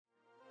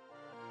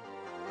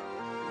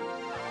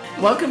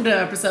Welcome to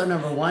episode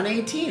number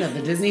 118 of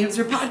the Disney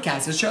Hipster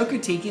Podcast, a show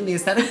critiquing the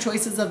aesthetic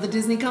choices of the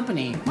Disney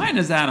company. My name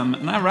is Adam,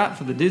 and I rap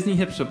for the Disney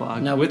Hipster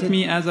blog. No, With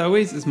me, as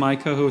always, is my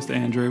co-host,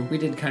 Andrew. We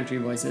did country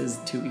voices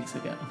 2 weeks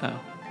ago. Oh.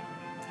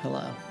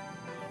 Hello.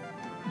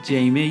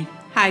 Jamie.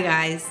 Hi,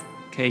 guys.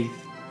 Keith.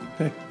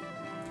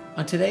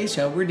 On today's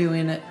show, we're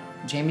doing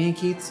Jamie and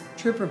Keith's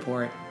trip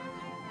report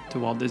To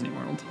Walt Disney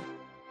World.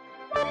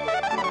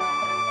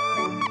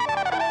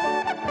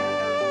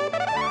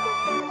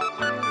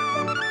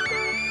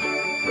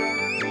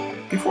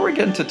 Before we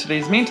get into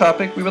today's main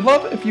topic, we would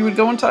love if you would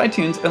go into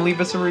iTunes and leave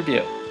us a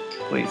review.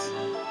 Please.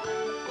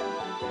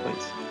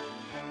 Please.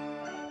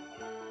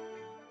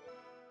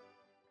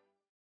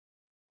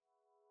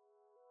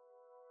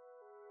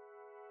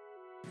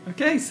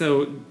 Okay,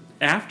 so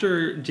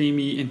after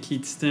Jamie and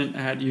Keith's stint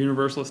at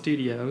Universal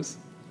Studios,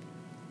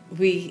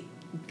 We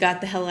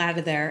got the hell out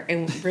of there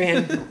and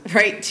ran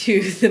right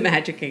to the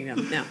Magic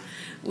Kingdom. No,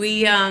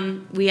 we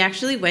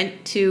actually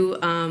went to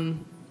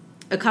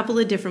a couple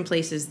of different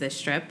places this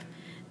trip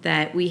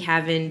that we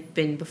haven't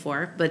been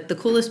before. But the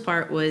coolest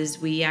part was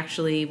we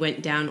actually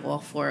went down, all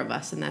four of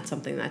us, and that's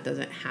something that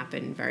doesn't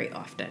happen very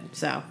often.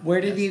 So Where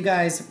did you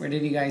guys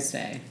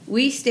stay?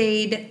 we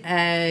stayed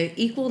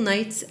equal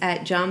nights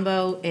at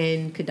Jambo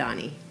and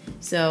Kidani.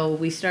 So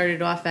we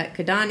started off at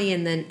Kidani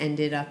and then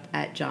ended up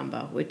at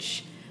Jambo,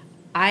 which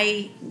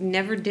I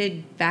never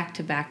did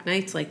back-to-back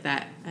nights like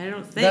that. I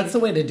don't think. That's the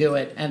way to do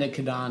it, and at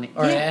Kidani,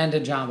 or Yeah. and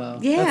at Jambo.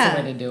 Yeah. That's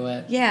the way to do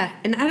it. Yeah,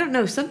 and I don't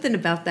know, something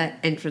about that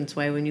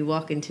entranceway when you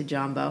walk into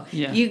Jambo.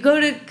 Yeah. You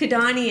go to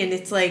Kidani and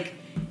it's like,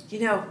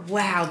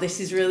 wow, this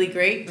is really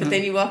great. But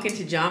then you walk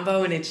into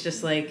Jambo and it's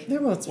just like,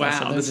 They're both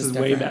special. wow, They're this just is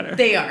way different. better.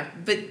 they are.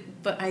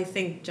 But I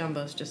think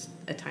Jumbo's just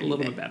a A tiny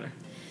little bit better.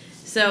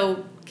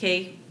 So,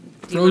 Kay. do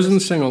you Frozen wanna-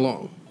 sing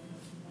along.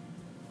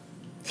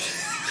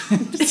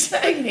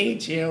 I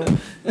hate you.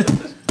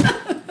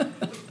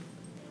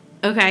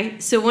 Okay,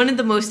 so one of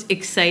the most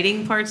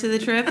exciting parts of the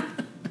trip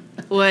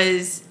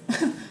was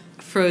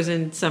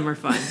Frozen Summer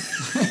Fun.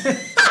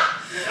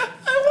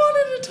 I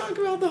wanted to talk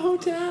about the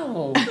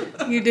hotel.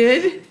 You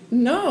did?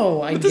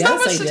 No, I But there's guess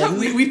not much I to talk.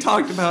 didn't. We've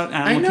talked about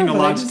I Animal know, Kingdom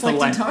but I Lodge just to like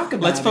to length. talk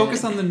about Let's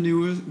focus it. on the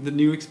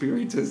new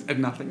experiences and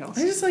nothing else.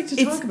 I just like to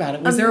It's talk about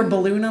it. Was there a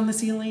balloon on the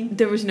ceiling?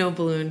 There was no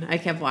balloon. I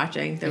kept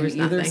watching. There was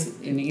either,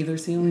 nothing. In either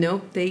ceiling?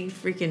 Nope, they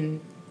freaking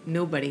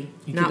nobody.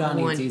 In Not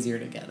Kidani, one. it's easier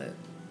to get it.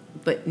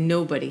 But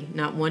nobody.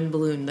 Not one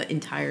balloon the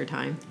entire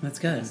time. That's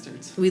good.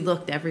 Bastards. We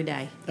looked every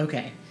day.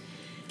 Okay.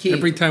 Keith,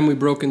 Every time we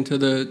broke into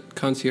the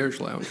concierge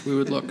lounge, we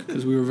would look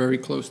because we were very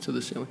close to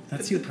the ceiling.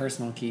 that's too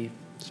personal, Keith.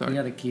 Sorry. You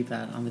got to keep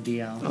that on the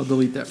DL. I'll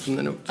delete that from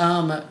the notes.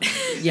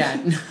 Yeah.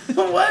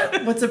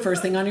 What? What's the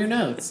first thing on your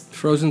notes?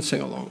 Frozen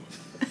sing along.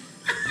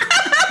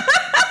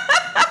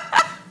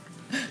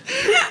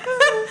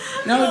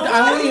 No,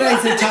 I want you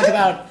guys to talk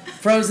about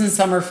Frozen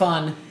Summer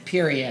Fun,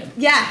 period.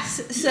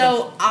 Yes.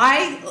 So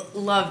I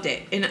loved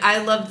it. And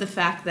I loved the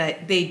fact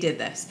that they did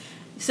this.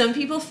 Some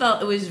people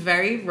felt it was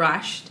very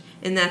rushed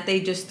in that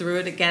they just threw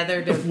it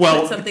together to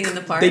put something in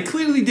the park. They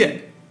clearly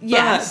did.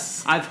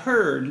 Yes. But I've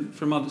heard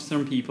from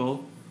some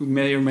people who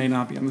may or may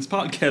not be on this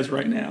podcast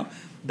right now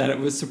that it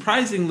was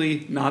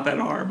surprisingly not that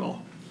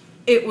horrible.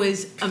 It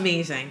was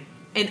amazing.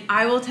 And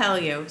I will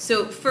tell you,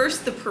 so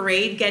first the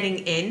parade getting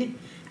in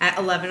at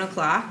 11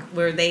 o'clock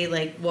where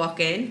they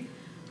walk in,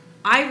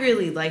 I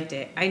really liked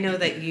it. I know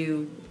that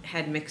you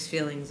had mixed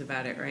feelings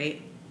about it,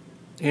 right?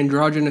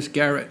 Androgynous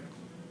Garrett.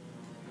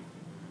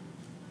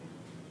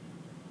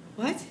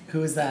 What? Who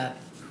was that?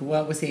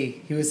 What was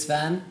he? He was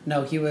Sven?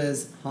 No, he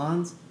was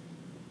Hans?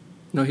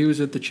 No, he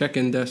was at the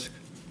check-in desk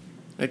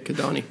at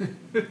Kidani.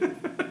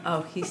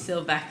 Oh, he's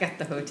still back at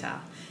the hotel.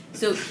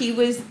 So he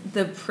was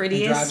the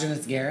prettiest.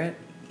 Androgynous Garrett?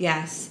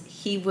 Yes,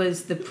 he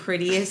was the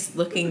prettiest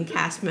looking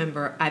cast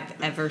member I've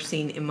ever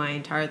seen in my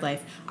entire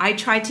life. I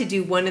tried to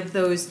do one of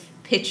those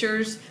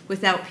pictures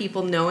without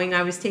people knowing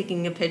I was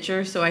taking a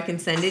picture so I can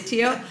send it to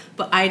you,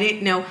 but I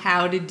didn't know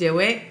how to do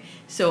it,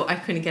 so I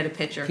couldn't get a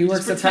picture. He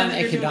works at pretend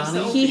at you're doing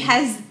Kidani? selfie. He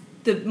has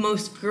the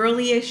most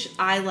girlyish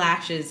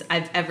eyelashes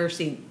I've ever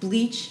seen.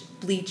 Bleach,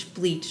 bleach,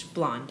 bleach,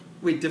 blonde.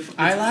 Wait,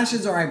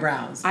 Eyelashes or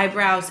eyebrows?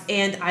 Eyebrows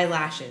and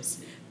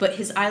eyelashes. But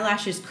his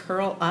eyelashes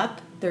curl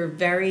up. They're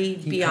very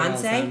He curls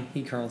Beyonce. them.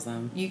 He curls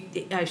them.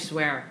 I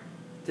swear.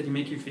 Did he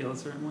make you feel a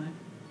certain way?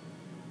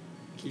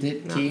 Keith?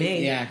 Did Not Keith?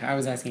 me. Yeah, I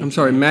was asking. I'm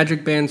sorry,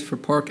 magic bands for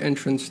park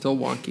entrance still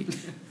wonky.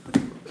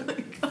 Oh my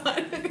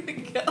god, I'm gonna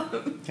kill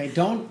him. Okay,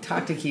 don't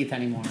talk to Keith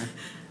anymore.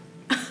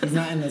 He's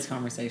not in this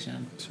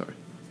conversation. Sorry.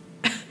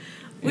 What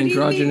do you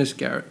Androgynous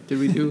Garrett. Did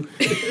we do?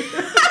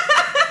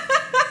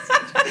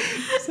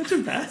 Such a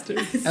bastard.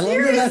 I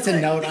love that that's a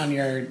note on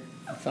your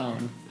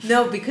phone.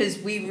 No, because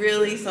we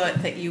really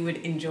thought that you would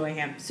enjoy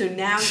him. So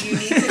now you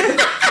need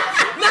to.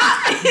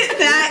 Not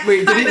that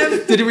Wait, kind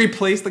of. did he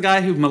replace the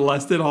guy who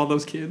molested all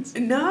those kids?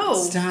 No.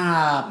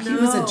 Stop. He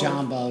was a No.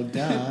 jumbo,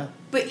 duh.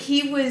 But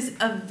he was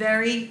a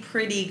very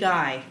pretty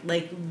guy.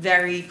 Like,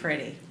 very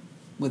pretty.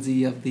 Was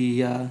he of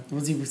the?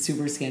 Was he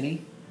super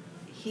skinny?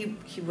 He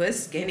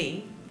was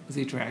skinny. Was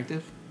he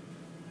attractive?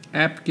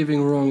 App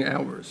giving wrong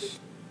hours.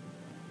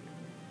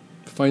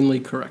 Finally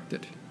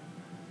corrected.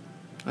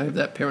 I have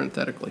that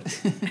parenthetically.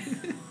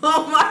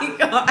 Oh my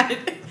God.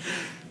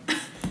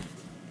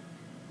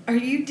 Are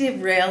you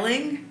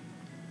derailing?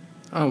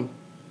 Oh,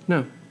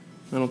 no.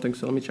 I don't think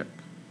so. Let me check.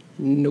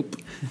 Nope.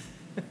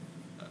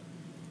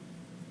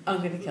 I'm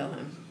going to kill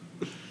him.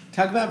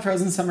 Talk about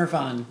Frozen Summer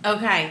Fun.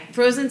 Okay,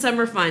 Frozen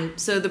Summer Fun.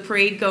 So the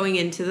parade going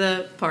into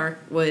the park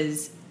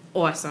was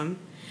awesome.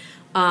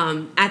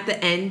 At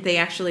the end, they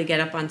actually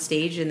get up on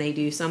stage and they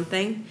do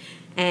something.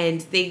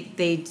 And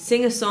they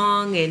sing a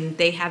song and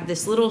they have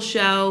this little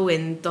show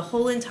and the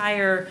whole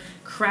entire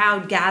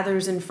crowd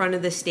gathers in front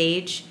of the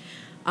stage.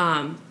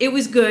 It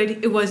was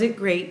good. It wasn't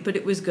great, but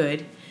it was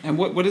good. And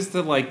what is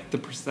the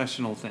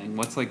processional thing?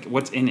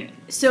 What's in it?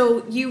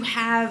 So you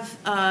have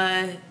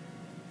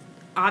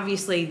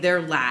obviously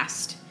their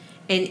last,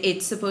 and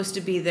it's supposed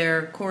to be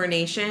their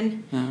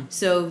coronation. Uh-huh.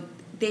 So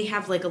they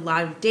have like a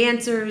lot of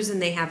dancers,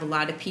 and they have a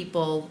lot of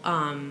people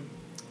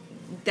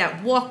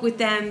that walk with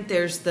them.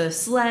 There's the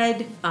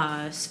sled.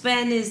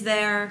 Sven is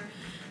there.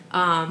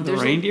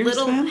 There's reindeer a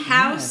little Sven?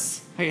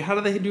 house. Hey, how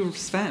do they do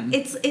Sven?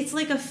 It's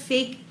like a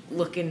fake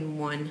looking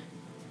one.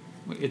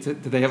 Do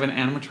they have an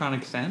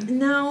animatronic Sven?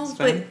 No,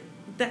 Sven?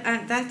 but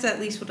that's at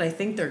least what I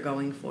think they're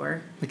going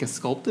for. Like a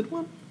sculpted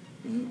one?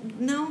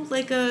 No,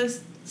 like a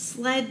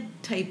sled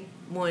type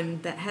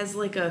one that has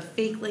like a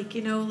fake,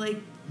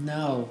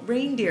 No.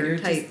 reindeer You're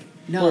type. just-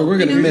 no, Boy, we're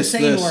gonna you're miss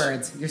just saying this.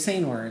 words. You're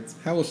saying words.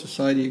 How will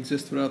society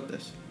exist without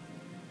this?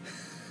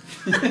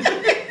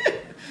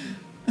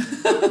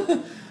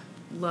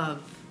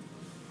 Love.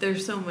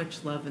 There's so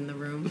much love in the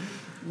room.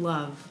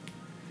 Love.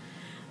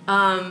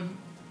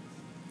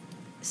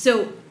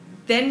 So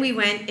then we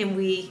went and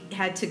we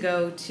had to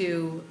go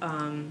to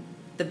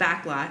the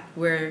back lot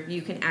where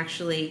you can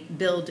actually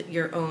build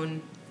your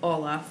own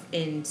Olaf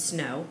in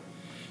snow.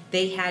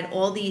 They had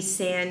all these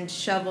sand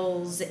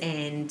shovels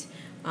and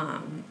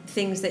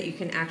things that you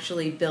can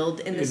actually build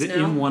in the Is snow. it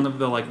in one of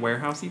the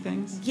warehousey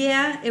things?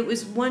 Yeah, it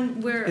was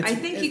one where I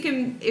think you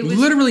can. It was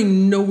Literally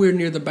nowhere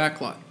near the back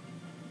lot.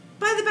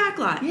 by the back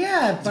lot.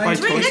 Yeah, by right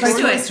Toy next Story?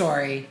 to Toy it.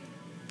 Story.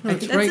 No,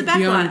 it's That's right the back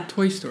beyond lot.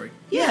 Toy Story.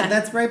 Yeah,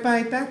 that's right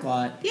by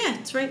Backlot. Yeah,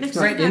 it's right next It's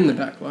to right the in the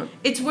back. back lot.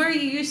 It's where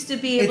you used to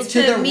be able It's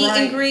to to the meet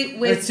right, and greet or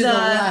with it's to the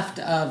left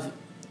of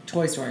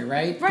Toy Story,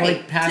 right? Right,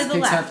 Like past to the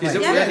Pixar left. Play. Is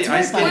it Yeah, where it's the right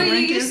ice by- where skating you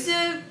rink used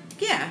to.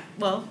 Yeah,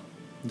 well,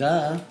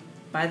 Duh.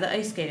 by the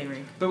ice skating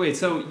rink. But wait,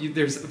 so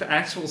there's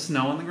actual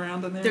snow on the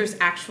ground in there? There's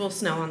actual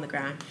snow on the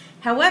ground.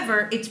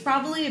 However, it's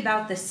probably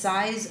about the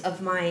size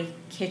of my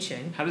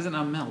kitchen How does it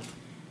not melt?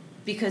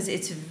 because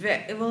it's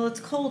it's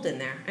cold in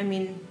there. I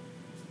mean,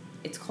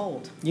 it's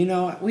cold. You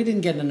know, we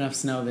didn't get enough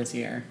snow this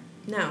year.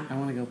 No. I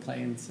want to go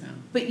play in snow.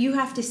 But you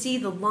have to see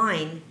the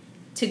line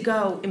to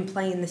go and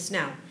play in the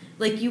snow.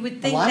 Like you would A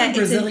think lot that of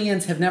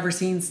Brazilians have never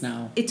seen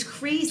snow. it's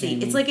crazy.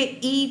 Jamie. It's like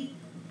an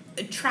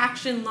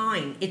attraction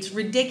line. It's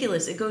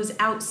ridiculous. It goes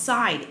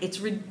outside. It's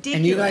ridiculous.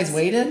 And you guys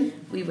waited?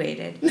 We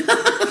waited.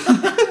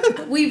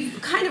 We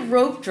kind of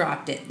rope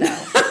dropped it though.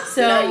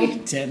 So No, you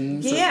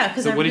didn't. yeah,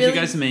 because So what did you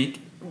guys make?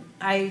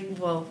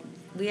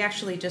 we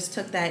actually just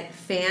took that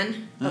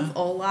fan of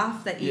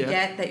Olaf that you Yeah.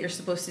 get that you're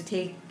supposed to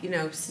take,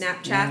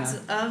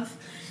 Snapchats of,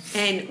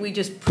 and we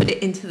just put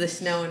it into the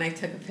snow and I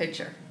took a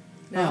picture.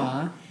 No.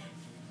 Aw.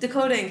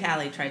 Dakota and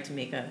Callie tried to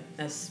make a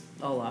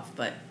Olaf,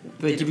 but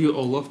Do they give you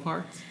Olaf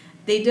parts?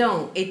 they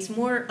don't. It's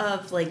more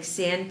of like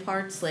sand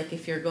parts, like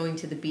if you're going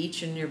to the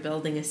beach and you're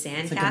building a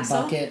sand It's like castle.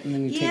 a bucket, and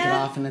then you take it Yeah.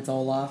 off, and it's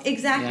Olaf.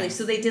 Exactly. Yeah.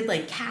 So they did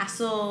like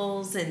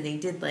castles and they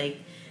did like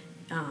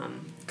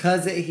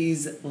Because he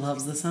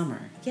loves the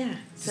summer. yeah.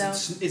 So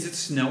Is it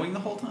snowing the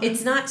whole time?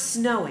 it's not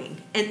snowing.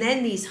 And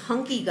then these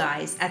hunky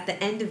guys at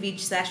the end of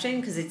each session,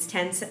 because it's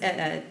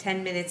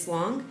 10 minutes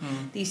long,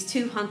 these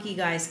two hunky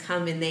guys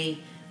come and they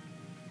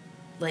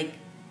like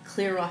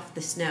clear off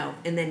the snow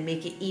and then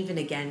make it even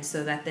again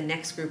so that the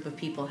next group of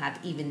people have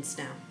even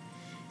snow.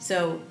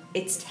 So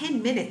it's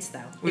 10 minutes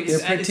though. Wait, They're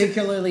is it-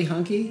 particularly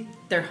hunky?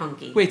 They're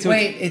hunky. Wait, so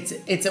Wait,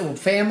 it's a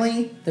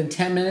family, then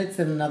 10 minutes,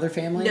 then another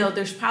family? No,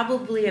 there's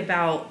probably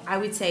about, I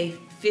would say,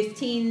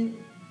 15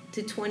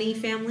 to 20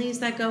 families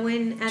that go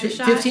in at a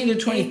shot. 15 to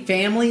 20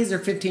 families or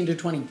 15 to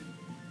 20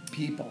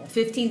 people?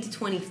 15 to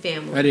 20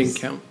 families. I didn't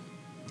count.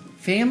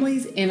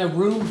 Families in a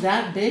room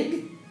that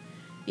big?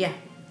 Yeah.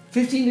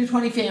 15 to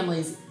 20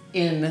 families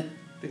in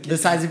the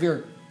size of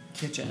your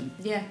kitchen.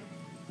 Yeah.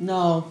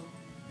 No,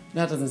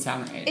 that doesn't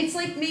sound right. It's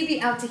like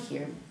maybe out to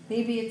here.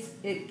 Maybe it's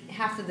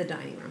half of the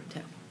dining room too.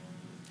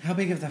 How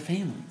big are the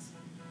families?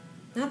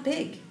 Not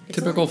big. It's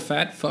Typical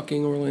fat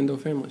fucking Orlando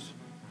families.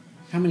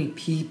 How many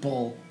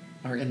people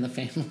are in the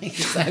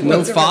families? No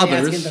What's everybody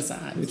asking fathers.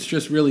 besides? It's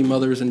just really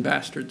mothers and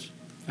bastards.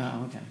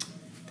 Oh, okay.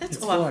 That's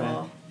It's awful.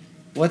 Florida.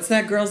 What's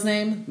that girl's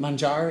name?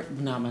 Manjari?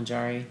 Not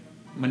Manjari.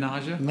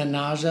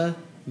 Menage?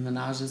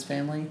 Menage's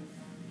family.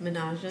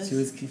 Menages.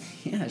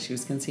 She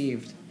was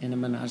conceived in a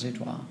menage a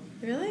trois.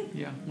 Really?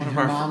 Yeah. And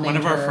her mom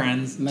named her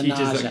friends teaches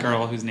Menage. a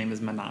girl whose name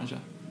is Menage.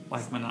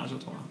 Like Menage a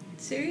Trois.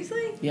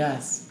 Seriously?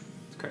 Yes.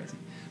 It's crazy.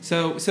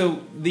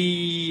 So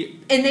the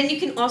And then you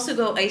can also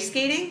go ice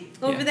skating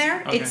over Yeah,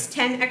 there. okay. It's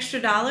 $10 extra.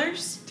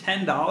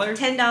 $10.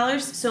 $10.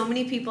 So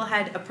many people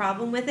had a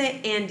problem with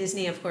it, and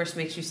Disney, of course,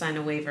 makes you sign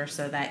a waiver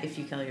so that if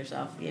you kill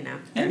yourself, you know.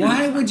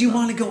 Why would you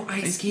want to go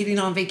ice skating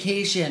on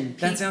vacation?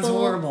 That sounds People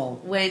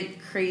horrible.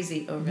 Went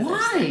crazy over this.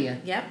 Why?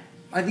 thing. Yep.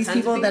 Are these Tons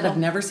of people that have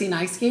people. never seen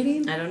ice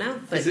skating? I don't know,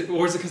 but Is it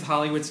because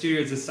Hollywood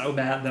Studios is so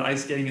bad that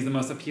ice skating is the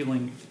most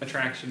appealing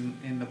attraction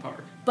in the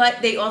park?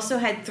 but they also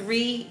had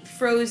 3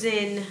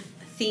 Frozen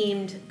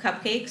themed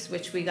cupcakes,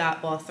 which we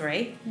got all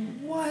 3.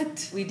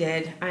 What? We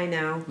did. I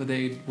know. But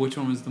which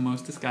one was the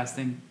most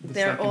disgusting? The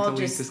They're second all to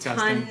least just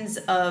disgusting. tons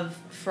of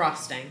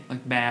frosting.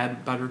 Like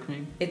bad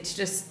buttercream. It's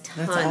just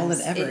tons. That's all it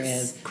ever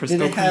It's- is. Crystal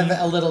Did it have clean?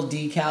 a little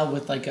decal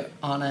with like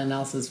Anna and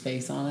Elsa's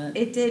face on it?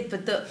 It did,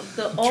 but the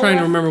I'm trying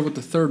to remember what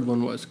the third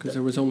one was because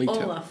there was only 2.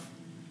 Olaf.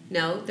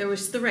 No, there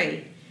was 3.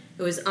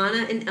 It was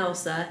Anna and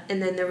Elsa,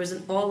 and then there was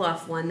an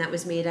Olaf one that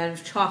was made out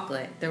of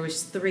chocolate. There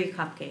was 3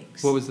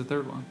 cupcakes. What was the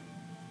third one?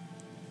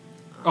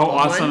 Oh,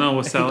 One? Arsenal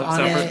was I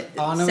think separate.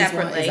 Anna was one.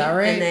 Separately, Is that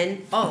right? and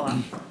then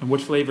Olaf. And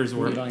which flavors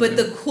were? We don't- But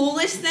the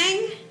coolest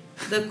thing,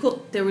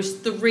 there was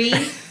 3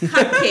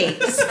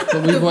 cupcakes.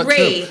 But we bought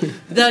 3. 2.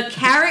 The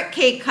carrot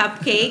cake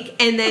cupcake,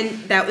 and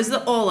then that was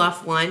the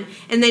Olaf one,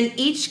 and then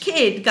each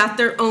kid got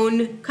their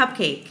own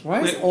cupcake.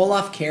 Why is Wait.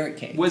 Olaf carrot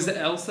cake? Was the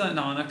Elsa and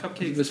Anna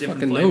cupcakes It was different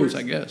fucking flavors?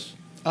 those, I guess.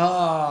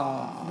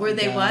 Oh. Were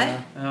they duh.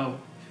 what? Oh.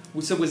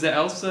 So was the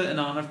Elsa and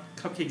Anna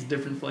cupcakes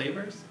different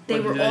flavors? They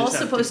Or were did all just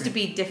have supposed to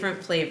different- be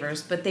different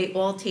flavors, but they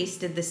all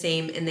tasted the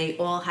same, and they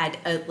all had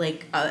a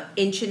 1.5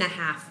 inch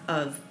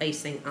of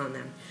icing on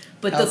them.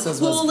 But Elsa's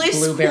the was coolest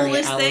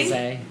blueberry thing,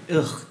 Alizé.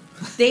 Ugh.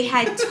 they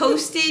had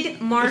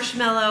toasted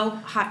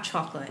marshmallow hot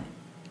chocolate.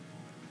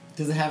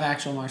 Does it have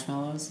actual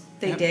marshmallows?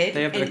 They Yep, did,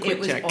 they have the and quick it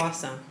was check.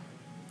 awesome.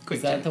 Quick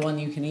Is that check. the one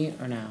you can eat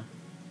or no?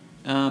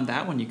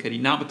 That one you could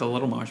eat, not with the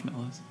little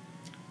marshmallows.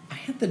 I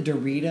had the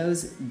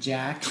Doritos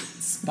Jack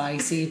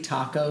spicy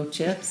taco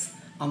chips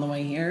on the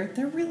way here.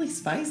 They're really It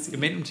spicy.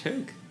 made them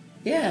choke.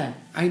 Yeah,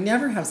 I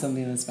never have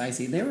something that's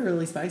spicy. They were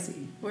really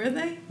spicy. Were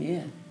they?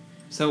 Yeah.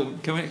 So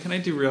can I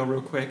do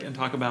real quick and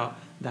talk about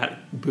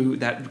that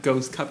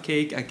ghost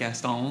cupcake at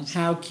Gaston's?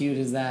 How cute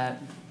is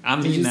that?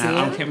 I'm Did eating you that. see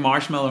I don't it? care,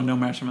 marshmallow, no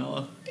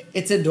marshmallow.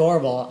 It's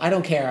adorable. I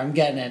don't care. I'm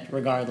getting it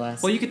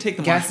regardless. Well, you could take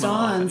the marshmallow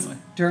off Gaston's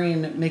anyway.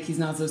 during Mickey's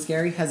Not So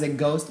Scary has a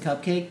ghost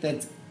cupcake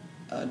that's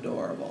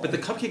adorable. But the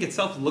cupcake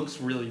itself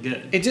looks really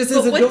good. It just But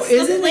is adorable. what's the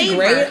Isn't it flavor?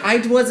 great?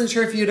 I wasn't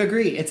sure if you'd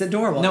agree. It's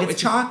adorable. No, it's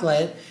it's-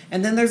 chocolate,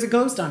 and then there's a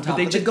ghost on top.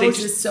 they But the ju- ghost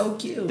they ju- is so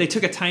cute. They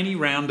took a tiny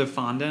round of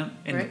fondant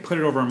and Right. put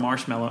it over a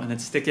marshmallow and then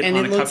stick it And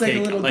on it a looks like a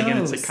cupcake, little and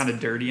it's like ghost. kind of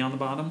dirty on the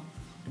bottom.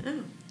 Oh.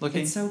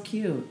 Looking. It's so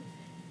cute.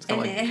 It's got,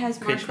 And like, it has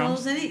cake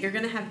marshmallows crumbs. in it. You're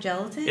gonna have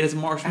gelatin. It has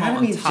marshmallow Adam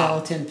on eats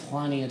top, gelatin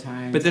plenty of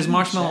times. but there's I'm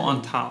marshmallow shedding.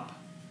 on top.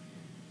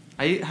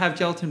 I have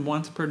gelatin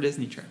once per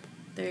Disney trip.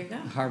 There you go.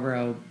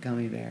 Haribo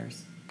gummy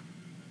bears.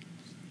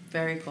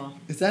 Very cool.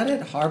 Is that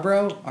it?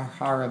 Haribo or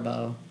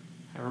Haribo?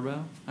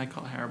 Haribo? I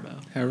call it Haribo.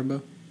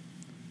 Haribo.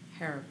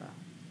 Haribo.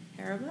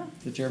 Haribo?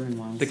 The German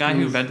ones. The guy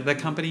who invented that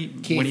company,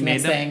 Keith, when he made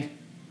next them, thing.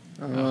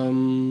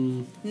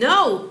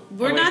 No,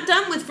 we're Oh, wait. not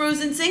done with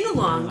Frozen Sing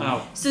Along.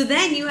 Oh. So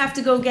then you have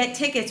to go get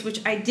tickets,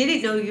 which I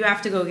didn't know you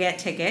have to go get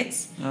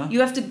tickets. Huh? You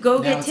have to go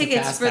Now get it's a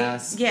tickets Fast for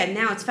Pass. yeah.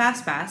 Now it's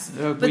Fast Pass,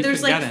 we but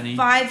there's couldn't like get any.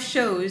 5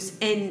 shows,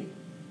 and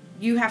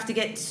you have to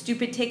get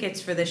stupid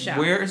tickets for the show.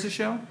 where is the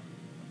show?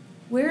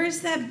 Where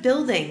is that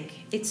building?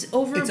 It's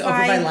over It's by.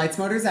 over by Lights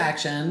Motors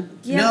Action.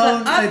 Yeah,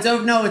 no, but up-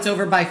 it's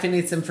over by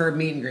Phineas and Ferb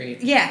meet and greet.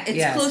 Yeah, it's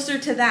Yes. closer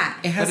to that.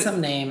 It has But it- some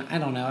name. I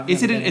don't know. I've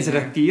Is never it been is in it a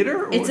there.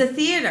 theater? Or? It's a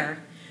theater,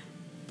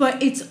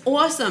 but it's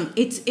awesome.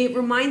 It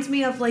reminds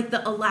me of like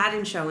the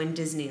Aladdin show in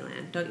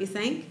Disneyland, don't you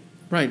think?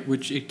 Right,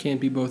 which it can't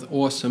be both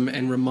awesome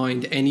and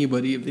remind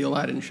anybody of the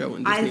Aladdin show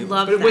in I Disneyland.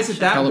 love But that was it show.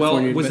 that well?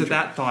 California Was it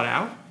Adventure. that thought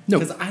out? No.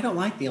 Because I don't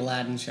like the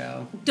Aladdin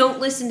show. Don't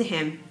listen to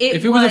him.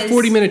 If it was a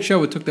 40-minute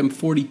show, it took them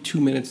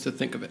 42 minutes to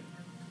think of it.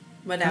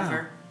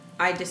 Whatever.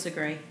 I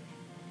disagree.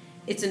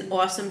 It's an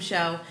awesome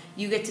show.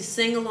 You get to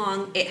sing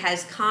along. It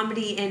has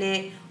comedy in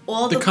it.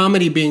 All The the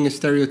comedy being a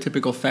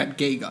stereotypical fat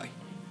gay guy.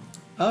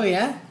 Oh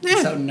yeah?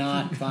 Yeah. So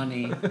not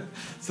funny.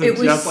 So it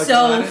was just like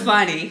so Aladdin?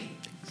 funny.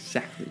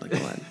 Exactly like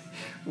Aladdin.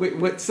 Wait,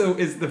 what? So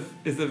does the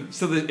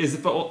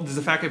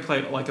fat guy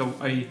play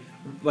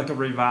like a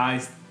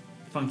revised,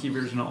 funky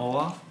version of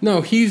Olaf?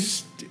 No,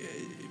 he's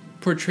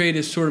portrayed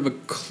as sort of a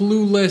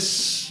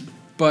clueless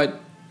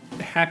but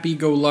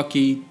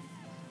happy-go-lucky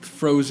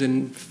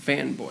Frozen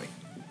fanboy.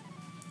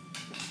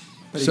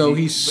 But So is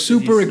he- he's but is he a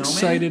super snowman?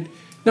 excited.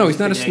 No, Or he's just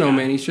not a a gay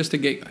snowman. guy? He's just a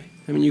gay guy.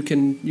 I mean, you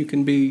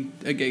can be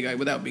a gay guy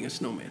without being a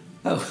snowman.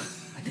 Oh,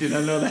 I did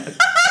not know that.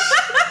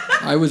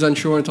 I was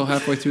unsure until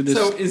halfway through this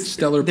So is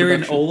stellar there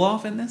an production.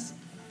 Olaf in this?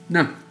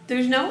 No.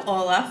 There's no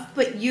Olaf,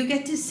 but you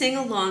get to sing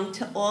along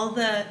to all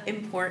the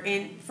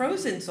important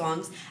Frozen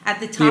songs at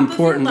the The top of your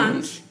important lungs.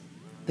 ones.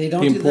 They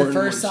don't The do the important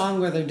first ones. song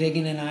where they're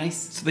digging in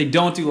ice. So they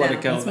don't do Let No.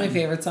 It Go. That's my then.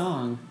 favorite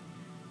song.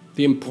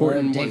 The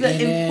important Or ones. The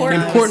digging in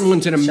important ice, Important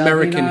ones in shoving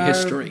American our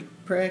history.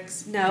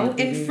 pricks. No,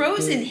 in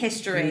Frozen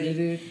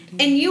history.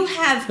 And you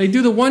have They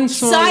do the one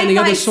song side and the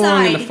by other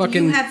song and the side,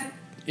 fucking you have,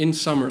 In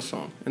Summer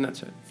song, and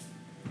that's it.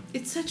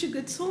 it's such a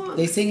good song.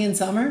 They sing in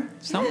summer?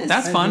 Yes.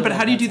 That's I fun, do but like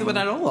how do you that do that song.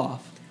 without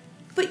Olaf?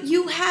 But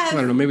you I don't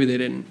have know. Maybe they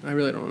didn't. I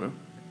really don't know.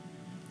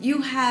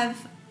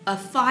 a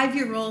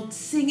 5-year-old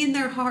singing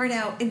their heart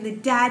out and the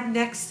dad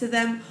next to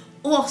them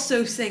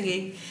also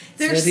singing.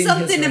 There's Slitting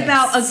something his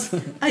about wrists.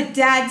 a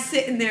dad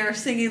sitting there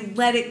singing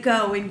Let It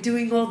Go and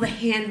doing all the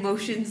hand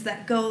motions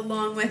that go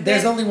along with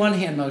There's it. only one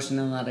hand motion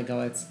in Let It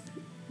Go.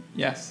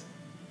 Yes.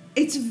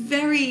 It's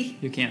very,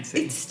 You can't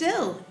see.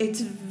 it's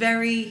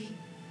very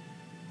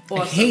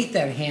awesome. I hate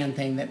that hand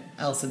thing that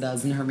Elsa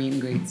does in her meet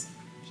and greets.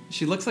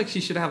 She looks like she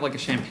should have like a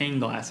champagne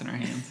glass in her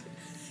hands.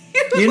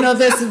 You know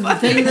this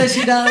thing that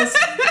she does?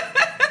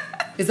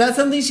 Is that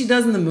something she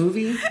does in the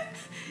movie?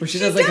 Where she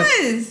does like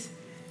a...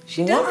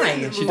 She does Why? it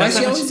in the She movie. Why is she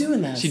when always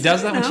doing this? She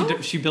does that when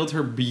No. she builds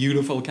her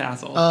beautiful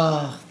castle.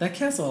 Oh, that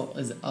castle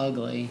is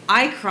ugly.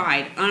 I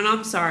cried, and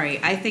I'm sorry.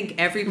 I think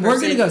every person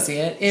We're gonna go see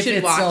it if should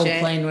it's watch still it.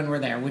 playing when we're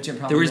there, which it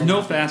probably there was will no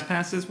not be. fast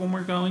passes when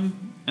we're going,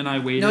 and I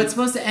waited. No, it's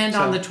supposed to end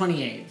on So- the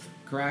 28th,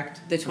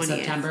 correct? The Of 20th.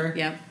 September.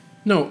 Yep.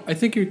 No, I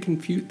think you're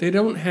confused. They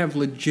don't have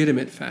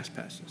legitimate fast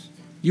passes.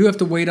 You have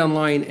to wait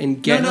online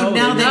and get. No,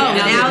 now No, they-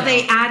 now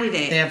they added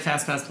it. They have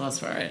Fast Pass Plus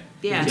for it.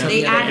 Yeah, Yeah,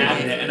 they yeah,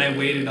 added they it. and I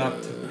waited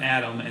up to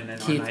Adam, and then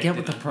Keith, get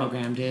with the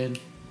program, dude.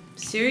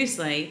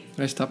 Seriously,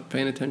 I stopped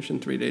paying attention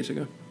 3 days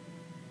ago.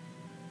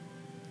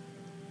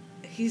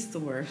 he's the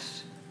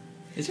worst.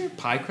 Is there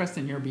pie crust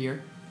in your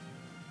beer?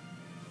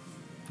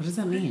 What does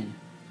that mean?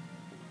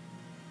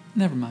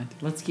 Never mind.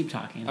 Let's keep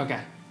talking. Okay.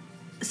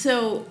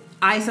 So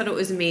I thought it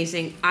was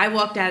amazing. I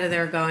walked out of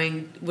there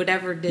going,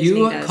 whatever Disney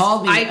You does.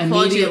 called me I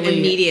called you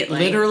immediately.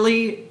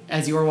 Literally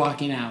as you were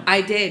walking out.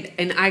 I did,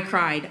 and I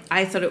cried.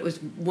 I thought it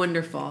was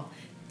wonderful.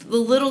 The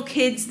little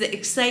kids, the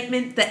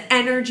excitement, the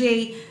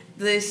energy,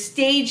 the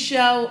stage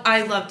show.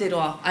 I loved it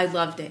all. I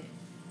loved it.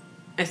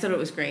 I thought it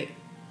was great.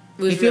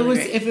 It was really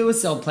great. If it was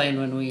still playing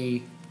when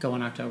we go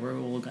in October,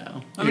 we'll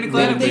go. I mean, It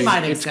glad will they be.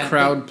 might It's extend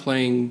crowd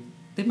playing.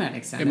 They might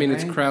extend. I mean, it,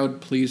 it's right? crowd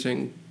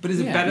pleasing. But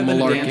is it Yeah. better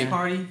than a Malarkey. dance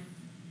party?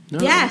 No,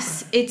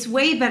 Yes, it's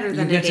way better You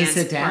than a get to dance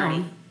sit down.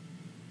 party.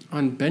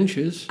 on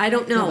benches. I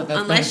don't Yeah, know but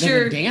that's unless better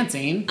than you're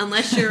dancing.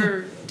 unless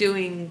you're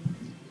doing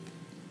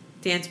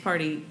dance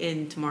party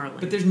in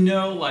Tomorrowland. But there's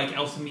no like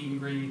Elsa meet and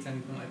greets,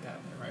 anything like that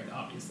there, right?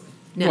 Obviously.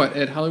 No. What,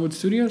 at Hollywood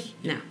Studios?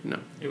 No. No.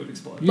 It would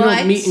explode. You But-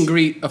 don't meet and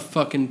greet a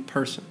fucking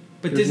person.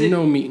 But There's does it-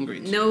 no meet and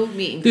greets. No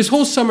meet and This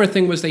whole summer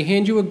thing was they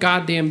hand you a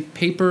goddamn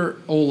paper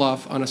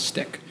Olaf on a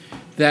stick.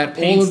 That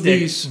Paint all of stick,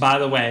 these by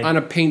the way. on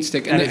a paint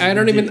stick, and That is I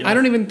don't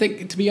ridiculous. even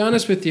think, to be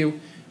honest with you,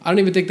 I don't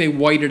even think they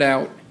whited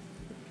out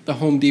the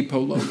Home Depot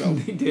logo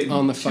didn't.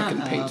 on the Shut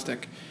fucking paint up.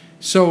 stick.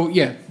 So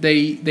yeah,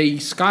 they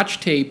scotch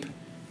tape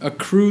a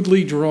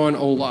crudely drawn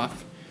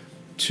Olaf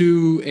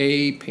to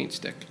a paint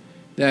stick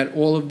that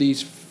all of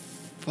these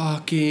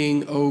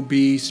fucking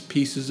obese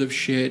pieces of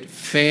shit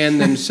fan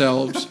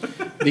themselves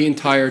the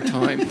entire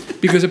time,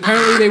 because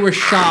apparently they were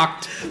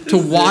shocked to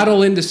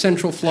waddle into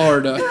Central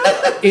Florida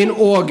in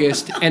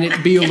August and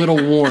it be a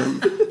little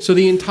warm. So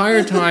the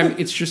entire time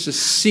it's just a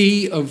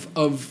sea of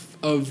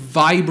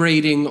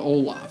vibrating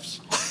Olafs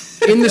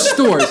in the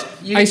stores.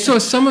 I saw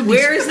some of these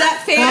Where is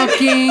that fan?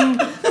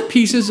 fucking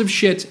pieces of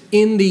shit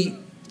in the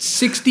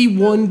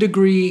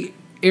 61-degree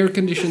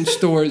air-conditioned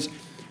stores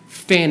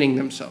fanning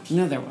themselves.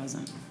 No, there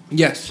wasn't.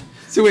 Yes.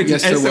 So wait,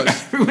 Yes, there so was.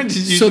 everyone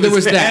just used So there as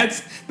was that.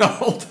 fans the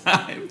whole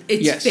time.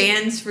 It's Yes.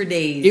 fans for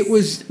days. It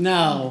was.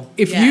 No.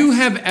 If Yes. you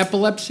have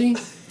epilepsy,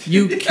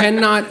 you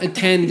cannot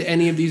attend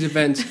any of these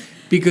events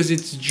because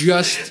it's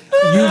just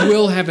you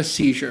will have a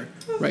seizure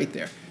right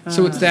there.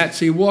 So it's that.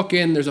 So you walk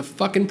in, there's a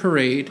fucking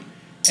parade,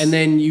 and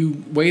then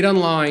you wait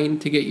online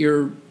to get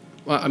your.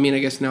 Well, I mean, I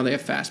guess now they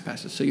have fast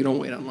passes, so you don't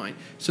wait online.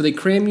 So they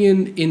cram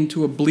you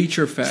into a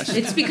bleacher fest.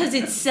 It's because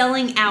it's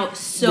selling out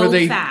so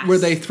where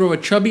fast. they throw a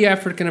chubby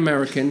African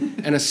American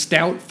and a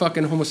stout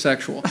fucking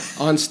homosexual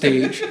on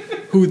stage,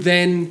 who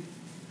then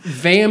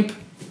vamp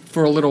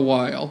for a little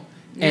while.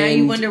 Now and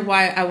you wonder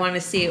why I want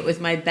to see it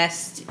with my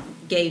best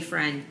gay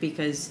friend,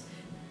 because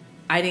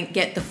I didn't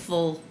get the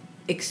full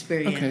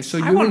experience. Okay, so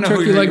I you wanna and know who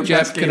Turkey your Leg best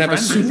Jeff gay can have a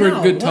friend is. super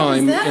No, good what time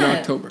in was that?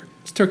 October.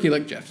 It's Turkey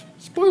Leg Jeff.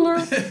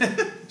 Spoiler.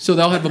 So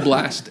they'll have a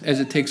blast as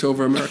it takes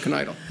over American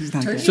Idol. He's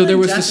not Turkey gay. So there Leg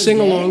was Jeff the is sing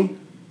along.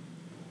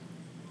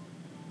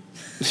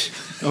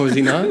 Oh, is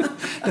he not?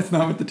 That's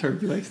not what the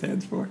turkey leg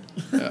stands for.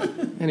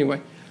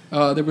 Anyway,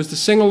 there was the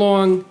sing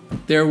along.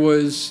 There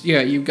was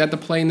you got to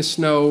play in the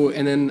snow,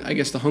 and then I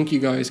guess the Hunky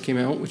Guys came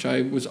out, which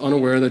I was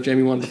unaware that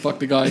Jamie wanted to fuck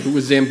the guy who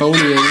was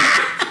Zamboniing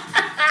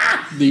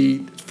the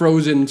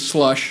frozen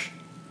slush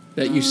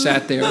that you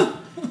sat there.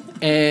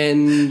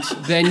 And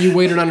then you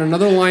waited on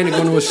another line to go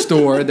into a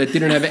store that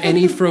didn't have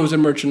any frozen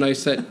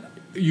merchandise that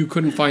you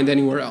couldn't find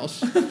anywhere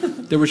else.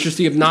 There was just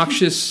the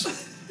obnoxious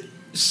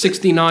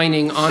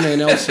 69ing Anna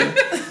and Elsa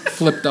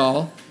flip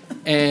doll,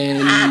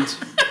 and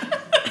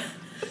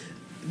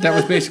that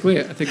was basically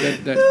it. I think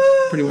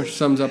that pretty much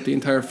sums up the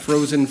entire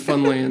Frozen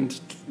Funland.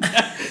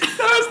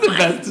 That was the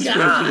best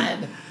description.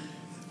 God.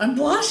 I'm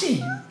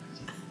blushing.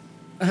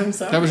 I'm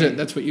sorry. That was it.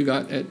 That's what you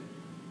got at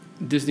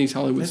Disney's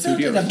Hollywood That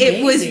sounded Studios.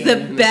 It was the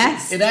Amazing.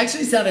 best It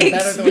actually sounded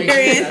better the way you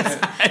experience said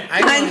it. I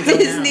on wanna go now.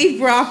 Disney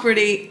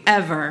property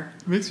ever.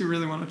 Makes me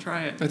really want to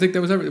try it. I think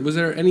that was everything. Was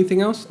there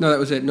anything else? No, that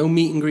was it. No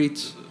meet and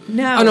greets.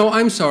 No. Oh, no,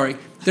 I'm sorry.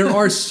 There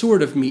are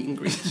sort of meet and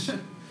greets.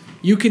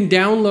 You can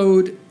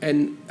download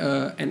an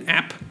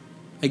app,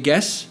 I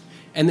guess,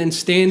 and then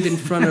stand in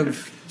front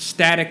of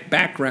static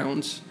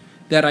backgrounds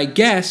that I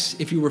guess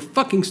if you were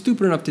fucking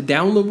stupid enough to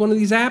download one of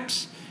these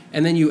apps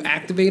and then you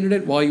activated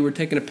it while you were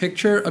taking a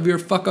picture of your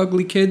fuck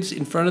ugly kids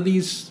in front of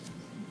these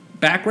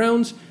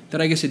backgrounds,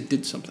 that I guess it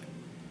did something.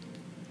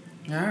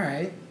 All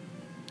right.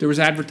 There was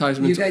You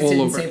advertisements guys all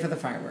didn't over. say for the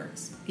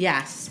fireworks.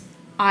 Yes.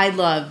 I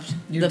loved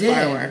You the did.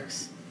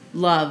 fireworks.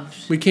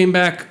 Loved. We came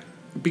back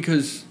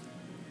because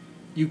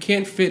you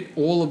can't fit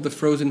all of the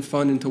Frozen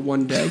fun into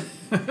one day.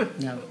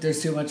 No,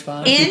 there's too much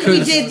fun. And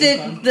Because- we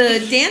did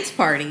the dance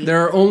party.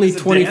 There are only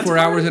There's a 24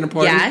 dance hours in a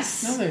party.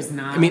 Yes. No, there's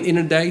not. I mean, in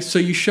a day. So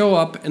you show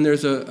up and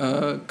there's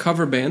a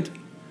cover band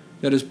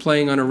that is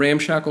playing on a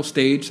ramshackle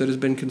stage that has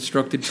been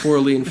constructed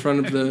poorly in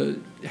front of the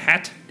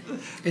hat.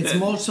 it's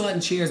Mulch, Sweat,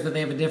 and Cheers, but they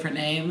have a different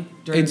name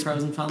during It's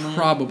Frozen Funland.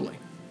 Probably.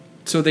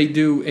 So they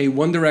do a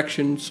One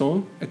Direction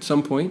song at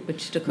some point,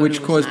 Which Dakota was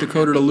caused not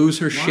Dakota to lose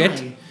her shit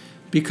Why?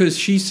 because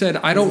she said,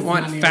 "I don't it's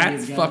want not nearly fat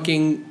as good."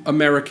 fucking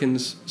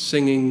Americans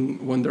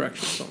singing One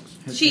Direction songs."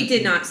 She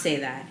did not say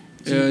that.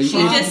 She if-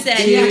 just said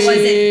she it actually-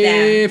 wasn't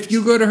them. If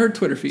you go to her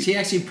Twitter feed, She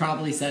actually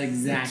probably said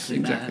exactly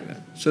exactly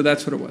that. So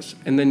that's what it was.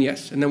 And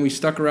then we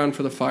stuck around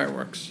for the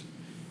fireworks,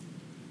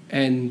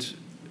 and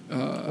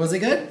Was it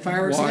good?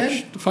 Fireworks were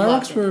watched. good? The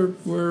fireworks Loved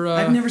it. were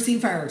I've never seen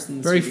fireworks in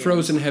the very studio.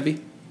 Frozen heavy,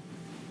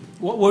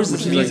 What was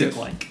Which the is music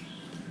like like?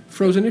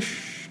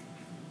 Frozenish.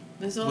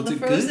 There's all Was the it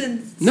good?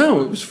 Frozen.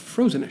 No, it was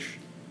Frozenish.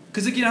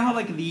 Because you know how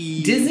like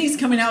the Disney's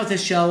coming out with a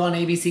show on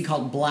ABC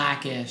called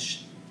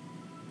Blackish.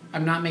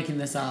 I'm not making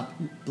this up.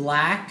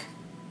 Black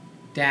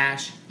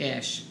dash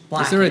ish.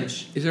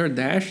 Blackish. Is there a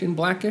dash in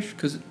Blackish?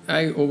 Because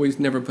I always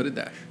never put a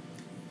dash.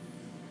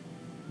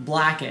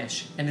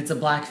 Blackish, and it's a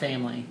black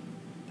family.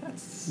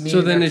 That's Meaning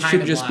So then they're it should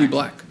kinda just be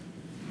black.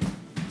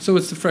 So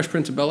it's the Fresh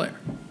Prince of Bel Air.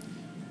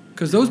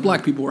 Because those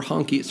black people were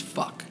honky as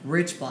fuck.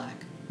 Rich black.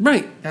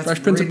 Right. That's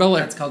Fresh Prince of Bel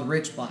Air. That's called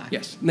rich black.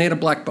 Yes. And they had a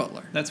black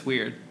butler. that's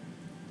weird.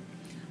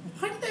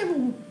 Why do they have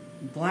a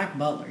black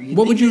butler? You'd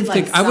What would you they'd,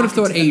 like, think? I would have sock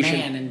it thought to the Asian.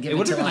 man and give It it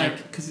would to have been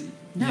like. because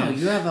No,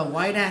 you have a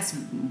white ass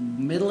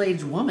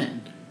middle-aged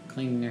woman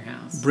cleaning your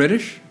house.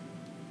 British?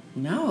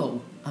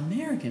 No,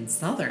 American,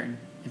 Southern,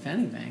 if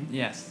anything.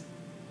 yes,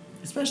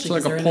 Especially So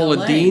like 'cause a they're Paula in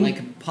LA. Deen?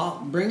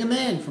 Like bring them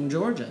in from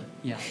Georgia.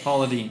 yeah,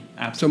 Paula Deen, So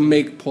absolutely.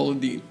 make Paula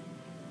Deen.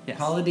 Yes.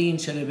 Paula Deen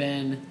should have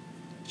been.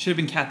 Should have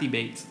been Kathy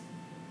Bates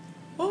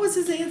What was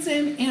his aunt's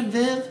name? Aunt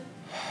Viv.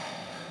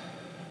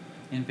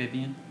 and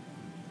Vivian.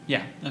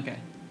 Yeah. Okay.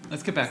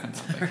 Let's get back on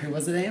topic. Or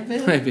was it Aunt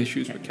Viv? I have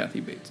issues with Kathy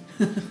Bates.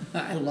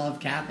 I love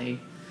Kathy.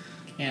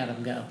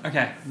 Adam, go.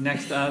 Okay.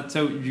 Next.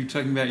 So you're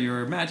talking about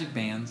your magic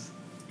bands.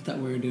 I thought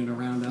we were doing a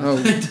roundup. Oh.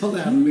 I told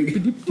Adam we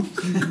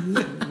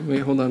could. Wait,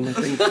 hold on. My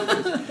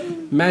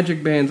thing.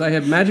 Magic bands. I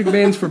have magic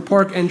bands for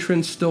park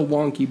entrance, still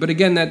wonky. But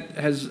again, that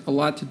has a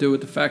lot to do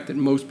with the fact that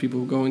most people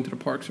who go into the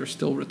parks are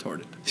still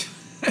retarded.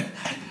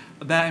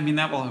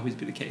 That will always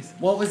be the case.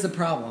 What was the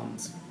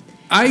problems?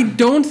 I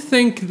don't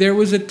think there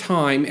was a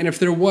time, and if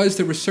there was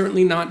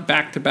certainly not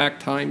back-to-back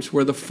times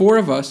where the four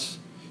of us.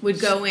 Would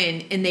go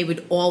in and they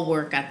would all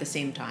work at the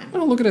same time.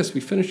 Oh, look at us.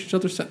 We finished each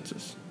other's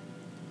sentences.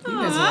 You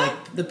guys are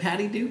like the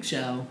Patty Duke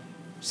show.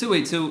 So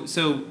wait.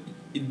 So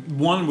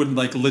one would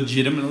like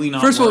legitimately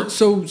not. First of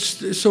all, work?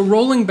 so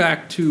rolling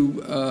back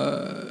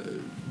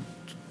to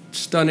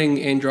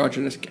stunning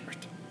androgynous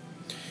Garrett,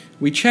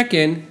 we check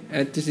in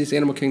at Disney's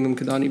Animal Kingdom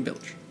Kidani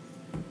Village.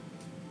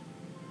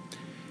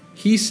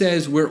 He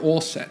says we're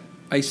all set.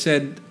 I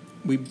said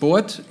we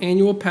bought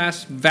annual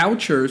pass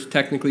vouchers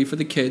technically for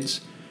the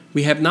kids.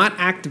 We have not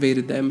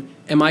activated them.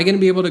 Am I going to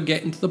be able to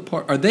get into the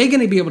park? Are they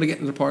going to be able to get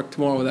into the park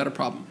tomorrow without a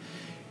problem?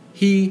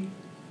 He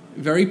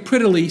very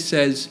prettily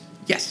says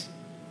yes.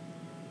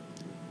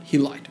 He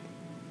lied.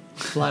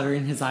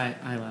 Fluttering his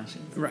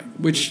eyelashes. Right.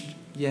 Which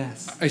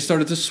yes. I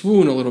started to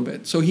swoon a little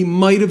bit. So he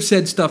might have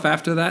said stuff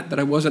after that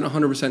I wasn't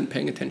 100%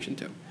 paying attention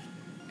to.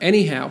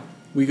 Anyhow,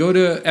 we go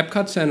to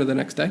Epcot Center the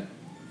next day.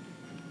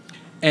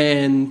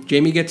 And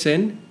Jamie gets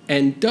in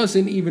and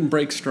doesn't even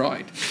break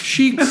stride.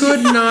 She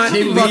could not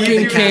She fucking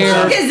leaves the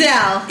care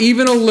Gazelle.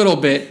 even a little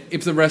bit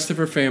if the rest of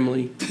her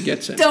family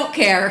gets in. Don't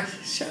care.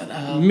 Shut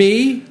up.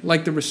 Me,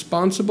 like the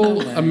responsible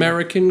No way.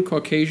 American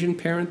Caucasian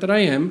parent that I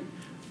am,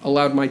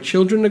 allowed my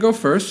children to go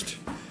first.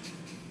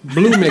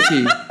 Blue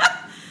Mickey.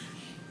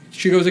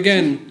 She goes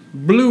again,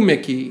 Blue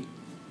Mickey.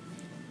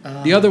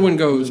 The other one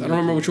goes, I don't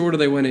remember which order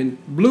they went in,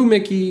 Blue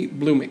Mickey,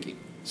 Blue Mickey.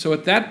 So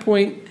at that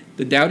point,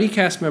 the dowdy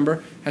cast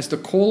member has to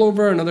call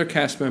over another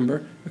cast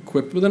member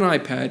equipped with an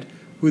iPad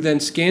who then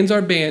scans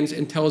our bands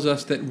and tells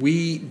us that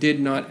we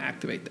did not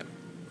activate them.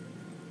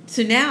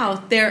 So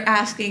now they're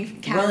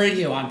asking Where are Callie.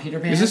 you on Peter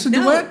Pan? Is this a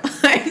No, duet?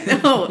 I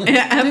know.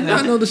 I did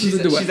not know this is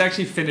a duet. She's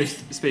actually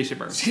finished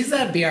Spaceship Earth. She's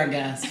that be our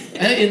guest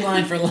in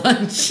line for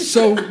lunch.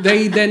 So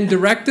they then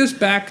direct us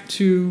back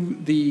to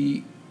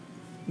the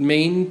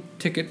main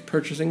ticket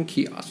purchasing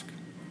kiosk.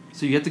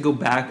 So you have to go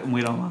back and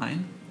wait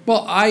online?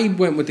 Well, I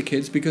went with the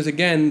kids because,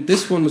 again,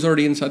 this one was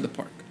already inside the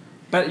park.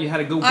 But you had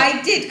to go back.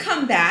 I did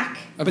come back.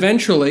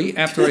 Eventually,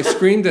 after I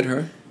screamed at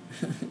her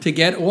to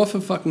get off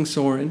of fucking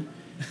Soren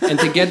and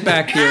to get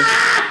back here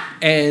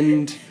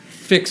and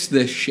fix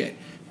this shit.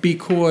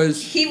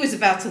 Because He was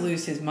about to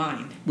lose his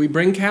mind. we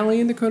bring Callie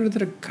and Dakota to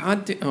the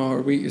goddamn...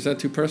 Oh, is that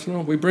too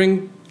personal? We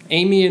bring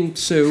Amy and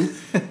Sue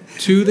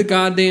to the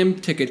goddamn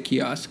ticket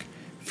kiosk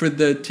for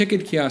the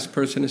ticket kiosk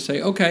person to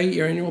say, okay,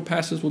 your annual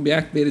passes will be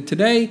activated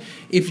today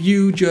if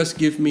you just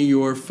give me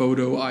your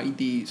photo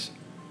IDs,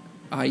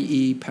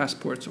 i.e.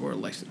 passports or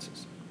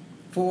licenses.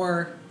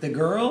 For the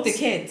girls? The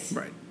kids.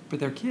 Right. But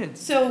they're kids.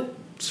 So,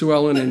 Sue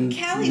Ellen but and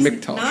Callie's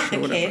McTosh not or a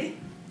whatever. kid.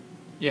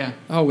 Yeah.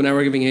 Oh, now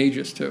we're giving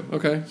ages too.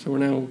 Okay, so we're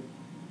now...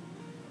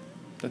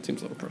 That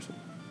seems a little personal.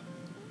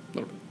 A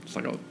little bit. It's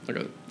like a...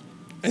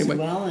 Anyway,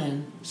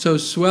 Swellen. so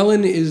Sue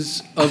Ellen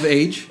is of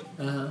age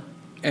Uh-huh.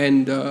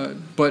 and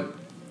but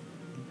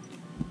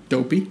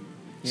dopey,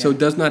 so Yeah.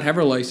 does not have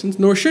her license,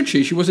 nor should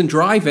she. She wasn't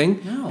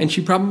driving, No. and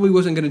she probably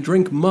wasn't going to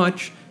drink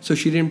much, so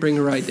she didn't bring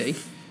her ID.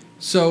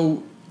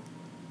 So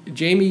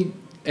Jamie,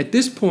 at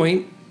this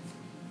point,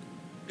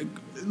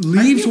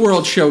 leaves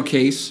World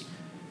Showcase,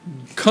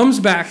 comes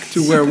back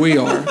to where we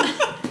are,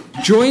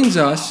 joins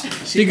us,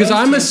 She because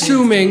loves I'm Showcase,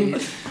 assuming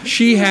baby.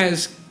 she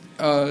has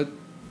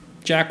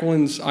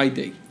Jacqueline's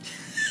ID.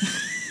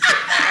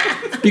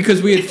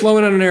 Because we had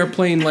flown on an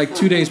airplane like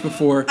 2 days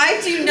before.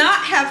 I do not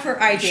have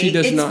her ID. She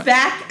does it's not.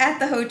 back at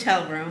the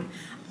hotel room.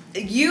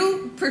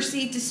 You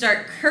proceed to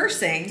start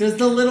cursing. Does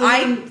the little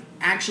I- one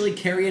actually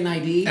carry an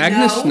ID?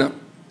 Agnes, No. no.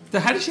 So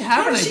how did she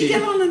have How an does she ID?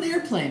 get on an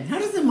airplane? How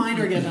does the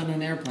minor get on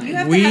an airplane? You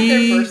have to have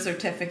We- their birth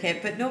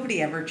certificate, but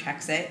nobody ever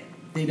checks it.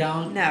 They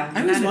don't? No, I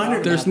not was at all.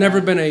 wondering There's about never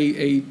that. been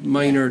a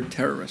minor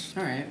terrorist.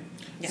 All right.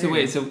 So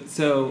wait, so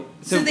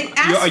they are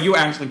asked- you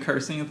actually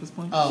cursing at this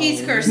point? Oh,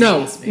 He's cursing. No,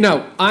 yes, baby.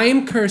 no. I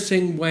am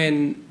cursing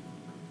when...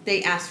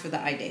 They asked for the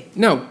ID.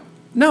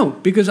 No,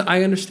 because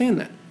I understand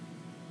that.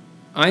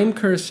 I am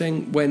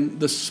cursing when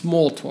the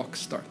small talk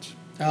starts.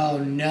 Oh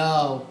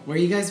no. Where are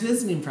you guys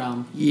visiting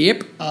from?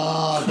 Yep.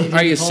 Oh, they didn't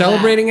Are you pull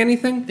celebrating that.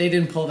 anything? They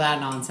didn't pull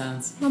that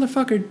nonsense.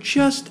 Motherfucker,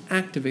 just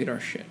activate our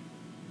shit.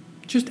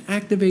 Just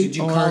activate Did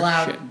you our call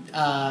out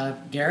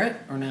shit. Garrett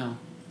or no?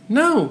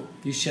 No.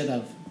 You should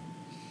have.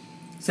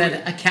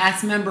 Said a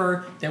cast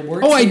member that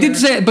works Oh, I here. did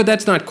say it, but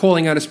that's not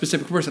calling out a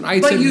specific person.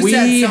 I But said you we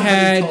said somebody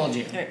had... told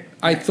you.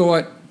 I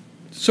thought...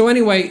 So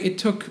anyway, it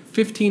took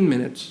 15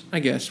 minutes, I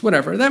guess.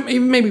 Whatever. That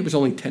maybe it was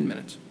only 10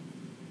 minutes.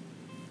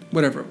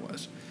 Whatever it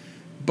was.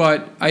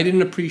 But I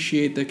didn't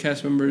appreciate the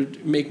cast member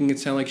making it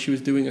sound like she was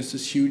doing us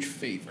this huge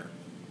favor.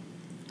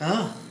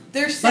 Oh.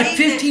 They're saying Like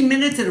 15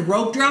 minutes at a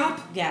rope drop?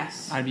 That,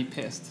 yes. I'd be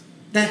pissed.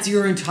 That's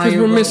your entire Because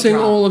we're rope missing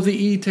drop. all of the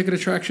e-ticket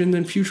attractions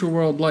in Future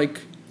World,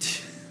 like...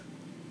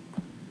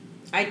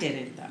 I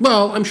didn't though.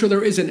 Well, I'm sure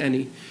there isn't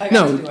any. I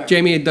got to do No, it.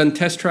 Jamie had done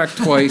Test Track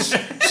twice,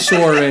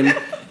 Soarin',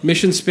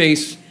 Mission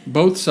Space,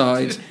 both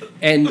sides,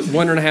 and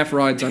 1.5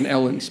 rides on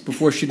Ellen's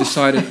before she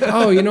decided,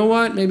 oh, you know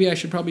what? Maybe I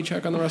should probably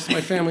check on the rest of my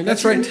family.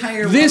 That's That's your right.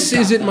 entire This road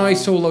isn't stop, my though.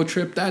 solo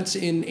trip. That's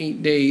in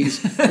 8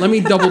 days. Let me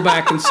double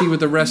back and see what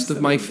the rest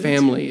of my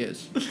family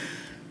is.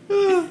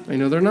 I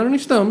know they're not any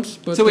stumps,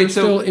 but So they're wait,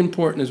 so- still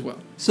important as well.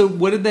 So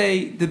what did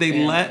they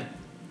Yeah. let?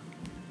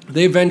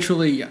 They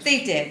eventually, yes.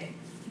 They did.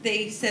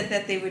 They said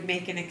that they would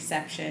make an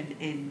exception,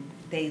 and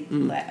they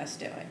Mm. let us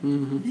do it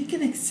Make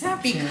an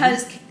exception.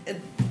 because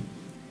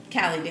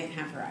Callie didn't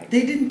have her ID.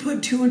 they didn't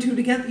put 2 and 2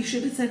 together. You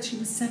should have said she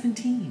was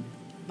 17.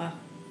 Well,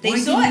 they Why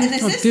saw it didn't in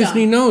the Oh, system.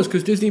 Disney knows,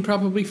 because Disney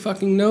probably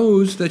fucking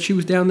knows that she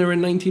was down there in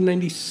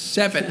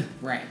 1997.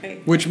 Right.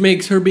 Right. Which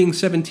makes her being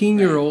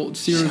 17-year-old,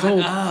 years Shut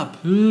old. up.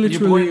 Literally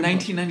You're born in about-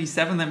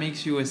 1997. That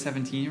makes you a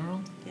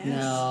 17-year-old. Yes.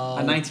 No.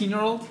 A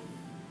 19-year-old.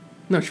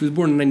 No, she was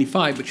born in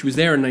 95, but she was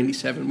there in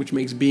 97, which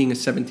makes being a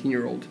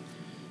 17-year-old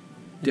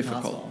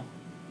difficult. Impossible.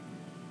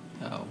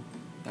 Oh.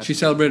 That's She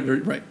celebrated her,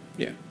 right,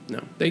 yeah. No,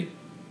 they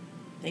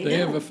They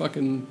have know. a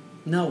fucking,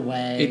 No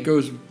way. it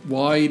goes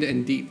wide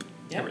and deep.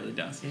 It really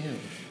does. Ew.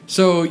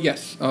 So,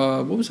 yes,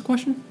 what was the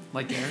question?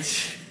 Like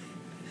Garrett.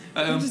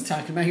 I'm just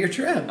talking about your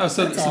trip. Oh,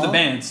 so That's the all.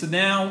 band. So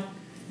now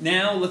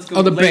let's go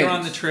Oh, the later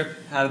bands. on the trip.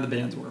 How did the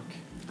bands work?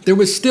 There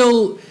was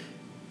still,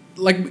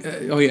 like,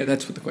 oh yeah,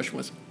 that's what the question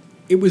was.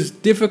 It was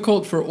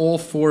difficult for all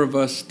 4 of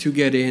us to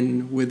get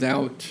in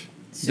without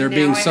So there now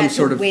being I some had to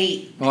sort of...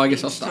 wait. Oh, I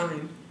guess I'll each stop.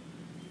 time.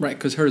 Right,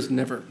 because hers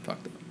never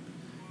fucked up.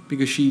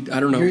 Because she,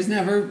 I don't know. Yours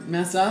never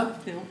mess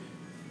up? No.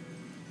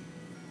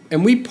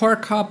 And we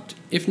park hopped,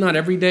 if not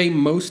every day,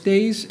 most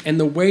days. And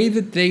the way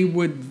that they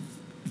would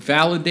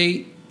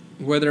validate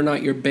whether or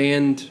not your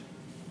band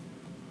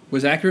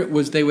was accurate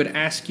was they would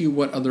ask you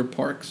what other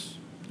parks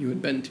you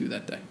had been to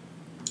that day.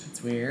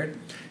 That's weird.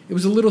 It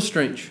was a little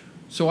strange.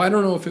 So I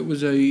don't know if it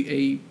was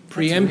a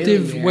preemptive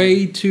really weird.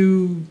 way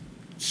to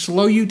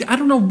slow you down. I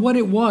don't know what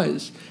it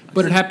was,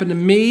 but it happened to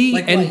me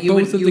Like and what, you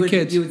both would, of the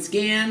kids. You would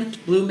scan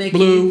Blue Mickey.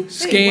 Blue, Hey,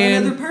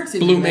 scan, what other parks did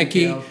Blue you make, Mickey,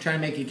 you know, try to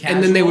make it casual.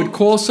 And then they would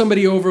call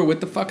somebody over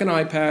with the fucking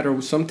iPad or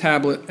some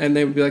tablet, and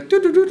they would be like,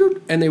 doo, doo, doo,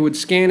 doo, and they would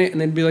scan it,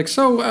 and they'd be like,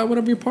 so, what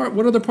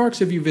other parks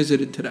have you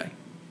visited today?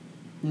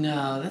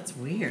 No, that's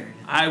weird.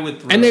 I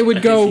would throw And they a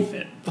would go hissy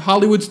fit.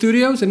 Hollywood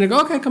Studios, and they'd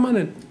go, okay, come on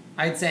in.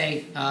 I'd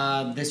say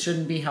this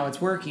shouldn't be how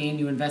it's working.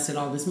 You invested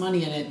all this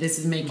money in it. This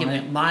is making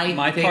it my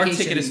park vacation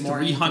ticket is more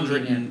 $300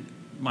 inconvenient. and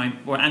my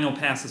annual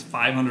pass is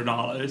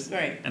 $500.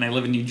 Right. And I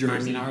live in New I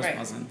Jersey. mean, ours Right.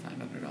 wasn't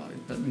 $500,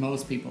 but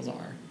most people's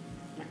are.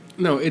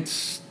 No,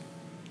 it's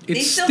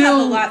They still still,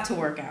 have a lot to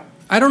work out.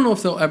 I don't know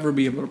if they'll ever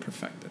be able to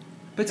perfect it.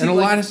 But And see, a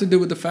like- lot has to do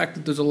with the fact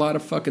that there's a lot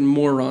of fucking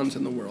morons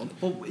in the world.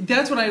 Well,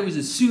 that's what I always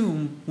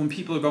assume when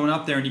people are going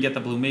up there and you get the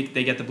blue Mickey,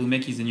 they get the blue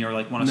Mickeys and you're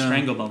like want to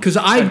strangle them. Because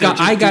But I they're got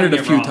just it doing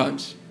a few wrong.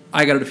 times.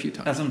 I got it a few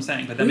times. That's what I'm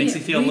saying. But that makes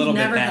you feel a little bit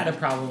We've never bad. had a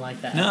problem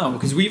like that. No,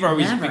 because we've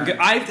always Never.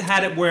 I've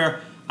had it where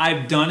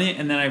I've done it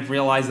and then I've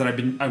realized that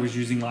I was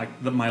using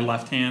like my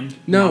left hand,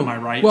 No, not my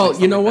right. Well, like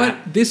stuff you know like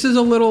what? that. This is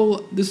a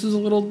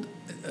little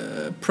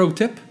pro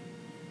tip.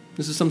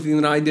 This is something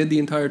that I did the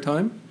entire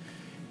time.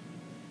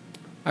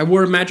 I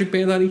wore a magic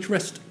band on each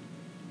wrist.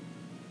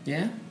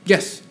 Yeah?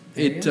 Yes,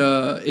 There you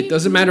it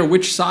doesn't matter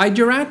which side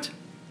you're at.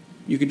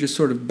 You could just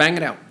sort of bang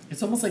it out.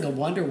 It's almost like a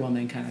Wonder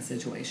Woman kind of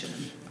situation.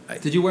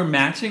 Did you wear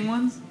matching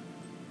ones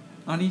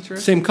on each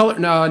wrist? Same color?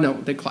 No,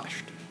 they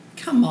clashed.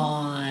 Come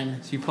on.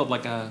 So you put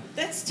like a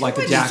That's too Like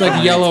a much jacket. stuff. It's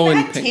like yellow It's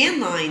and bad pink. tan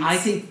lines. I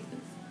think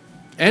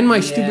And my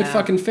stupid Yeah.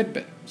 fucking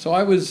Fitbit. So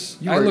I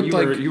looked you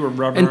like were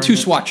rubber and two it.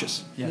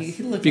 swatches. Yes.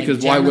 he looked Because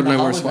like why Jem wouldn't of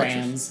I the wear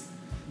swatches?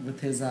 Holograms with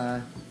his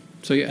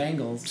So yeah.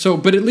 bangles. So,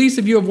 but at least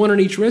if you have one on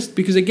each wrist,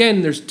 because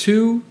again, there's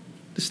two.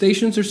 The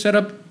stations are set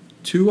up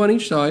two on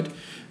each side,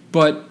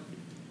 but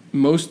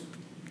most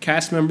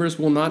cast members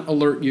will not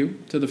alert you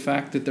to the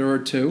fact that there are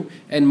two,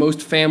 and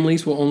most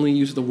families will only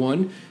use the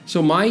one.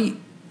 So my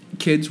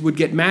kids would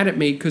get mad at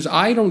me because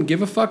I don't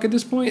give a fuck at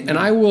this point, and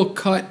I will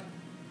cut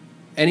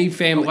any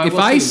family. Well, If will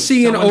I too.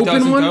 see an Someone open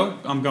doesn't one, go,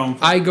 I'm going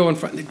for it. I go in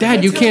front.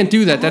 Dad, you That's can't how-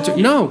 do that. That's all-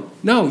 no.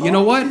 You know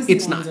all what? Disney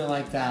It's ones not. are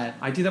like that.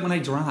 I do that when I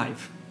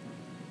drive.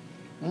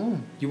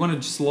 Mm. You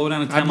want to slow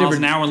down to I've 10 miles never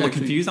an hour and look actually-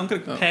 confused? I'm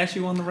going to oh. pass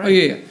you on the right. Oh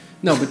yeah.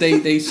 No, but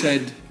they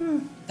said.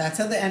 That's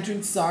how the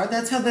entrances are.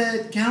 That's how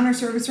the counter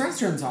service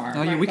restaurants are.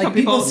 Oh, yeah, we like cut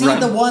people- see right.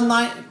 the one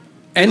line.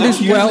 And Oh, as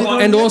you well, usually go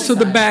to and the also other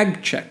the side.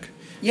 bag check.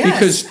 Yes,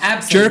 because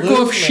jerk off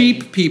absolutely.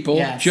 sheep people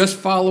Yes. just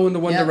follow in the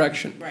one Yep.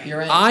 direction. Right. You're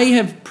right. I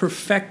have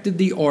perfected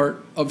the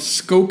art of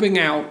scoping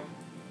out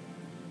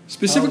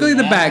specifically Oh,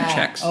 the bag yeah.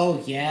 checks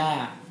Oh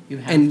yeah, you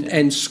have and to.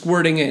 and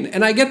squirting in.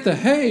 And I get the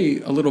hey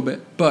a little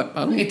bit, but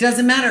I don't. It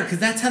doesn't matter because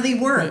that's how they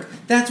work.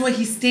 That's why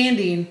he's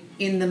standing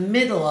in the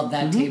middle of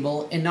Mm-hmm. that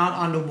table and not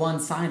onto one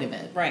side of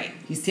it. Right.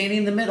 He's standing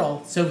in the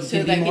middle so he So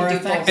can they be can more do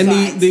both effective.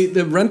 and sides.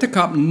 the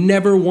rent-a-cop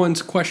never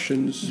once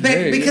questions.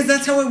 hey, Because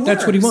that's how it works.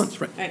 That's what he wants,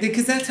 right? Right.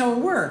 Because that's how it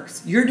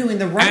works. You're doing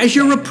the right As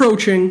you're thing.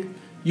 approaching,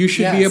 you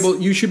should be Yes. able.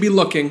 You should be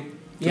looking.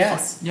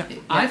 Yes. Yeah,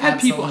 I've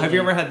had people. Have you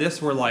absolutely. ever had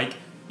this where like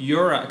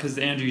you're because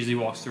Andrew usually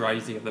walks through. I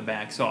usually have the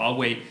bag, so I'll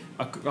wait.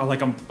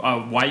 A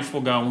wife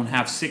will go and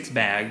have 6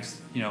 bags,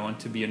 you know, and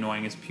to be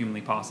annoying as humanly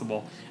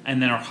possible,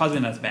 and then her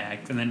husband has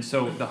bags, and then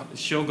so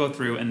she'll go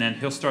through, and then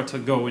he'll start to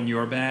go in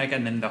your bag,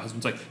 and then the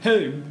husband's like,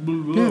 "Hey, blah,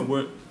 blah,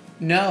 what?"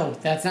 No,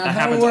 that's not That how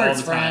it happens all works,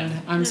 the friend.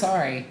 time. I'm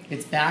sorry.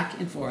 It's back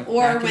and forth.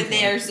 Or back and when forth.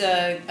 there's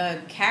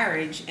a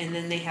carriage and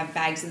then they have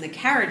bags in the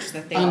carriage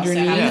that they Underneath.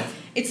 also Yeah. have.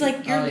 It's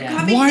like you're Oh, yeah.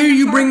 coming Why to are the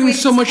you park bringing with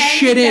so much 10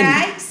 shit in?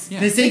 bags? Yeah.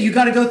 They say you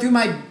got to go through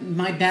my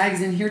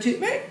bags in here too.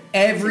 Right.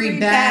 Every Every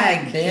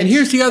bag. bag. Bitch. And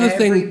here's the other Every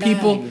thing,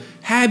 people bag.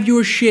 have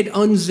your shit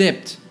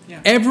unzipped. Yeah.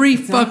 Every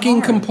It's not fucking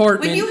hard.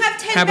 compartment When you have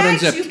 10 have it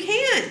bags, unzipped. you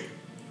can't.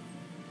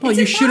 Well, It's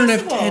you shouldn't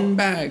have impossible. 10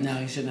 bags. No,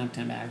 you shouldn't have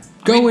 10 bags.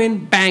 Go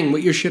in, bang,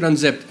 with your shit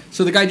unzipped.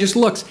 So the guy just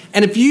looks.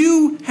 And if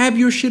you have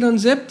your shit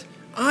unzipped,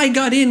 I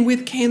got in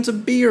with cans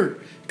of beer.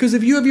 Because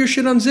if you have your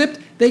shit unzipped,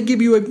 they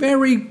give you a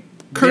very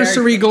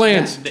cursory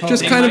glance. yeah,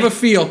 just They kind of might- a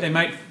feel.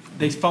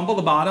 They fumble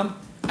the bottom.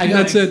 I go,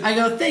 That's it. I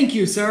go, thank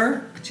you,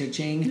 sir.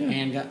 Cha-ching,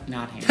 hand,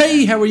 not hand.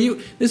 Hey, how are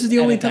you? This is the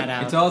only Edit that time.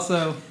 out. It's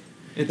also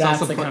That's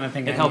also the kind of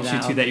thing I it helps leave you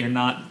out. too that you're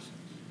not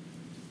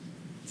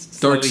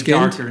Dark slightly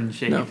skinned? darker in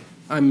shade. No,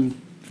 I'm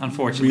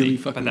Unfortunately, really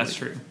but fucking that's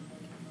white. true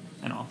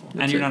and awful.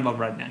 That's and you're it. not about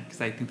redneck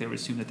because I think they would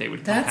assume that they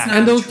would. That's pack. not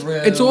And those, true.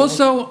 it's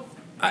also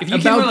If you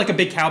can wear about like a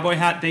big cowboy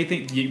hat, they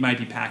think you might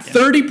be packing.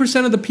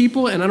 30% of the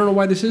people, and I don't know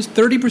why this is,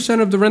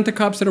 30% of the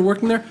rent-a-cops that are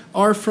working there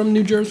are from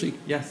New Jersey.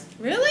 Yes.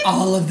 Really?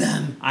 All of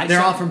them. I They're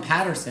saw- all from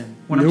Patterson.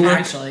 When I'm Newark.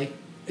 Actually.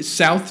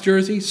 South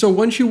Jersey. So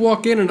once you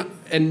walk in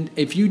and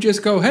if you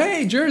just go,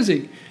 hey,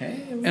 Jersey,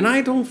 Hey, and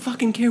I don't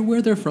fucking care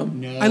where they're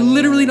from. No. I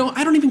literally don't.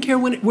 I don't even care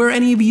where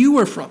any of you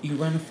are from. you're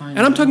going to find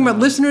And I'm talking about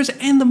out. listeners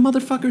and the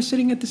motherfuckers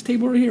sitting at this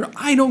table right here.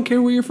 I don't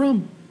care where you're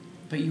from.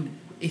 But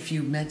if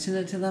you mention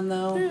it to them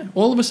though, Yeah.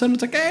 All of a sudden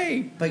it's like,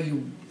 hey. but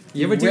you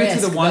You ever do it to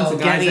the risk, ones, though,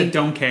 the guys getting- that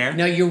don't care?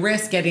 No, you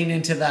risk getting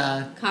into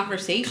the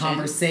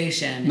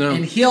Conversation. No.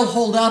 and he'll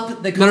hold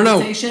up the No.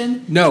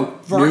 conversation. No.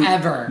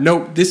 Forever.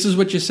 No, this is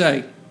what you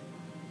say.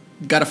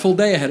 Got a full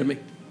day ahead of me.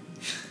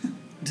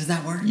 Does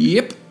that work?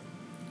 Yep.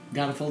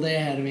 Got a full day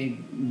ahead of me,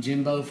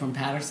 Jimbo from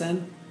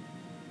Patterson.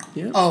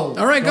 Yep. Oh,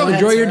 All right, go. ahead,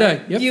 Enjoy your sir.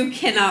 day. Yep. You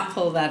cannot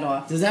pull that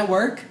off. Does that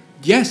work?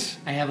 Yes.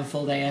 I have a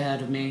full day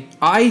ahead of me.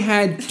 I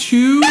had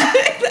two. Do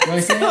I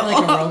say it like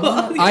a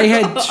robot? I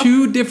had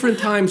two different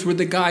times where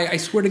the guy, I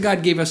swear to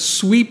God, gave a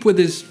sweep with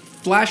his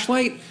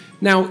flashlight.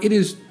 Now it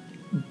is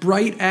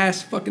bright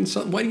ass fucking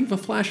sun. Why do you have a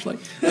flashlight?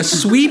 A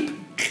sweep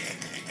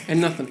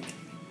and nothing.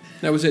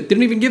 That was it.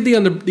 Didn't even give the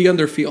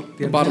under feel,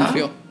 the bottom top?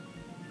 feel.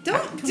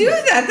 Don't do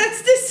that.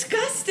 That's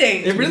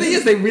disgusting. It really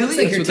is. They really, Looks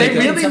like you're they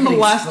taking really somebody's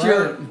molest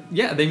your. throat.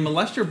 Yeah, they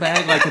molest your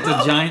bag like it's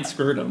a giant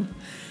scrotum,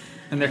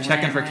 and they're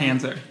checking for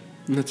cancer.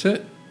 And that's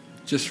it.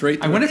 Just right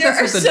I there. wonder if There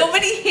are that's what the so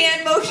many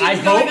hand motions I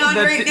going hope on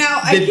that right the- now.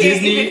 the I can't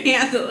Disney- even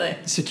handle it.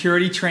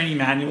 security training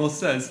manual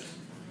says.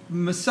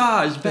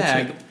 Massage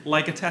bag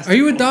like a testicle. Are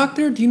you a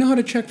doctor? Do you know how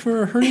to check for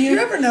a You hernia?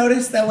 ever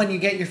notice that when you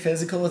get your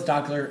physical with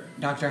Dr.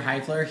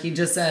 Heifler, he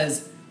just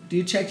says, "Do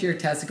you check your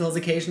testicles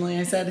occasionally?"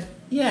 I said,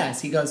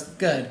 "Yes." He goes,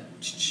 "Good."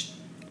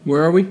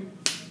 Where are we?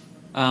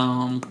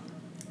 Um,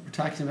 We're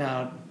talking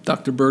about.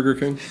 Dr. Burger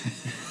King.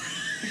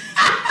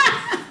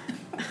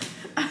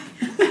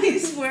 I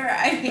swear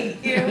I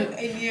hate you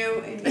and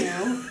you and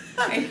you.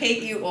 I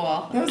hate you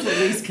all. That was the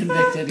least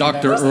convicted.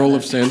 Dr. Earl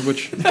of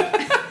Sandwich.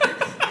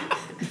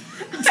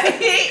 I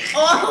hate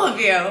all of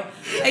you.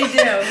 I do.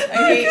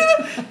 I hate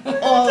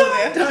all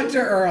of you. Dr.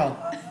 Earl.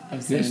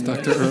 Of Yes,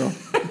 Sandwich. Dr. Earl.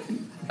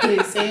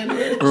 Please,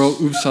 sandwich.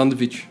 Earl of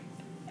Sandwich.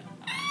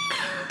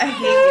 I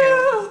hate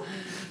you.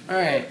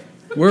 All right.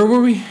 Where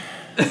were we?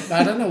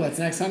 I don't know what's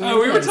next on oh, your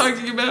we were list.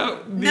 talking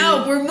about. The,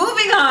 No, we're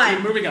moving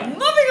on. Moving on. Moving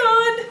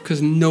on.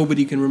 Because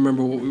nobody can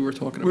remember what we were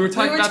talking about. We were We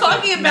talking were about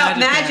talking the about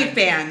magic bag.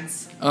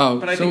 bands. Oh,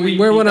 But I so think we we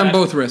wear beat one on that.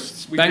 both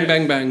wrists. We Bang, did.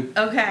 bang, bang.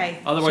 Okay.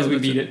 Otherwise, So we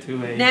that's beat it. it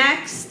to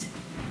Next.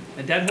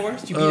 a dead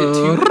horse. You beat it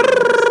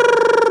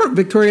to.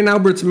 Victoria and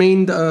Albert's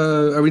main.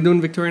 Are we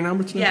doing Victoria and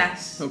Albert's now?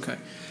 Yes. Okay.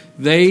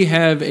 They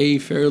have a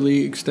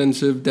fairly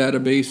extensive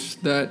database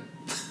that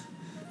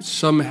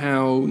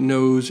somehow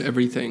knows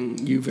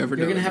everything you've ever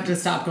You're done. gonna have to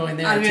stop going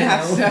there. I'm too. gonna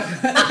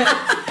have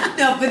to.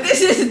 No, but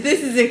this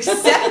is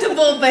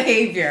acceptable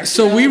behavior.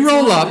 So we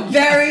roll up.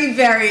 Very,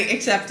 very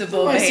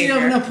acceptable I see you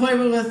have an behavior.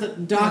 appointment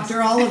with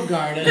Dr. Olive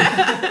Garden.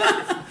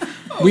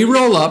 We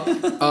roll up,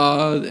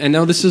 and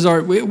now this is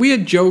our. We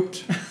had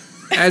joked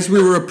as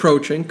we were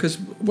approaching, because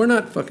we're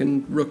not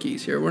fucking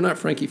rookies here. We're not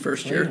Frankie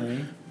first year.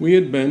 Clearly. We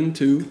had been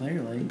to.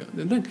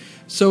 Clearly.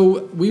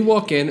 So we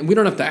walk in, and we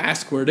don't have to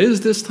ask where it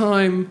is this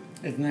time.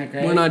 Isn't that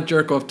great? We're not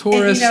jerk off And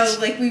tourists. you know,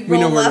 like we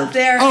know roll where up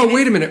there. Oh, and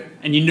wait a minute.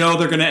 And you know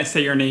they're gonna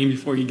say your name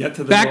before you get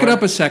to the Back it door.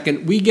 up a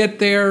second. We get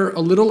there a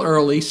little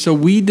early, so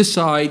we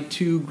decide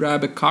to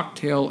grab a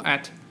cocktail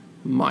at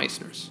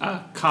Meisner's.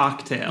 A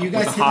cocktail. You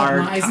guys with hit a hard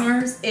up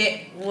Meisner's?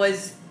 It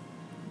was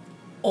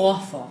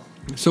awful.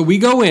 So we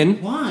go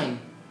in, Why?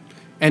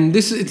 and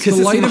it's the 'Cause it's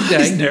light of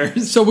day.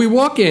 Meisner's. So we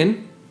walk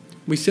in,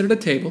 we sit at a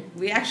table.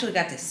 We actually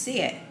got to see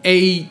it.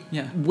 A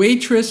Yeah.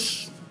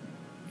 waitress,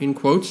 in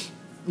quotes,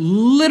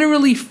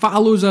 literally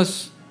follows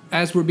us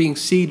as we're being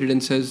seated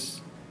and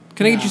says,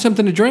 "Can I get No. you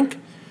something to drink?"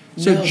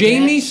 So No,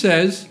 Jamie bitch.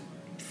 says,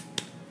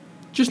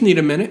 "Just need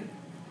a minute."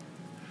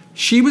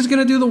 She was going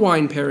to do the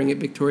wine pairing at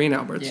Victoria and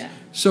Albert's. Yeah.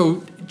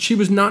 So she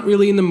was not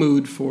really in the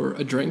mood for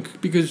a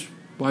drink because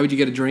why would you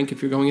get a drink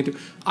if you're going into...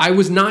 I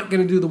was not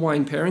going to do the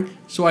wine pairing,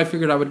 so I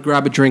figured I would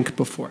grab a drink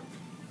before.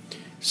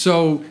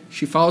 So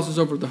she follows us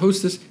over to the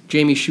hostess.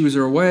 Jamie shoos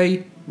her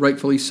away,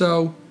 rightfully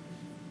so.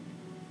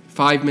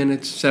 5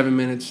 minutes, 7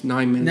 minutes,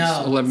 9 minutes,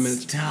 No. 11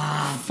 minutes.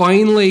 Stop.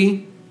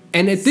 Finally,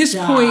 and at this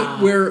Stop.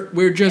 point,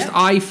 we're just Yep.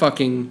 eye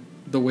fucking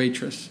the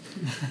waitress,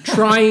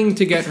 trying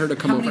to get her to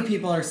come How over. many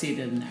people are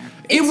seated in there?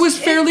 It was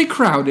fairly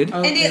crowded.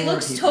 Oh, And there it were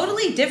looks people.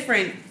 totally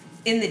different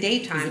in the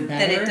daytime than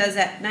better? it does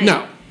at night.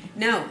 No.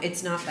 No,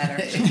 it's not better.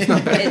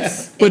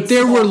 It's But it's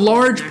there were awful in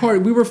large there.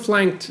 parties. We were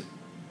flanked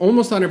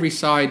almost on every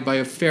side by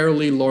a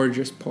fairly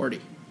largest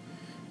party.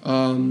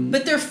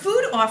 But their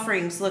food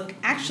offerings look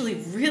actually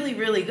really,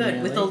 really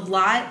good with a Really?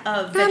 lot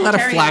of A vegetarian lot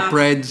of options.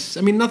 flatbreads.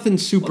 I mean, nothing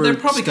super. Well, they're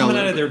probably coming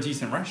stellar. out of their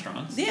decent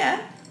restaurants. Yeah,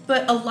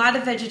 but a lot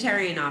of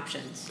vegetarian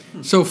options.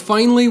 So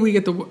finally, we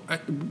get the.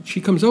 She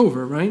comes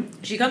over, right?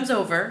 She comes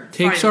over,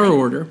 Takes finally. our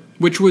order,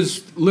 which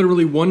was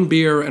literally one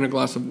beer and a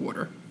glass of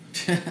water.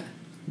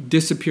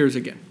 Disappears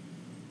again.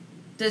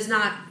 Does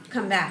not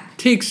come back.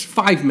 Takes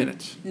 5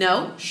 minutes.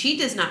 No, she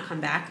does not come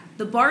back.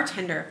 The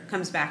bartender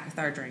comes back with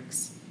our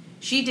drinks.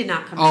 She did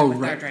not come Oh, back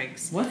with our right.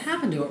 drinks. What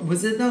happened to her?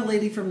 Was it the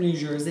lady from New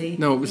Jersey?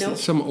 No, it was Nope.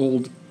 some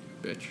old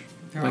bitch.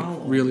 They're Like all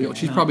old, really old.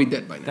 She's yeah. probably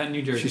dead by now. That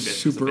New Jersey She's bitch is a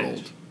super bitch.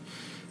 old.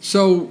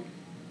 So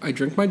I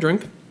drink my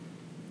drink.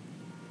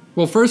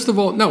 Well, first of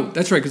all, no,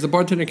 that's right, because the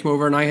bartender came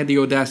over and I had the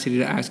audacity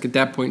to ask at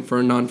that point for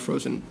a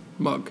non-frozen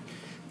mug,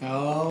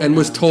 Oh. and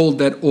was no. told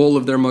that all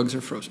of their mugs are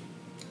frozen.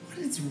 What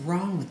is is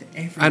wrong with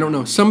everyone? I don't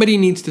know. Somebody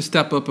needs to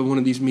step up at one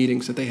of these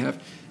meetings that they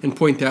have and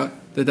point out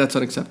that that's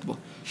unacceptable.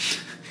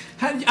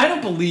 I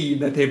don't believe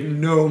that they have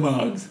no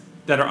mugs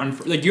that are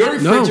like your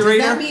No.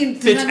 refrigerator Does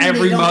that fits mean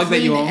every they don't mug that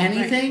you clean own.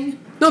 anything?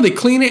 No, they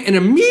clean it and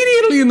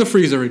immediately in the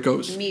freezer it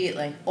goes.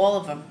 Immediately, all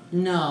of them.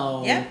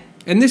 No. Yep.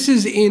 And this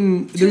is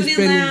in. There's Tune-in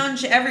been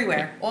lounge,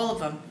 everywhere, all of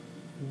them.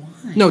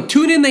 Why? no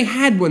tune-in. They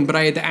had one, but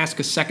I had to ask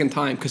a second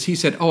time because he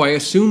said, "Oh, I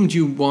assumed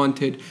you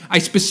wanted." I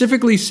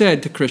specifically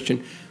said to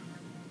Christian,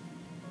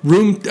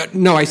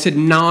 no, I said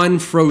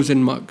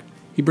non-frozen mug.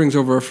 He brings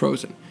over a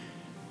frozen,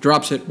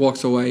 drops it,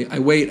 walks away. I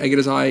wait. I get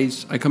his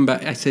eyes. I come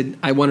back. I said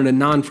I wanted a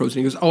non-frozen.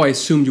 He goes, "Oh, I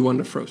assumed you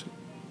wanted a frozen."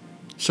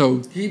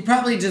 So He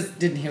probably just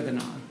didn't hear the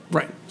nod.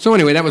 right. So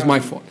anyway, that was my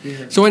fault. You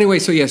heard So anyway,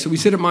 so we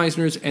sit at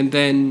Meisner's, and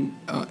then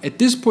at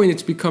this point,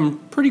 it's become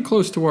pretty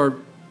close to our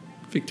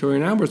Victoria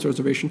and Albert's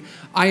reservation.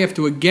 I have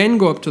to again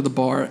go up to the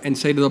bar and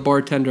say to the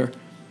bartender,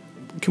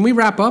 "Can we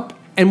wrap up?"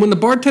 And when the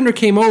bartender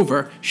came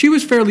over, she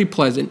was fairly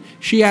pleasant.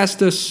 She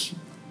asked us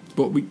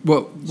what we She were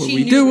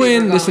knew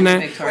doing, we were this and going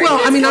that. to Victoria. Well,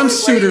 I mean, I'm Where are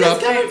suited you guys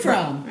up. coming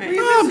from? Right. Where are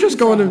you Oh, I'm guys just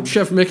going from? to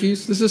Chef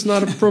Mickey's. This is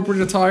not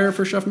appropriate attire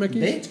for Chef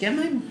Mickey's. Bitch, get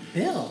my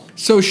bill.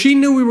 So she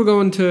knew we were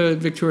going to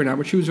Victoria and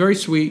Albert. She was very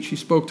sweet. She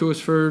spoke to us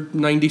for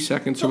 90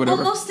 seconds or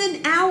whatever. Almost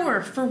an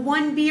hour for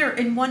one beer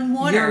and one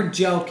water. You're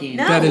joking.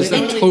 No. That is a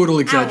literally total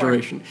hour.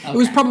 exaggeration. It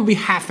was Okay. probably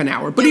half an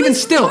hour, but It even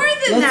was still, more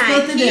than Let's that,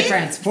 split the kid.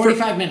 difference.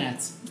 45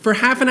 minutes. for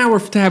half an hour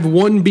to have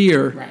one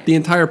beer, Right. the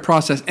entire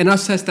process, and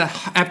us have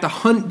to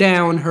hunt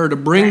down her to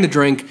bring the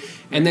drink,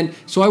 and then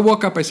so I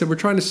walk up. I said, "We're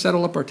trying to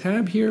settle up our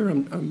tab here."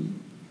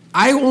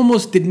 I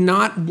almost did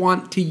not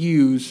want to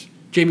use.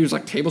 Jamie was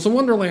like, "Tables of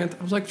Wonderland."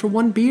 I was like, "For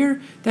one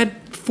beer,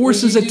 that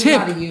forces Well, a you do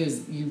tip." gotta use,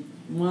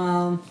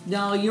 well,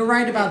 no, you're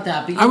right about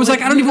that. But I was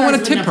like, I don't you even guys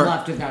wanna tip wouldn't her. have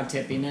left without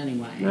tipping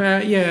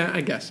anyway. Yeah,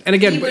 I guess. And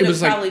again, He would it have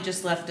was like probably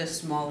just left a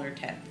smaller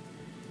tip.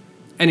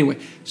 anyway.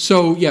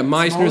 So yeah,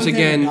 Meisner's Smaller than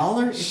again.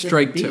 $1? It's a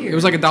Strike two. beer. It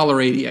was like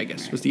 $1.80, I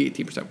guess, was the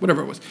 18%,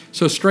 whatever it was.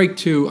 So strike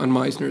two on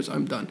Meisner's.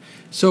 I'm done.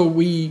 So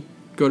we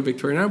go to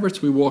Victoria and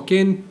Albert's. We walk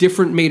in.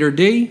 Different maitre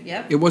d'.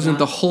 Yep. It wasn't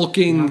the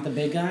hulking Not the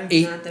big guy?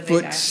 Not the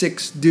big guy.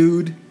 8'6"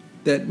 dude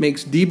that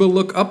makes Deba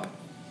look up.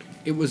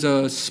 It was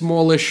a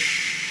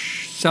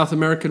smallish South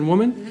American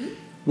woman. Mm-hmm.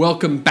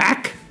 Welcome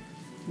back,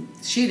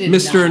 She did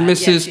Mr. and not.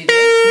 Yeah, Mrs. she did.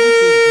 No,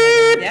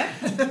 she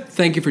didn't. Yep.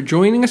 Thank you for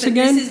joining us But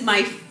again. this is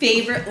my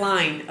favorite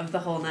line of the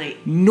whole night.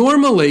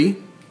 Normally,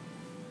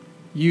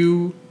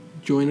 you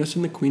join us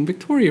in the Queen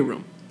Victoria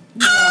room.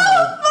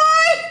 Oh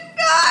my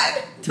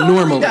god! Totally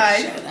Normally.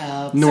 died. Shut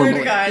up. Normally. Swear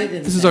to God. They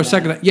didn't This is say our that.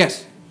 second.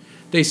 Yes,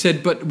 they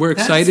said, but we're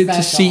That's excited to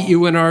special. seat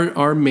you in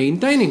our main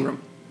dining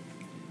room.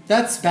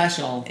 That's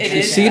special. It They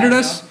is seated special.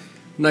 us.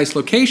 Nice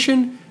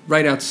location,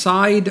 right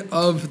outside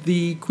of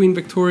the Queen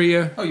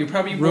Victoria. Oh, you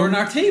probably Room. were on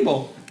our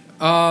table.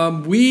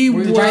 We Were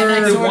were. you right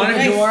next The door one to the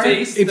that door?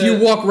 faced If the- you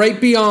walk right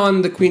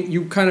beyond the Queen,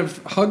 you kind of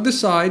hug the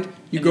side.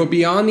 You And go you-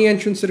 beyond the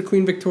entrance to the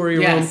Queen Victoria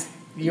Yes. room.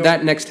 You're-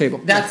 That next table.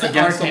 That's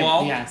Against our the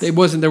wall? Yes. There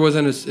wasn't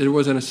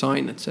a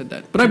sign that said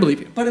that, but I believe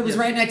you. But it was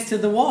right next to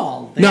the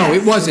wall. No, Yes,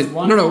 it wasn't.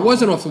 one No, it wall.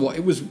 wasn't off the wall.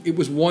 It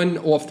was one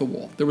off the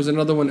wall. There was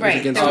another one that Right,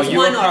 was against there the Oh, was wall. you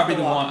were one off probably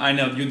the the wall. one. I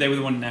know. They were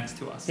the one next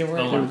to us. They were.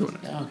 The They were left. doing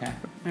it. Okay.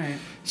 All right.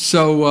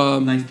 So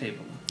Nice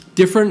table.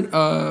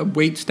 different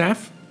wait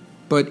staff,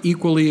 but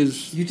equally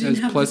as You didn't as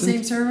have pleasant. the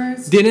same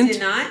servers? Didn't.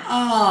 Did not.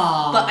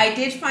 Oh. But I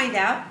did find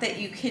out that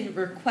you can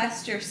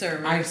request your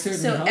servers. I certainly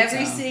so hope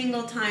every so.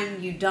 single time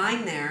you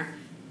dine there,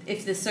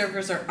 if the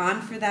servers are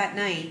on for that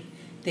night,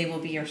 they will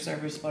be your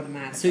servers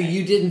automatically. So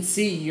you didn't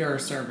see your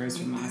servers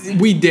from last night?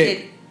 We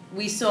did.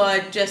 We saw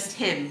just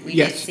him. We did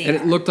Yes, see and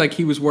her. it looked like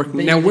he was working.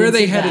 But Now you where didn't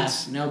they see had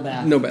Beth. it, No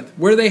Beth. no Beth.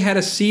 Where they had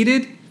us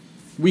seated,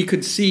 we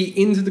could see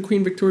into the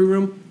Queen Victoria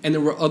room, and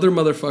there were other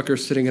motherfuckers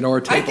sitting at our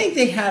table. I think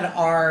they had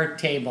our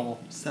table,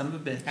 Son of a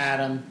bitch.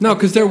 Adam. no, I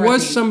because think they there were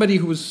was at the- somebody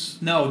who was.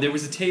 No, there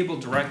was a table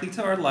directly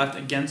to our left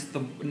against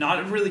the,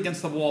 not really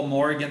against the wall,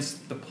 more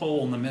against the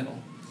pole in the middle.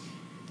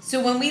 So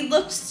when we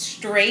looked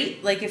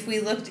straight, like if we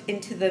looked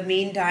into the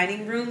main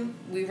dining room,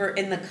 we were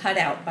in the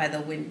cutout by the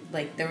wind.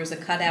 Like there was a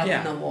cutout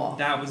in the wall.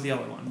 that was the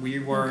other one. We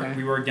were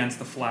Okay. against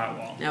the flat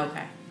wall.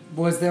 Okay.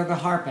 Was there the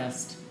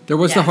harpist? There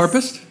was the Yes.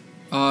 harpist.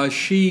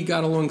 She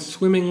got along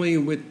swimmingly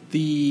with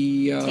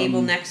the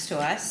Table next to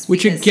us.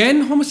 which because-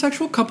 again,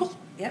 homosexual couple.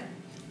 Yep.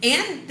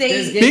 And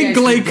There's they. Big guys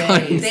for Glade days.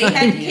 kind. They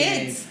had V&As.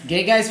 kids.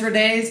 Gay guys for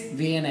days,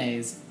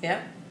 V&As.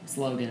 Yep.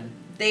 Slogan.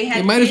 They had.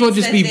 It might as well kids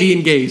just that be they V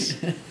and gays,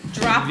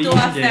 Dropped V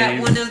off and at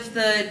gays. one of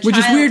the. which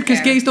is weird because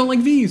childcare. gays don't like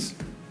V's.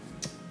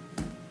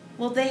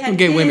 Well, they had. Well,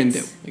 gay kids. women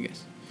do, I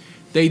guess.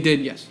 They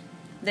did, yes.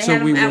 They So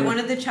had we them at were- one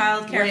of the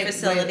childcare Wait,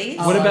 facilities.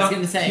 Oh, What I was about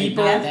gonna say,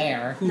 people not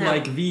there. who No.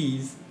 like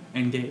V's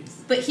and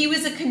gays? But he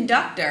was a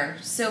conductor,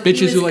 so Bitches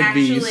he was who like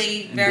V's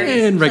actually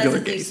very and regular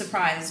pleasantly gays.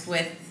 surprised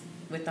with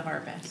the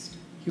harvest.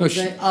 He was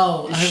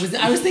Oh, like,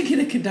 I was thinking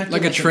a conductor.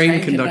 Like a a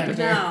train conductor.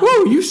 No.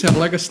 Whoa, you sound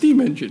like a steam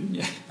engine.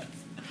 Yeah.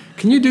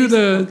 Can you do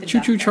Musical the choo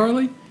choo conductor.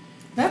 Charlie?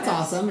 That's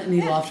awesome, and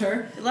you loved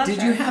her. I loved Did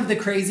her. you have the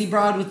crazy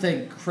broad with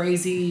the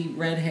crazy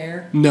red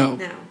hair No.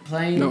 No.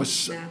 playing? No.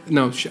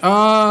 No.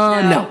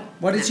 No.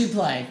 What did she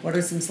play? What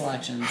are some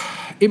selections?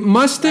 It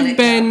must Let have it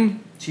go. been.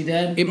 She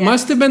did. It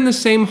must have been the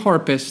same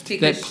harpist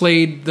Because that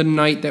played the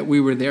night that we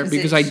were there, 'Cause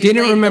because she I didn't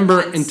played the remember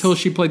once. until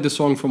she played the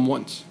song from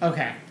Once,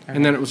 Okay.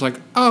 and then it was like,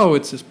 oh,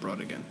 it's this broad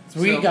again.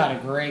 So we So- got a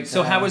great.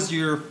 So how time. was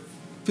your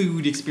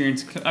food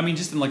experience? I mean,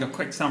 just in like a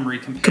quick summary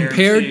compared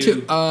Compared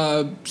to,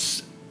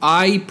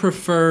 I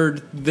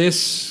preferred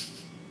this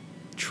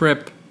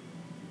trip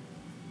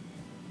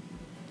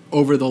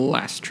over the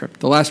last trip.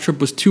 The last trip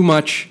was too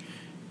much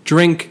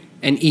drink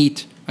and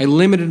eat. I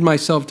limited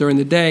myself during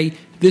the day.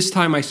 This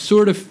time I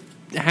sort of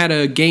had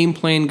a game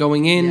plan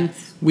going in.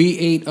 Yes. We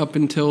ate up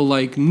until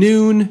like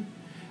noon.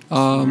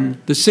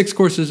 The 6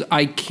 courses,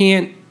 I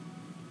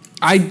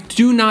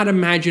do not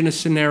imagine a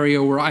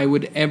scenario where I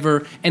would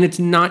ever, and it's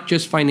not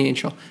just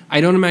financial, I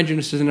don't imagine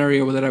a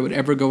scenario that I would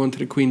ever go into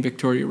the Queen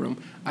Victoria room.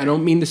 I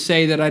don't mean to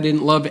say that I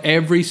didn't love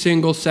every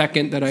single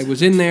second that I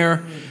was in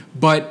there,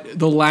 but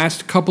the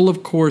last couple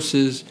of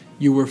courses,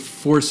 you were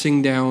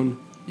forcing down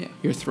Yeah.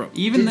 your throat.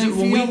 even Did though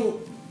you when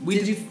feel? we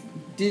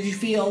Did you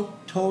feel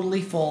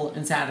totally full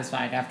and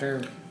satisfied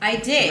after? I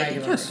did,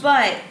 Regular. Yes.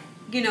 but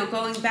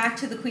going back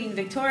to the Queen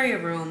Victoria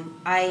room,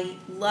 I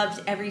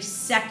loved every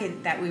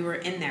second that we were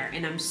in there,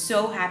 and I'm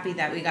so happy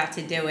that we got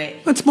to do it.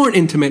 It's more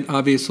intimate,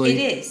 obviously.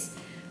 It is,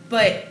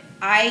 but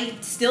I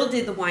still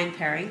did the wine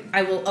pairing.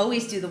 I will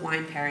always do the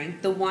wine pairing.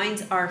 The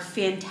wines are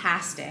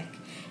fantastic,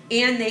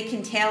 and they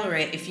can tailor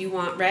it. If you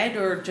want red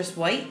or just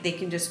white, they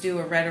can just do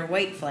a red or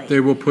white flight. They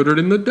will put it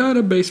in the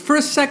database. For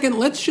a second,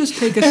 let's just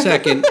take a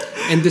second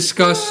and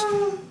discuss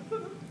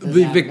the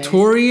database.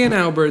 Victoria and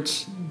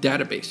Albert's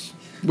database,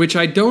 which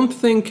I don't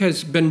think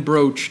has been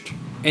broached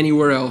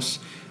anywhere else.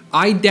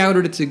 I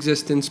doubted its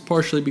existence,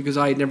 partially because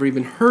I had never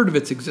even heard of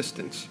its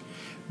existence.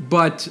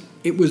 But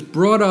it was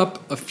brought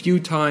up a few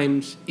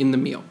times in the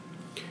meal.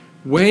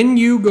 When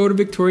you go to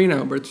Victoria and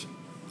Albert's,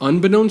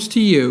 unbeknownst to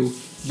you,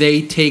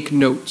 they take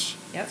notes.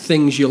 Yep.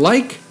 Things you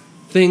like,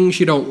 things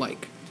you don't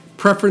like.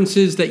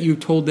 Preferences that you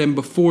told them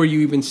before you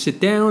even sit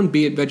down,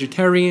 be it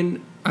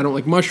vegetarian, I don't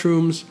like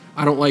mushrooms,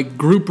 I don't like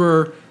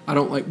grouper, I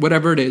don't like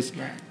whatever it is.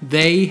 Right.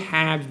 They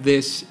have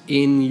this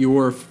in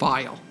your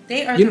file.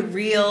 They are You the know-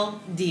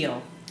 real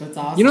deal. That's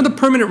awesome. You know the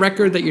permanent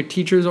record that your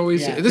teachers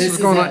always Yeah, this this is is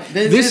going a- on.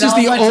 this- This it is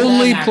all the went to them,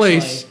 only actually.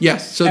 place.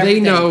 Yes, so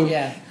Everything, they know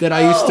yeah. that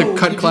I used to Oh,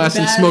 cut you class did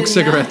and bad smoke in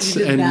cigarettes Math?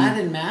 You did and bad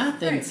in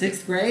math in Right.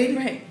 6th grade.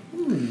 Right.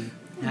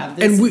 Have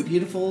this And we-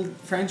 beautiful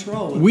French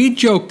roll. we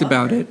joked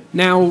about it.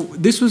 Now,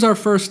 this was our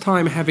first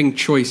time having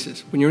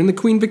choices. When you're in the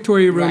Queen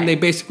Victoria room, Right. they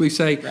basically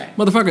say, Right.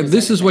 motherfucker, There's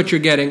this is everything. what you're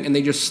getting, and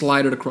they just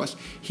slide it across.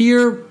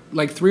 Here,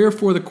 like 3 or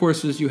 4 of the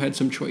courses, you had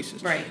some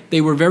choices. Right.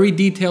 They were very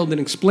detailed in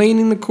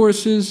explaining the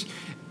courses.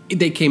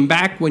 They came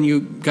back when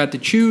you got to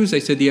choose. They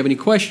said, do you have any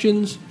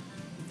questions?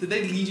 did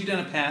they lead you down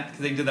a path?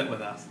 Because they did that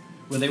with us,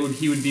 where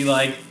he would be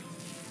like,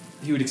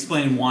 he would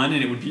explain one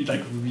and it would be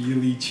like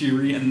really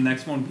cheery, and the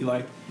next one would be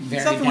like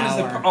Very something was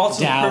dour.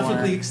 also Dour.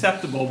 perfectly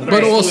acceptable, but,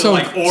 But also also,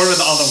 like order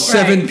the other one.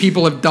 7 Right.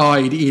 people have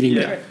died eating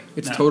Yeah. it. Right.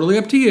 It's No. totally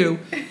up to you.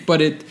 But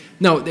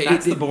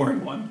That's the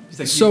boring one. He's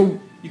like, So-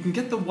 you can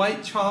get the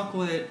white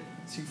chocolate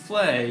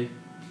souffle.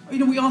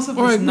 We also have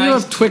Or this we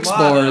nice have Twix gelato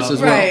bars as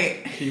well. Right.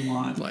 If you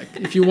want. like,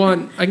 if you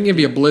want, I can give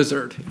you a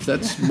Blizzard if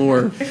that's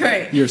more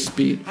Right. your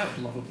speed. I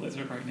would love a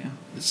blizzard right now.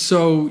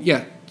 So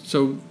yeah,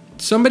 so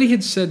somebody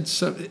had said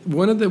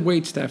one of the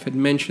wait staff had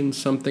mentioned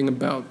something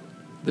about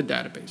the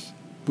database.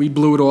 We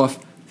blew it off,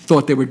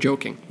 thought they were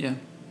joking. Yeah.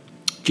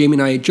 Jamie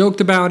and I had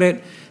joked about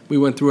it. We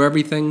went through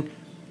everything.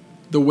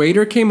 The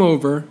waiter came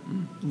over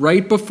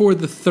right before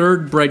the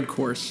 3rd bread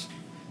course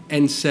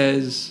and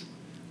says,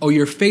 "Oh,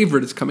 your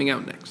favorite is coming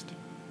out next."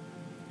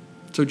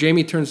 So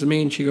Jamie turns to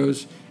me and she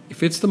goes,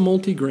 "If it's the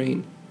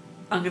multigrain,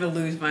 I'm gonna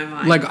lose my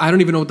mind. like I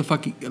don't even know what the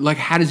fuck.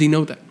 How does he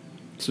know that?"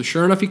 So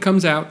sure enough, he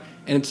comes out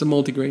and it's a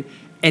multigrain,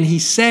 and he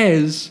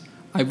says,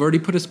 "I've already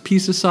put a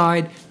piece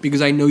aside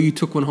because I know you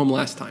took one home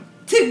last time."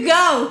 to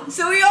go.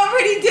 So we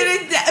already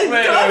did a doggy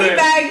wait.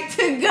 bag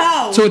to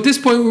go. So at this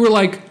point, we were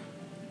like,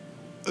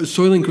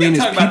 "Soylent We Green can is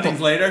talk about people."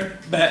 things later,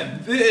 but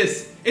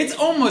it's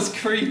almost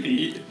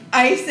creepy.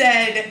 I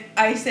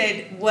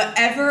said,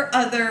 whatever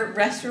other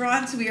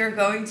restaurants we are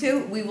going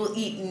to, we will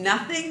eat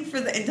nothing for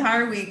the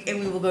entire week,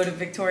 and we will go to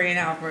Victoria and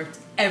Albert's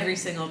every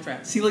single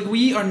trip. See, like,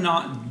 we are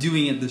not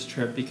doing it this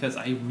trip because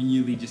I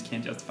really just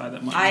can't justify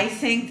that money. I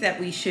think that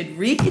we should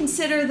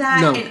reconsider that,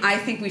 No. and I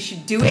think we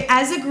should do it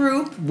as a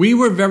group. We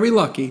were very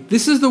lucky.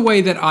 This is the way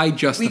that I We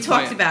justify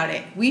talked it. about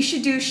it. We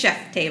should do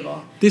chef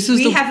table. This is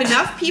we the- have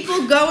enough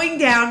people going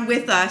down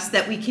with us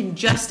that we can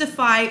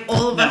justify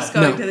all of No. us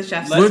going No. to the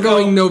chef's Let's We're table.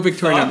 going go no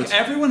Victoria fuck numbers.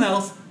 everyone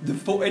else.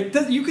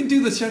 You can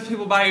do the chef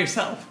table by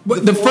yourself.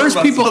 But the 4 first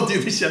of us people- will do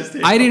the chef's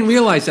table. I didn't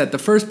realize that. The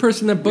first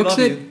person that We books love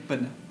it, you,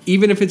 but no.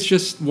 even if it's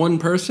just one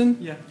person,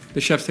 Yeah.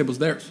 the chef's table's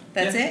theirs.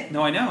 That's Yeah. it.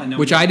 No, I know.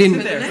 Which I didn't.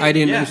 For the night? I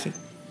didn't Yeah. understand.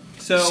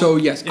 So So,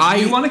 yes,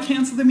 if you want to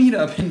cancel the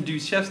meetup and do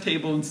chef's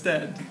table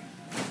instead,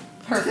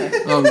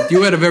 Perfect.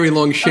 You had a very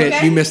long shit.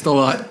 Okay. You missed a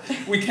lot.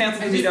 We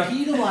canceled I the just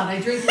meetup. peed a lot. I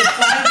drank like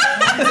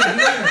 5 pints of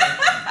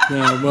beer.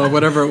 Yeah, well,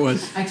 whatever it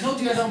was. I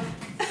told you I don't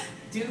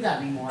do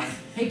that anymore.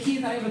 Hey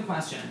Keith, I have a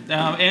question.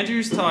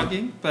 Andrew's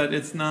talking, but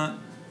it's not.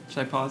 Should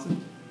I pause it?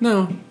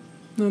 No,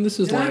 this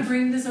is Did I live.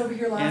 bring this over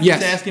here last? Andrew's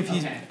Yes. asking if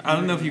he's. Okay. I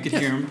don't know if you could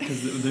hear him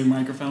because of the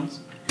microphones.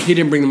 He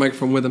didn't bring the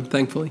microphone with him,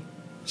 thankfully.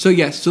 So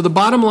yes, so the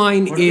bottom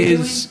line What are we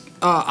is,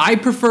 I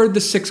preferred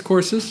the 6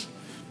 courses.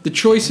 The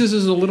choices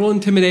is a little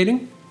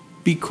intimidating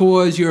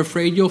because you're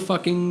afraid you'll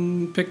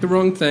fucking pick the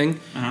wrong thing.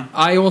 Uh-huh.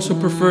 I also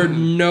preferred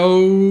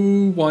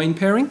no wine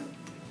pairing.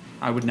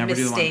 I would never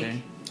do the Mistake. one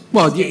thing.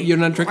 Well, you're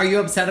not Are drinking. you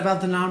upset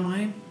about the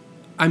non-wine?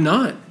 I'm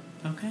not.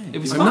 Okay. It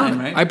was I'm fine,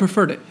 not. right? I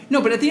preferred it.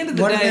 No, but at the end of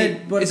the What are day, the-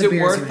 what are is the it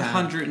beers worth you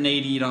had?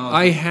 $180?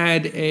 I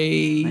had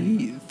a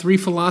 3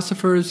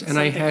 Philosophers, and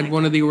I Something had like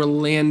one of the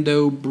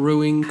Orlando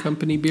Brewing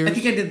Company beers. I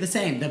think I did the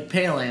same. The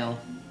pale ale.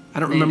 I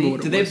don't remember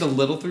what it Do was. they have the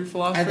little 3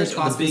 philosophers?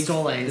 Cosmic or the big,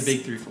 Soles. the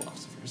big 3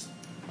 philosophers.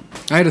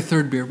 I had a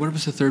third beer. What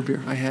was the third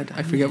beer I had?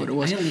 I forget what it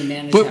was. I only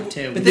managed But- to have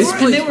 2. But This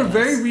place- they were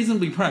very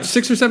reasonably priced.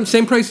 6 or 7,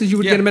 same price as you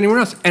would Yeah. get them anywhere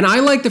else. And I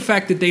like the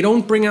fact that they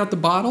don't bring out the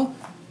bottle.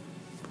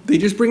 They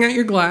just bring out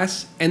your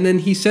glass. And then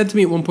he said to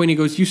me at one point, he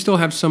goes, "You still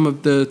have some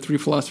of the 3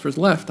 Philosophers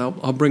left. I'll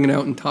bring it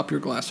out and top your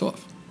glass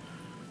off."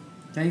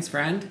 Thanks,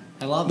 friend.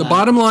 I love The that.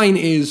 bottom line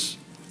is,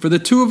 for the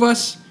 2 of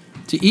us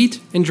to eat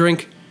and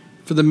drink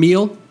for the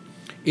meal,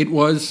 it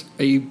was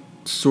a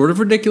sort of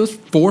ridiculous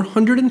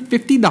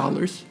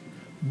 $450.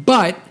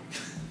 But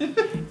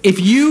if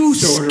you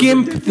Sort of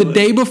skimp the ridiculous.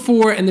 day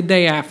before and the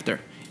day after,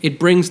 it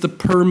brings the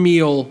per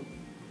meal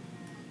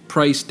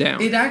price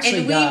down. It actually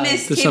And we does.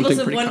 missed There's Tables something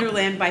of pretty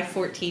Wonderland by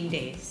 14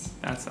 days.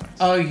 That sucks.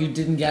 Oh, you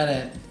didn't get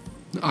it.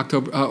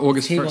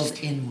 August Tables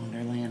 1st. in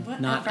Wonderland,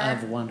 not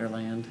Whatever. of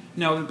Wonderland.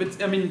 No,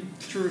 but I mean,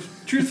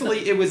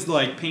 truthfully, it was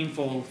like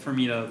painful for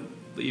me to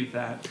leave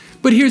that,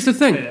 But here's the pay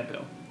thing. that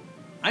bill.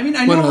 I mean,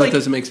 I Well, know no, that like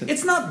doesn't make sense.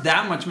 It's not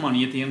that much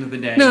money at the end of the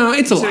day. No,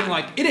 it's a Considering,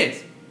 lot. Like it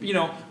is,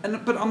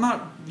 but I'm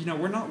not.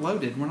 We're not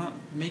loaded. We're not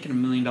making $1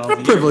 million. I'm a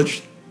year.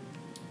 privileged.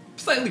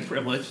 Slightly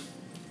privileged.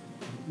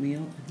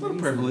 Meal. A little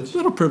privileged.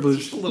 Little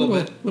privilege. A little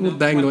bit. Little Went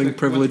dangling to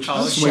privilege.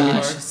 college. swinging.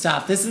 Sure. Shush,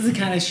 stop. This is the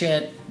kind of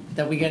shit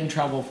that we get in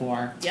trouble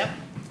for. Yep.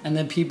 And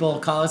then people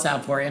call us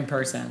out for in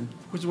person.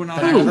 Which we're not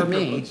But actually never me.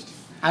 privileged.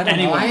 I don't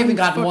know. Anyway. I haven't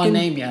gotten one Fucking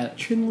name yet.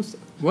 Chinless.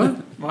 What?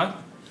 What?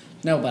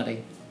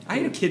 Nobody. I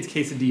ate a kid's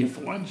quesadilla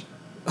for lunch.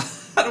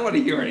 I don't want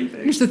to hear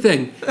anything. Here's the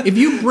thing. If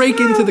you break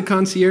into the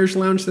concierge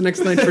lounge the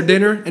next night for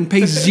dinner and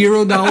pay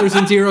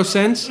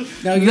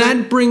 $0.00, No, you're-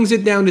 that brings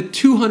it down to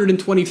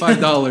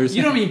 $225.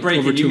 You don't mean break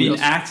over it. You 2 mean meals.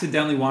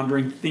 accidentally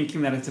wandering,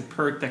 thinking that it's a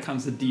perk that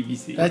comes to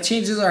DVC. That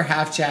changes our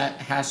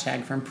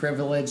hashtag from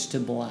privilege to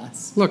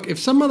bless. Look, if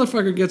some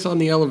motherfucker gets on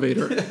the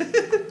elevator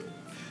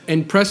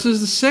and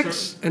presses the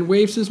 6 and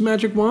waves his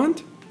magic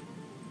wand,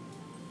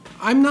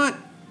 I'm not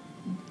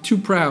too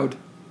proud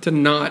to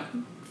not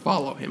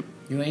follow him.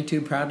 You ain't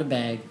too proud to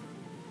beg.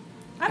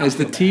 As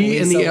the T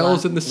and the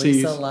L's and the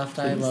C's. Lisa Left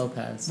Eye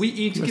Lopez. We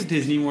each give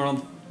Disney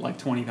World like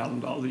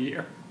 $20,000 a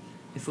year.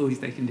 It's the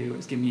least they can do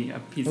is give me a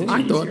piece of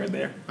I cheese thought- here and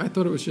there. I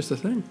thought it was just a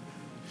thing.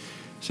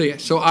 So yeah,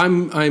 so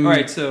I'm All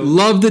right, so-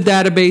 love the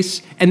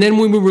database. And then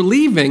when we were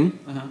leaving,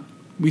 Uh-huh.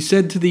 we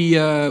said to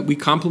the we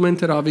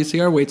complimented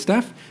obviously our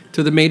waitstaff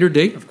to the maitre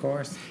d', Of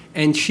course.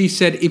 and she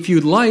said if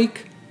you'd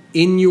like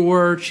in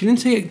your she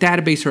didn't say a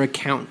database or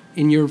account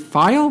in your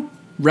file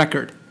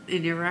record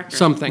In your record.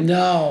 something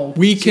No.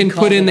 we she can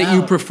called put in it that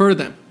you out. prefer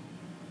them.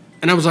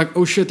 And I was like,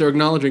 oh shit, they're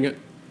acknowledging it.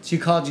 She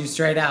called you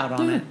straight out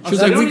on it. She was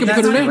Oh, like, that's- we can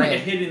that's put it in. Like a great.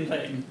 hidden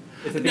thing.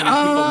 It's a thing that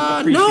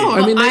people appreciate. No,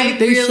 I mean Well,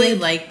 they really said,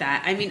 like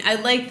that. I mean, I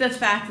like the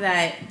fact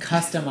that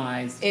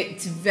Customized.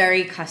 it's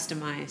very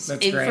customized.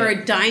 That's and great. for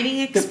a dining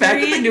The experience,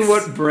 fact that they knew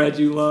what bread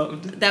you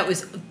loved. that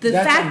was the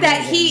That's fact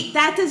that amazing.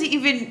 that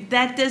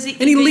doesn't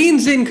and he even,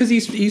 leans in because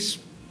he's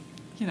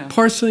You know.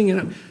 parceling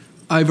it.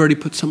 I've already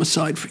put some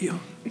aside for you.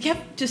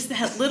 Yep, just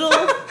that little.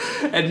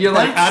 And you're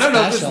like, That's I don't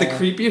know if this is the special.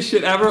 creepiest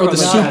shit ever. Or or the the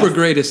super best.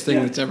 greatest thing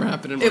that's ever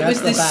happened in my It life. was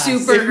the the best.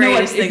 super If, you know what,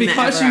 greatest if thing that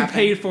because ever you happened.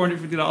 paid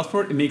 $450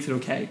 for it, it makes it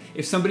okay.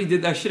 If somebody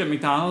did that shit at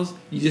McDonald's,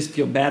 you just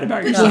feel bad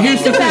about But yourself. Well,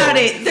 here's think the thing. about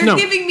it. They're No.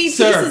 giving me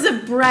Sir, pieces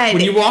of bread.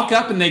 When you walk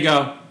up and they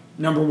go,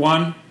 number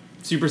 1,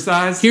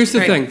 supersize. Here's the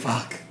Right. thing.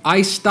 Fuck.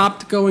 I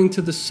stopped going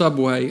to the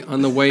subway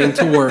on the way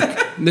into work.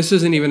 And this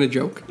isn't even a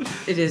joke.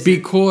 it is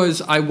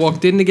Because I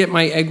walked in to get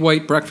my egg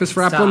white breakfast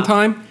wrap Stop. one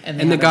time,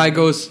 And and, they the had guy a-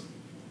 goes,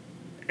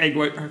 Egg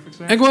white perfect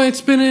sir. egg white,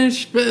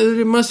 spinach,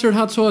 mustard,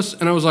 hot sauce.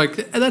 And I was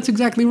like, that's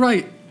exactly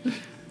right.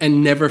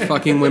 And never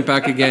fucking went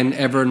back again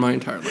ever in my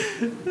entire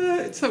life.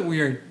 It's so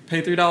weird.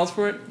 Pay $3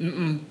 for it?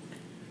 Mm-mm.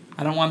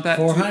 I don't want that.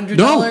 $400?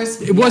 No,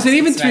 it wasn't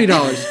even Yes,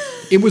 $3.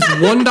 It was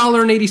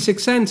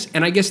 $1.86,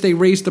 and I guess they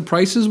raised the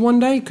prices one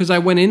day because I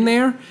went in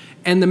there,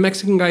 and the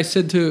Mexican guy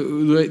said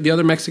to the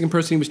other Mexican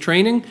person he was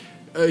training,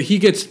 he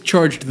gets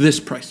charged this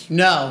price.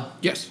 No.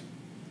 Yes,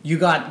 You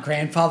got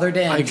grandfathered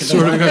in. I to the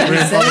sort of got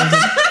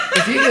 196.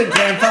 If you get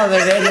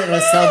grandfathered in at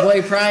a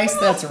Subway price,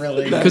 that's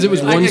really good. because it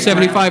was I get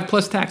 $175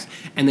 plus tax,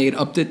 and they had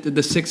upped it to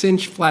the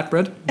 6-inch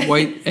flatbread,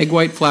 egg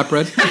white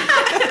flatbread,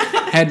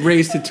 had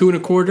raised to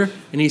 2.25,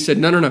 and he said,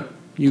 no,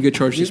 you get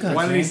charged You this got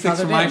Why did he stick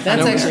to grandfathered my in.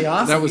 That's friend? actually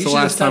awesome. That was You the should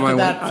have last time stuck I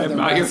with went. that for the I'm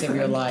not your rest of your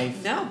friend.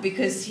 life. No,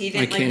 because he didn't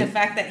I like the can't.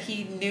 fact that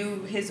he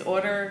knew his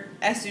order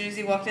as soon as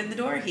he walked in the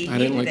door. He I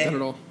hated didn't like it. that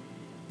at all.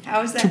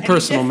 How is that Too any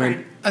personal,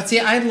 man. different? See,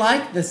 I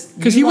like this.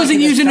 'Cause You he wasn't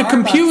like using a Starbucks,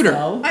 computer.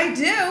 though. I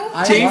do.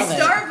 I James- love it.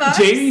 Starbucks.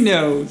 Jamie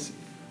knows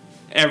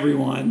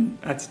everyone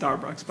at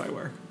Starbucks by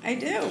work. I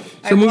do.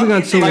 So moving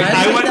on, so Like, I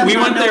I like went- them we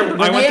on went there- the- I when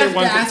went they there have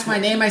once- to ask my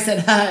name, I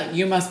said,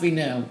 you must be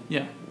new.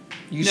 Yeah.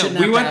 You No, shouldn't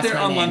we have went to ask there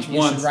my on name. lunch You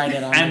once, should write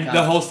it on and my the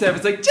cup. whole staff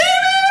was like,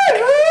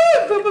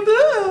 Jamie! Blah, blah,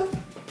 blah.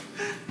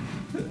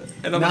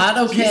 And I'm Not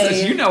like, okay.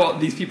 Jesus, you know all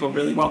these people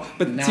really well.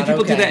 But Not see,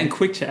 people do okay. that in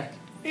Quick Check.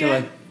 They're Yeah.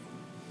 like,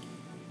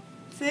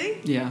 See?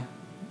 yeah.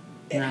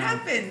 It No.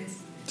 happens.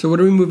 So what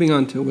are we moving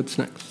on to? What's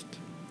next?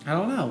 I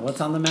don't know.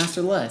 What's on the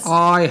master list?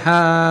 I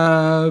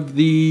have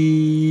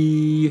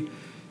the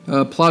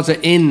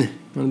Plaza Inn.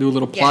 Want to do a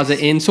little Plaza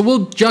Yes. Inn? So we'll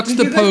Did you guys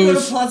go to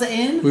juxtapose. Plaza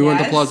Inn? We went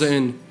to Yes. Plaza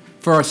Inn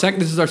for our second.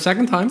 This is our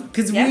second time.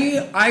 Because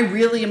Yeah. I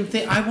really am.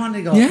 I wanted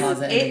to go Yeah. to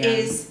Plaza Inn It again.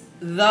 is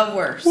the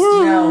worst.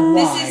 No,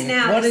 This why? is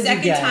now What the did you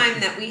second get? time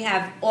that we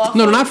have awful.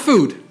 No, not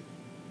food.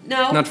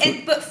 No, not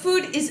food. but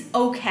food is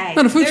okay.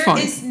 No, the food's There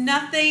fine. is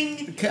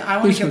nothing. I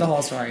want to give the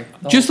whole story.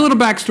 The Just a whole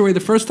little backstory. The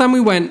first time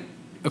we went,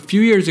 a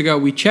few years ago,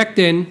 we checked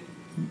in.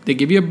 They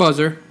give you a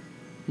buzzer,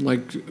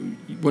 like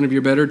one of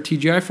your better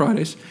TGI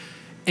Fridays.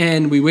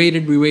 And we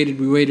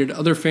waited.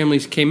 Other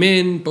families came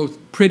in, both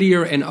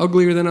prettier and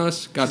uglier than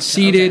us, got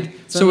seated. Okay.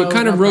 So, So it no-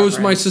 kind of no rose my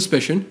preference.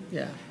 suspicion.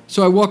 Yeah.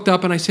 So I walked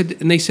up and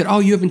they said, "Oh,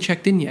 you haven't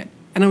checked in yet."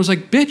 And I was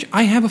like, "Bitch,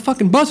 I have a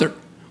fucking buzzer.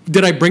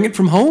 Did I bring it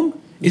from home?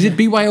 Is it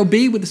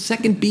BYOB with the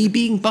second B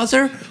being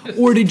buzzer?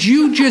 Or did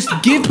you just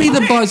give me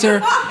the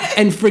buzzer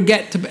and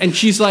forget to?" And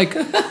she's like,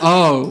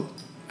 "Oh,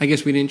 I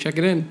guess we didn't check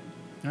it in."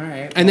 All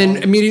right. And then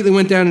immediately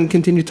went down and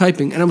continued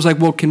typing. And I was like,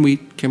 "Well, can we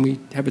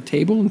have a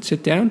table and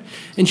sit down?"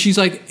 And she's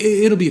like,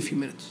 "It'll be a few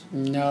minutes."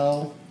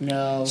 No.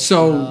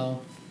 So- no.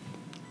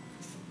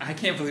 I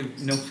can't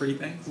believe no free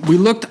things. We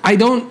looked. I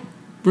don't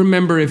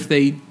remember if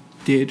they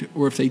did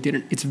or if they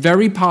didn't. It's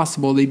very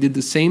possible they did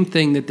the same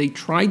thing that they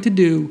tried to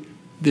do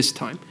this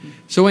time.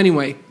 So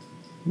anyway,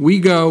 we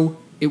go.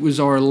 It was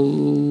our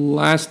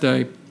last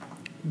day.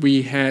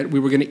 We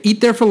were going to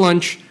eat there for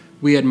lunch.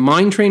 We had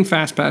Mine Train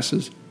fast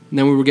passes, and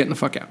then we were getting the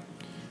fuck out.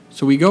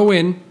 So we go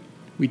in.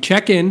 We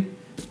check in.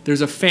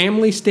 There's a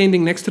family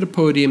standing next to the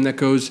podium that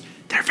goes,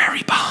 "They're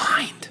very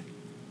behind."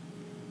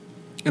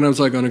 And I was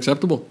like,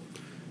 unacceptable.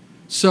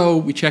 So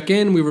we check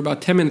in. We were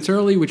about 10 minutes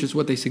early, which is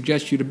what they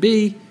suggest you to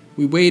be.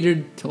 We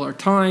waited till our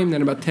time.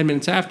 Then about 10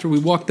 minutes after, we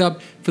walked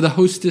up for the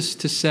hostess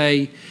to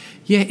say,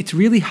 "Yeah, it's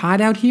really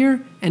hot out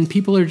here, and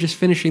people are just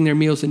finishing their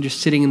meals and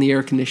just sitting in the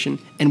air condition,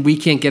 and we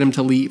can't get them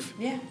to leave."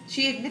 Yeah,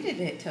 she admitted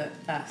it to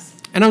us.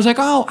 And I was like,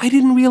 "Oh, I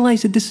didn't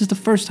realize that this is the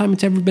first time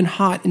it's ever been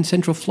hot in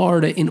Central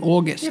Florida in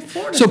August." Yeah,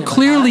 Florida's So never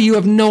clearly hot. you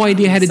have no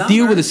idea how to Summer.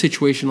 deal with a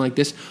situation like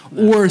this,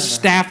 or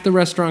staff the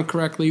restaurant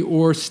correctly,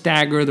 or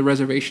stagger the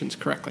reservations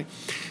correctly.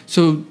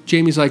 So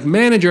Jamie's like,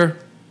 "Manager,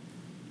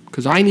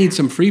 because I need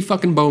some free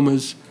fucking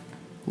bomas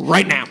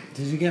right now."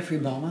 Did you get free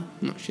Boma?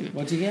 No, she didn't.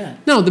 What'd you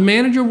get? No, the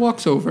manager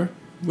walks over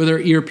with her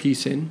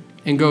earpiece in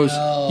and goes,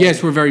 No.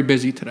 "Yes, we're very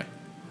busy today."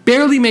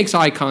 Barely makes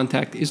eye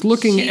contact, is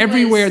looking She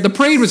everywhere. was- The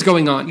parade was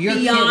going on. You're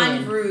Beyond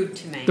kidding. rude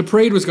to me. The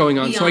parade was going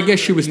on, so I Beyond guess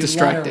she was You let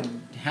distracted. her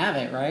have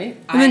it, right?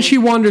 And then she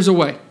wanders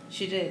away.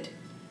 She did.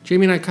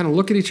 Jamie and I kind of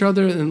look at each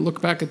other and look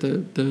back at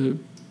the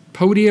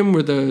podium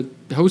where the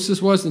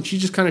hostess was, and she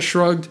just kind of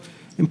shrugged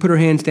and put her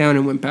hands down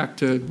and went back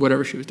to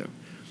whatever she was doing.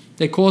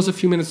 They call us a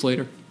few minutes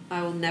later.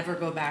 I will never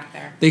go back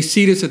there. They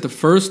seat us at the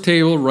first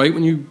table right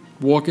when you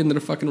walk into the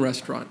fucking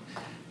restaurant.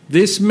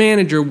 This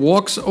manager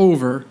walks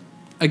over,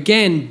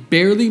 again,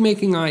 barely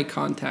making eye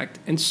contact,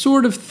 and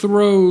sort of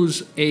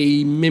throws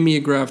a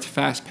mimeographed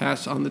fast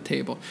pass on the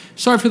table.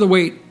 "Sorry for the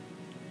wait.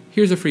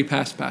 Here's a free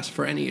fast pass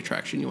for any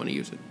attraction you want to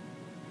use it."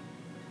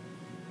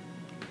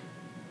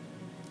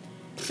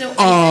 So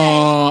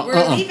I said, we're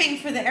uh-uh. leaving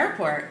for the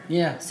airport.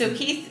 Yeah. So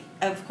Keith,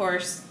 of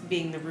course,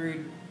 being the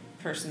rude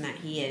person that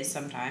he is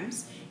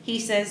sometimes, he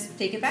says,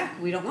 "Take it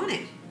back. We don't want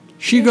it."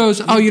 She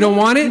goes, "Oh, you don't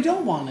want You it?"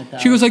 don't want it, though.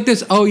 She goes like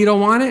this, "Oh, you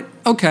don't want it?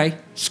 Okay."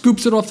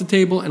 Scoops it off the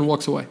table and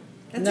walks away.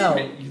 That's No.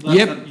 it. You left,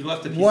 Yep. you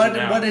left a piece What of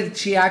it out. What did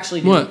she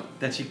actually do? What?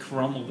 That she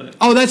crumbled it.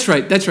 Oh, that's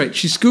right.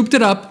 She scooped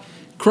it up,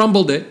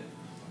 crumbled it,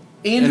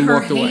 In and her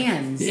walked away.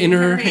 hands. In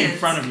her hands. In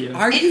front of you.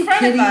 Are In you front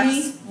kidding of us,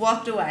 me?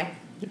 walked away.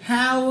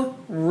 How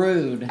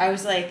rude. I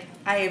was like,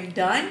 I am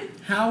done.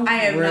 How I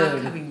am not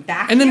rude. coming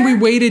back. And then we here.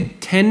 waited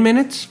 10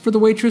 minutes for the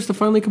waitress to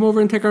finally come over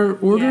and take our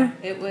order.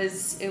 Yeah, it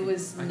was I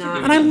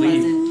not think a it was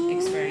pleasant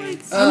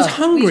experience. I was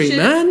hungry, We should-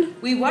 man.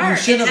 We were, You and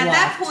should at have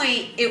that left.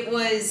 point, it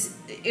was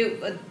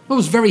It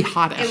was very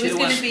hot it out, was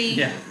going to be.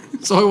 Yeah.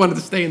 so I wanted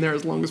to stay in there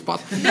as long as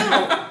possible.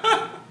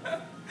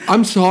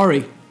 I'm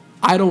sorry.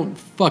 I don't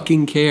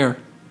fucking care.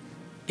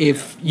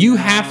 If you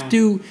have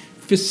to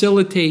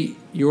facilitate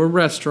your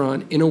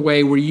restaurant in a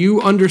way where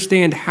you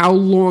understand how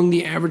long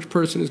the average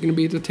person is going to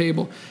be at the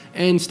table.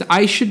 And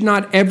I should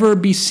not ever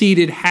be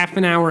seated half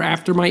an hour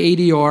after my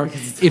ADR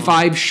if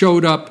I've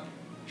shown up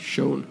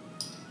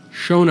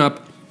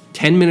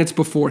 10 minutes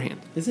beforehand.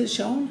 Is it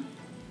shown?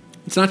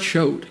 It's not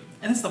showed.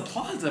 And it's the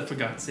plaza, for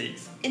God's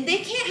sakes. And they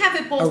can't have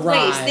it both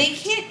Arrived. ways. They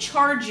can't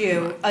charge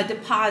you a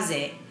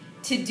deposit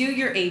to do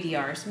your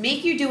ADRs,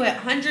 make you do it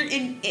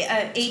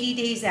 180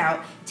 days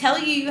out, tell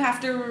you have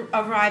to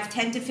arrive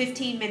 10 to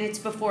 15 minutes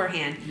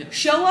beforehand, Yeah.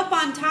 show up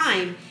on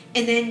time,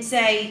 and then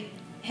say,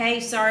 hey,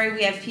 sorry,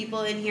 we have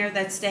people in here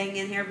that's staying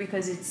in here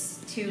because it's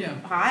too Yeah.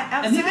 hot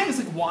outside. And the thing is,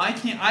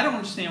 like, I don't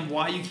understand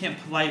why you can't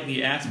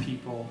politely ask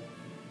people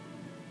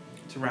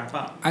to wrap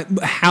up.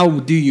 How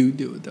do you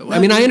do it though? I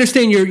mean, I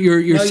understand your No,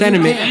 you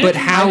sentiment, can't. but I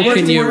how worked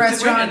can in a you?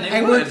 restaurant. They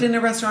I worked would. in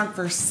a restaurant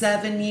for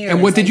 7 years.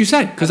 And what did you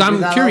say? 'Cause I do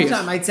I'm that all the curious.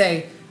 time. I'd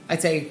say,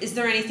 Is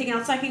there anything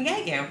else I can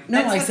get you?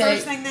 no. That's I the say,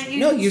 first thing that you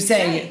no. You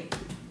say,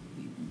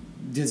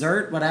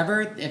 dessert,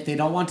 whatever. If they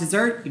don't want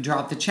dessert, you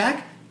drop the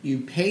check. You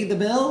pay the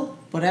bill,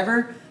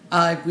 whatever.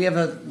 We have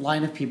a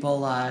line of people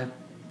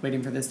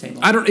waiting for this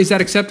table. Is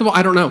that acceptable?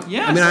 I don't know.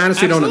 Yes, I mean, I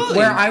honestly don't know. absolutely.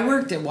 Where I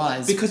worked, it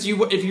was. Because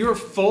if you're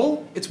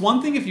full, it's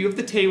one thing if you have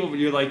the table, but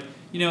you're like,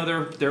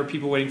 there are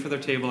people waiting for their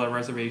table at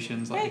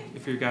reservations. Like, Right.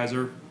 if you guys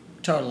are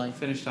Totally.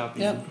 finished up.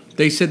 Yep.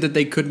 They said that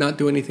they could not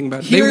do anything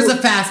about it. Here's They a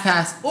were- fast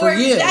pass Or for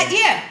you. then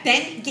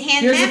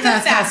hand Here's them a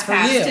fast pass for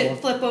you. to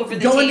flip over the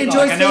Go table. and enjoy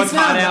Like, I know Space it's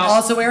hot Mountain, out.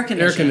 also air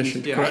conditioned. air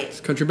conditioned. Yeah.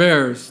 Correct. Country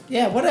Bears.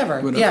 Yeah, whatever.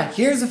 Whatever. Yeah,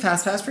 here's a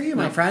fast pass for you,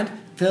 my friend.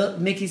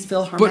 Mickey's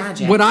But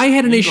PhilharMagic. what I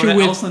had an You go issue to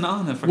with El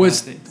Senana, for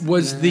was God's sakes.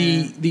 was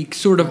the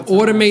sort of That's all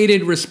right.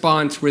 automated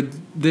response where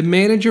the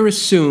manager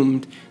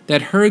assumed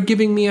that her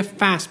giving me a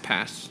fast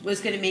pass was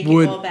going to make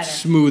would it all better.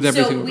 smooth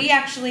everything So over. we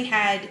actually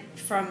had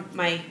from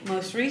my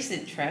most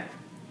recent trip.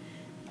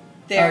 Oh,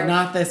 There,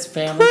 not this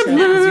family trip.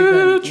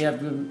 'Cause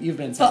you've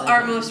been but several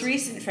our times. most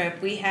recent trip,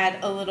 we had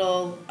a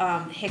little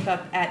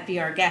hiccup at Be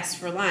Our Guest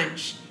for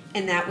lunch,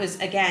 and that was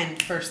again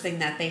first thing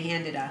that they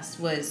handed us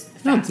was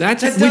No, fast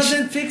that's That which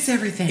doesn't fix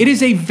everything. it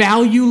is a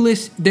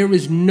valueless. There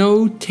is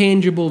no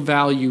tangible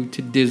value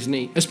to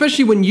Disney,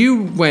 especially when you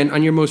went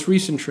on your most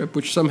recent trip,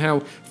 which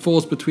somehow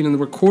falls between the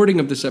recording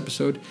of this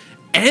episode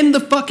and the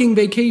fucking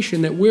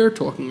vacation that we're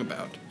talking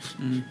about.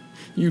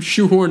 You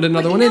shoehorned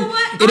another But one you in. know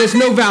what? It has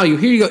no value.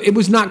 Here you go. It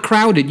was not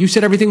crowded. You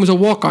said everything was a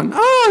walk-on.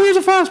 Oh, here's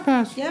a fast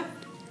pass. Yep.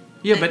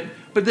 Yeah, but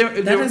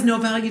That has no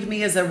value to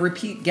me as a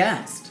repeat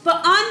guest. But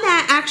on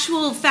that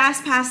actual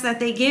fast pass that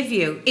they give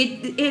you,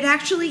 it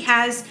actually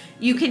has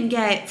you can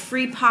get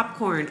free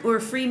popcorn or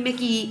free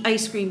Mickey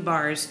ice cream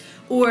bars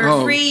or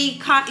Oh. free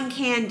cotton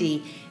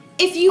candy.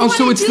 If you Oh, want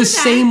so to it's do the that,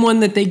 same one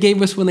that they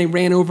gave us when they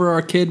ran over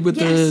our kid with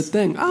the Yes.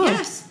 thing. Oh,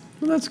 Yes.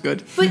 well, that's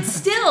good. But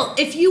still,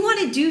 if you want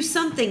to do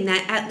something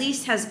that at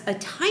least has a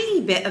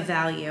tiny bit of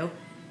value,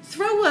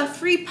 throw a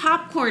free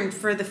popcorn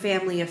for the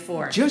family of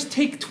four. just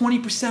take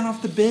 20%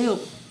 off the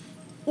bill.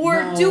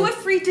 Or No. do a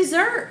free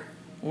dessert.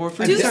 Or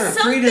for Do dessert.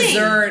 Free something.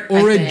 dessert.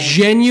 Or I a think.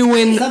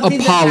 genuine Something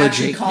that apology.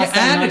 actually costs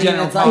Yeah, them and a money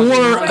general and it's apology. all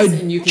Or yours a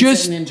and you can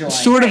just sit and enjoy.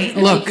 sort of Right.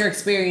 and look. make your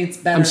experience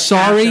better. I'm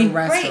sorry. At the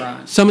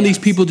restaurant. Some of these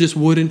Yes. people just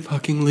wouldn't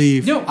fucking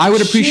leave. No, I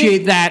would appreciate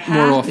shit that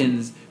more often.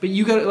 happens, but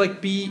you gotta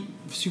like be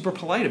super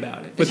polite about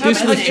it. But It this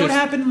happened- was like, it would just-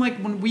 happen like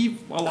when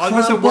a lot of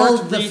us have Crumbled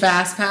worked. the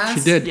fast pass.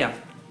 She did. Yeah,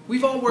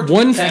 we've all worked.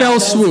 One with fell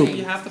fast swoop.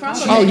 You have to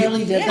Crumbled. follow. Oh, She you, really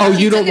did Yeah. that. oh,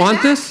 you Took don't it want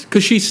back. this?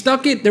 Because she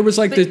stuck it. There was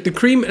like But- the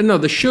cream, no,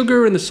 the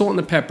sugar and the salt and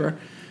the pepper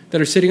that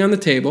are sitting on the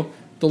table.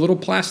 The little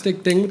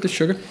plastic thing with the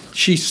sugar.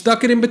 She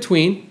stuck it in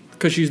between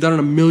because she's done it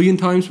a million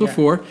times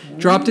before.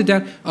 Dropped it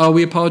down. Oh,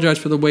 we apologize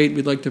for the wait.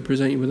 We'd like to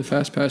present you with a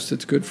fast pass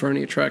that's good for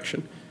any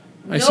attraction.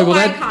 I No said, well,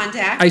 eye that,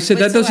 contact I said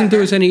that doesn't do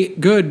whatsoever. us any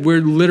good.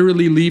 We're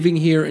literally leaving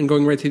here and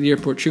going right to the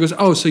airport. She goes,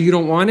 oh, so you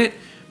don't want it?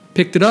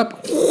 Picked it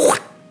up.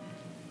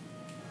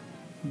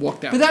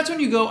 Walked out. But that's when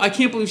you go. I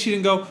can't believe she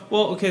didn't go.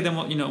 Well, okay, then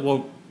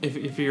we'll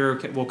if you're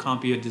okay, we'll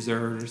comp you a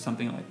dessert or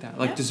something like that.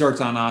 Like Yeah.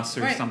 desserts on us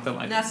or Right. something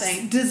like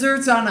Nothing.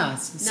 Desserts on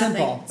us. Nothing.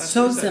 Simple. That's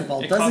So what you said. simple.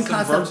 It Doesn't costs them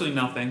cost them virtually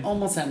nothing.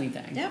 almost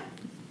anything. Yep.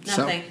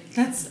 So- Nothing.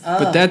 That's.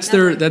 But that's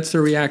their Nothing. that's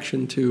their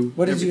reaction to.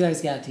 What did you guys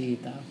get to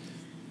eat though?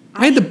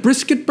 I had the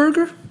brisket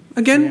burger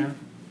again.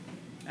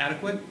 Yeah.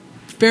 Adequate.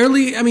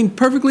 Fairly, I mean,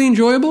 perfectly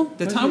enjoyable.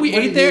 The What time did- we what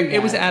ate did there, you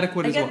it was get?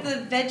 adequate I as well. got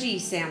the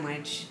veggie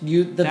sandwich.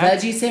 The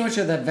That's- veggie sandwich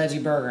or the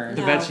veggie burger?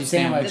 The No. veggie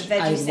sandwich. The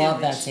veggie I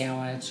love that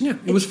sandwich. sandwich. Yeah,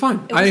 it was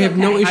fine. It was I have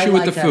no okay. I issue with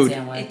like the that food.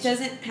 sandwich. It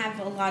doesn't have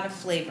a lot of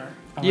flavor.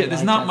 Oh, Yeah, I there's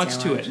like not that much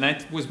to sandwich. it, and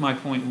that was my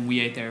point when we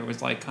ate there. It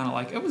was like kind of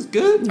like it was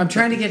good. I'm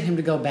trying to get him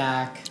to go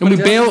back. And we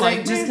Just bailed- 'cause I-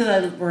 Just because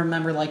I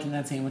remember liking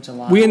that sandwich a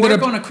lot. We ended We're up-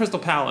 going to Crystal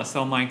Palace,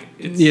 so I'm like,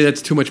 it's, Yeah,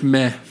 that's too much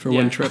meh for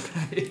one Yeah. trip.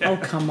 Oh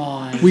come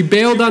on. We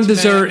bailed on much meh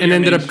dessert and near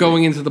ended Main up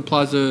going into the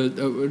plaza.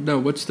 No,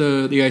 what's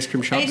the ice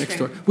cream shop Ice next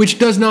cream. door, which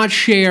does not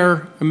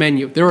share a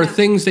menu. There are No.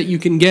 things that you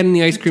can get in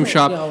the ice cream Okay,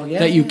 shop oh, yeah,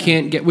 that you yeah.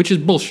 can't get, which is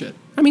bullshit.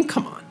 I mean,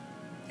 come on.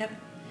 Yep.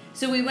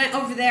 So we went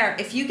over there.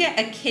 If you get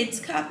a kid's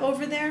cup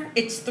over there,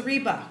 it's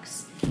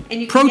 $3, and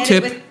you Pro can get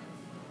tip, it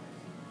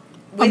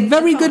with A the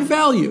very phone. good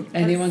value.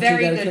 Anyone can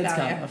very get a good kid's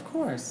value. cup, of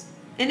course.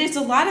 And it's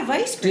a lot of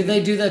ice Do cream.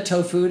 they do the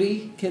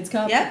Tofuti Kids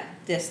Cup? Yep.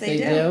 Yes, they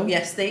They do. do?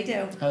 Yes, they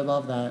do. I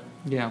love that.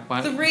 Yeah.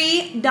 Why?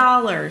 $3.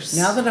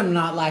 Now that I'm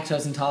not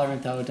lactose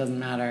intolerant, though, it doesn't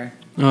matter.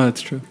 Oh,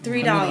 that's true. $3.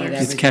 I'm gonna eat It's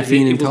everything.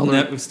 caffeine It will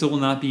intolerant. still will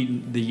not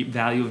be the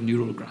value of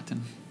noodle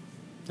gratin.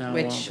 No, it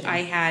Which won't be. I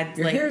had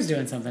Your like hair's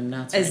doing something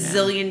nuts a right now.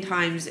 zillion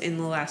times in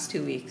the last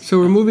 2 weeks. So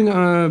we're moving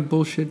on.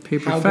 Bullshit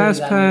paper How good fast is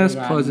that pass, movie,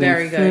 Rob? pleasant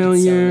Very good.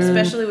 failure.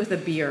 Especially with a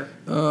beer.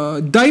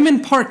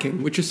 Diamond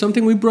parking, which is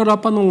something we brought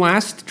up on the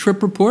last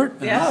trip report.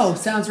 Yes. Oh,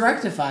 sounds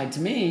rectified to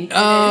me.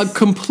 is.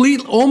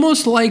 Complete,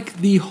 almost like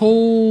the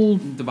whole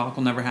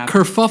Debacle never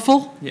happened.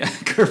 kerfuffle Yeah,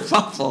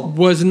 kerfuffle.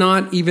 was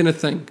not even a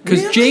thing. Because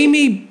Really?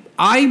 Jamie,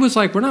 I was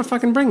like, we're not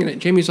fucking bringing it.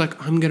 Jamie's like,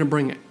 I'm going to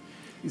bring it.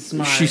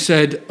 Smart. She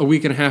said a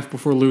week and a half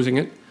before losing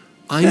it,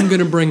 I'm going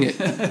to bring it.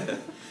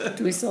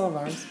 Do we still have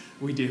ours?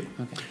 We do.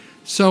 Okay.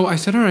 So I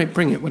said, all right,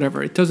 bring it,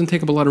 whatever. It doesn't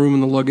take up a lot of room in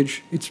the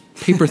luggage. It's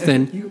paper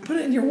thin. You put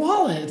it in your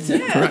wallet.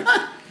 Correct.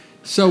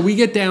 So we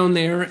get down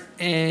there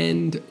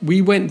and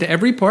we went to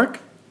every park.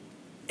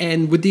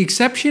 And with the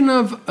exception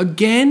of,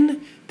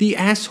 again, the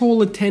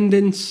asshole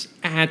attendants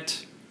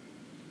at,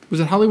 was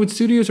it Hollywood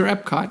Studios or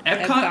Epcot?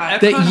 Epcot.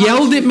 That Epcot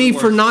yelled at me was the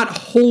for worst. not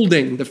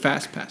holding the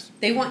fast pass.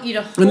 They want you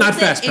to hold Well, not it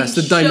fast and pass,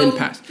 the diamond show-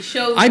 pass.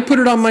 Show I put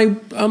it on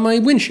my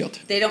windshield.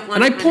 They don't want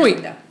And I it on the point.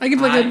 window. I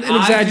give like an I do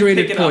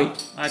exaggerated pick it point. up.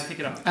 I pick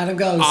it up. Adam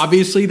goes.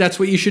 Obviously, that's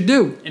what you should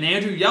do. And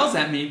Andrew yells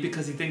at me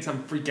because he thinks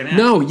I'm freaking out.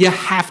 No, you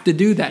have to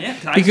do that. Yeah,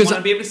 'cause I just because want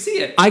to be able to see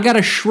it. I got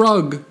a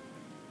shrug,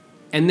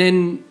 and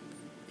then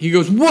he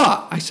goes,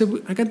 "What?" I said,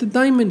 "I got the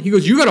diamond." He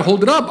goes, "You got to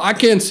hold it up. I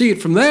can't see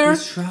it from there." He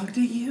shrugged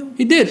at you?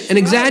 He did an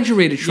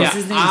exaggerated shrug. Yeah,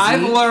 his name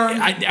I've Zeke?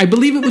 learned. I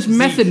believe it was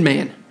Method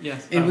Man.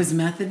 Yes. It was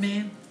Method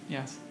Man?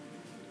 Yes.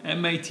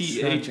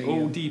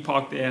 MATHOD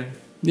parked there.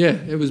 Yeah,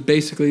 it was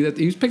basically that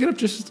he was picking up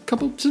just a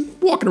couple, just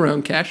walking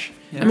around cash.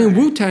 Yeah. I mean,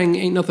 Wu Tang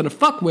ain't nothing to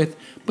fuck with,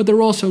 but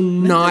they're also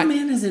not. Method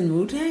Man is in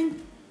Wu-Tang?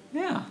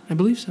 Yeah. I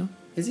believe so.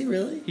 Is he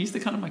really? He's the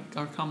kind of my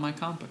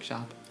comic book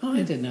shop. Oh, I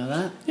didn't know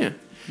that. Yeah.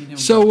 You know,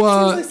 So Seems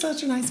uh, like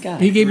such a nice guy.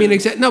 he gave me an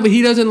exact. No, but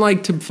he doesn't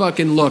like to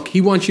fucking look.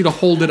 He wants you to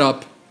hold it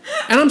up.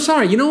 And I'm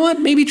sorry. You know what?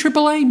 Maybe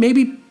AAA.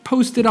 Maybe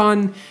post it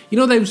on. You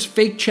know those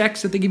fake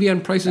checks that they give you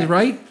on Prices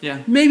Right?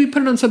 Yeah. Maybe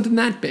put it on something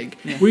that big,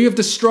 Yeah. where you have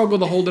to struggle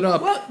to hold it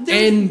up Well,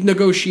 there's- and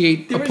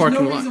negotiate a There is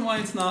parking no lot. reason why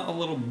it's not a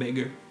little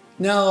bigger.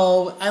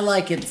 No, I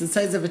like it. It's the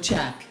size of a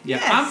check. Yeah,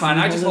 Yes. I'm fine.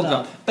 I Hold just it hold it up.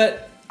 up.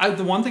 But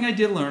the one thing I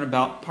did learn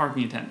about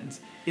parking attendants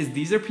is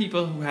these are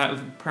people who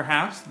have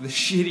perhaps the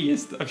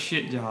shittiest of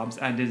shit jobs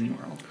at Disney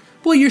World.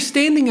 Well, you're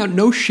standing out,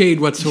 no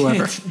shade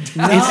whatsoever.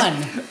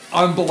 None.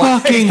 On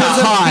black. Fucking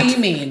Because hot of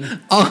theming.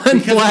 on Because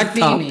of blacktop.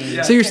 theming.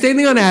 Yeah. So you're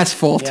standing on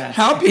asphalt. Yeah.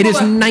 How It people is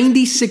that-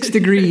 96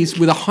 degrees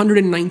with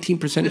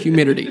 119%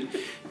 humidity.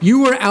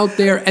 You are out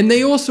there, and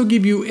they also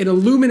give you an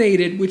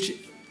illuminated, which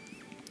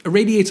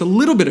irradiates a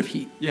little bit of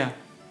heat, Yeah.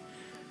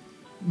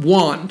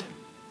 wand,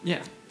 Yeah.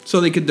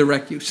 so they could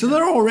direct you. So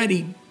they're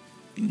already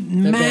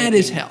mad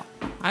as hell.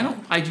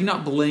 I do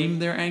not blame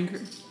their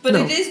anger. But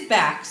No. it is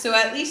back, so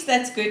at least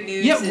that's good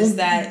news. Yeah, is well,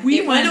 that we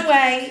it went went-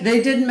 away.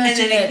 They didn't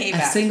mention then it it came a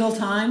back. single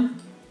time?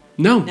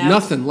 No, No.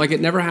 nothing. Like it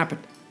never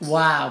happened.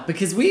 Wow.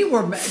 Because we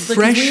were... Because we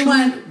Freshly-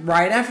 went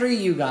right after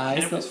you guys.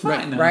 And it was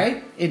fine, though.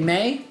 Right? In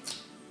May?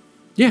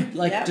 Yeah.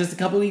 Like Yep. just a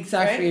couple weeks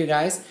after Right. you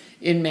guys.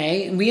 In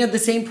May. And we had the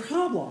same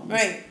problems.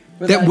 Right.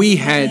 We're That like, we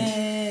had.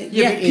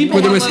 Yeah, but people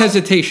Where there were was little-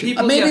 hesitation.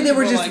 people- maybe yeah, they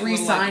were people just like- were like-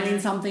 re-signing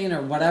something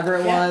or whatever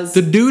it Yeah. was.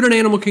 The dude at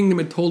Animal Kingdom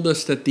had told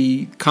us that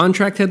the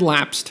contract had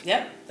lapsed.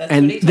 Yep. That's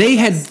And what he told they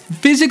had us.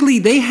 physically,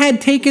 they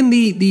had taken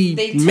the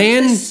They took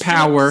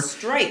manpower the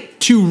stripe.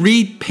 to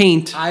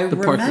repaint I the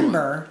parking lot.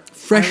 remember.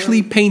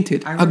 Freshly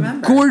painted. I A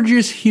remember.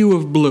 gorgeous hue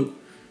of blue.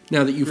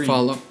 Now that you Green.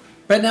 follow.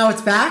 But now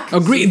it's back? Oh,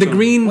 green, the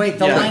green, Wait,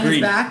 the Yeah, line green.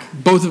 is back?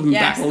 both of them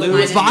Yes, back. the Blue line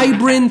is is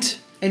Vibrant.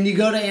 And you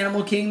go to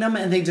Animal Kingdom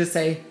and they just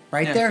say,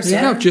 right Yeah. there, There you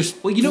center? go. Just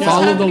Well, you know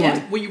follow what's the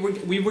happening?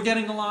 line. We were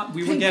getting a lot.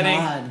 We were Thank getting.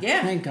 God.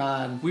 Yeah. Thank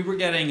God. We were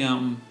getting.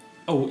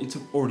 Oh, it's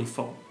already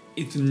full.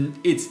 It's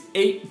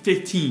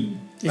 8:15.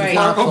 Right. The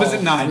park Not opens full.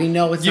 at 9. We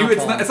know it's not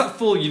full. It's not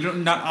full. You're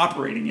not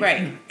operating it.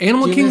 Right.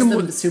 Animal Do you Kingdom. miss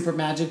the was- super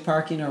magic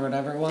parking or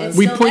whatever it was? It's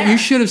We still point. You there.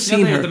 should have You know,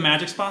 seen they have her. the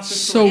magic spots. are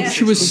So still- Yeah.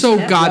 she was so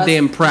Yeah.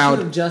 goddamn Should proud,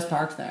 have just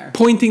parked there.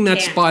 pointing that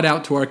Yeah. spot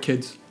out to our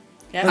kids.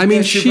 Yep. I mean,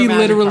 the she super magic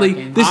literally.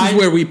 parking. This is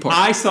where we park.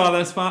 I saw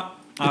that spot.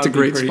 I It's a would be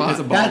great pretty- spot. It's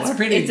a baller. That's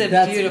pretty. It's a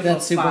that's, beautiful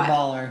That's super spot.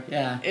 baller.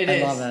 Yeah, It I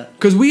is. love it.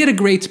 Because we had a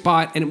great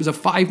spot, and it was a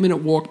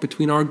 5-minute walk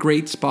between our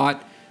great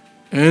spot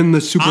and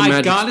the super I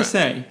magic gotta spot.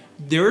 say,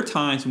 there are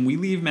times when we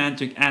leave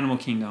Magic Animal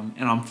Kingdom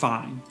and I'm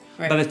fine.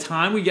 Right. By the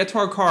time we get to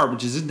our car,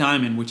 which is a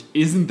diamond, which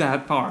isn't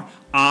that far,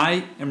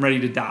 I am ready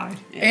to die.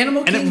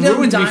 Animal And it Kingdom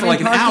ruins me diamond for like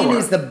an parking hour.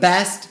 is the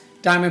best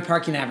diamond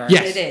parking ever.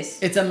 Yes. It is.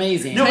 It's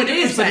amazing. No, it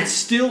is, but 100%. it's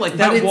still like but,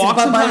 that it's, walk.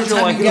 but by Sometimes the you're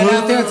time like, you get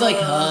out there, it's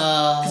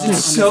like,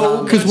 it's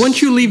so. Because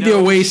once you leave the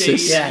no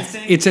Oasis, shade, Yes.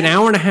 anything. it's an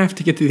hour and a half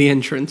to get to the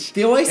entrance.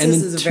 The Oasis and then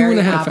is a 2.5 very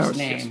apt hours.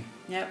 name.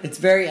 Yep. It's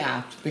very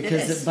apt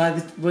because is. by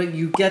the when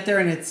you get there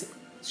and it's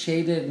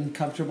shaded and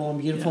comfortable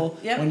and beautiful.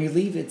 Yeah. Yep. When you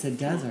leave, it's a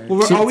desert. Well,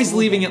 we're It's always horrible.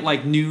 leaving at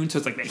like noon, so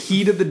it's like the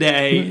heat of the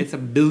day. It's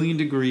 1,000,000,000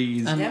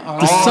 degrees. I'm Yep.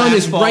 already- The All sun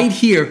is asphalt. right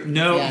here.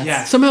 No, Yes.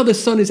 yes. Somehow the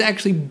sun is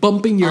actually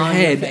bumping your on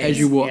head face. as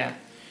you walk. Yeah.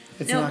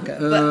 It's No, not good.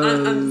 but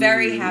I'm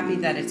very happy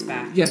that it's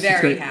back. Yes, it's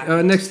very great.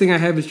 happy. Next thing I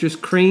have is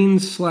just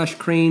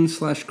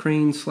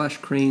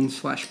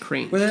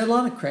cranes/cranes/cranes/cranes/cranes/crane. Were there a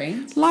lot of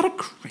cranes? A lot of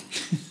cranes.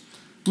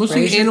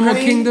 Mostly Fraser Animal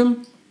crane?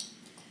 Kingdom.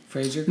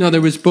 Fraser? No,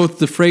 there was both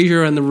the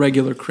Fraser and the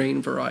regular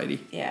crane variety.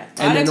 Yeah.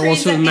 And Lot then of cranes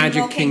also at Magic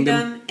Animal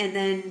Kingdom. and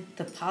then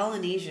the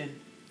Polynesian.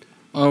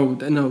 Oh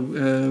no,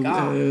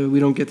 God. we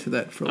don't get to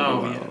that for a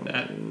Oh, while. yeah,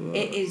 that.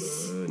 It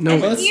is. No.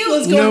 and Let's you-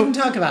 go No. ahead and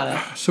talk about it.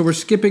 So we're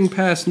skipping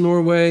past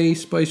Norway,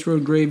 Spice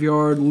Road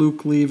Graveyard,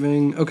 Luke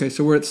leaving. Okay,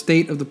 so we're at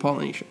State of the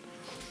Polynesian.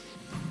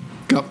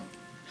 Go.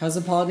 How's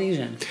the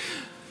Polynesian?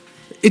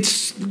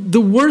 It's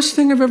the worst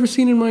thing I've ever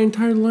seen in my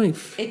entire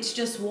life. It's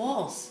just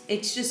walls.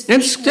 It's just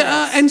And fake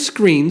walls. and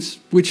screens,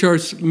 which are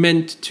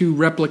meant to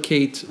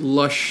replicate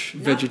lush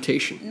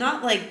vegetation.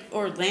 Not like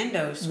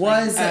Orlando's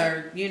Was-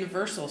 or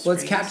Universal. Was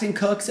screens. Captain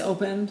Cook's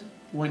opened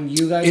when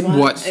you guys It went?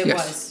 was. It yes.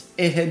 was.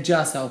 It had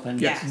just opened.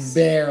 Yes.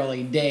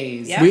 Barely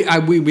days. Yeah.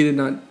 We did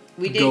not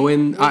We did, go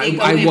in. We didn't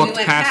go I in. walked we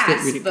went past it.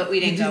 We didn't- but we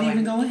didn't, didn't go even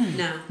in. go in?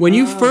 No. When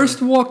you Oh.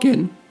 first walk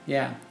in,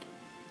 Yeah.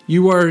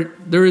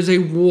 there is a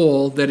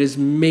wall that is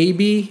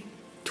maybe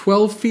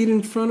 12 feet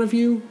in front of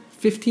you,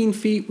 15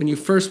 feet. When you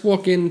first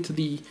walk into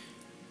the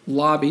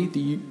lobby,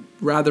 the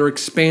rather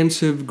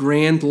expansive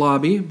grand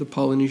lobby of the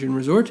Polynesian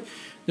Resort,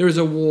 there is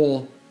a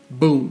wall,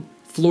 boom,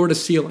 floor to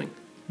ceiling.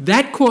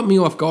 That caught me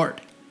off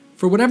guard.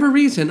 For whatever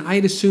reason, I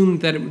had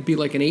assumed that it would be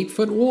like an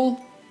 8-foot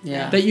wall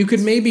Yeah. that you could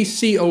maybe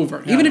see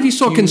over. Yeah. Even if you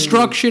saw Huge.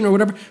 construction or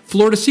whatever,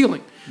 floor to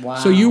ceiling. Wow.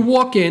 So you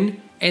walk in,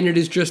 and it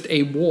is just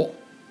a wall.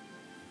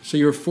 So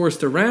you're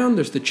forced around.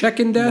 There's the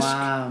check-in desk.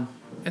 Wow.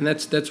 And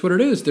that's what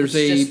it is. There's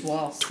It's a just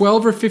walls.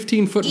 12 or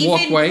 15 foot Even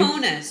walkway.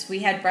 Kona's, we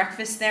had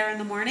breakfast there in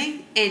the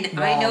morning, and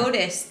I Wow.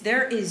 noticed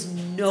there is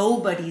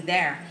nobody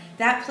there.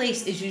 That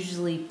place is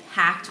usually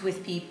packed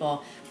with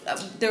people.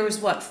 There was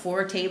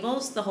 4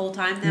 tables the whole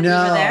time that we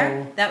No. were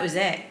there. That was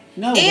it.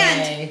 No and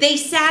way. they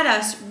sat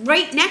us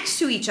right next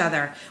to each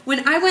other.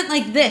 When I went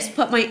like this,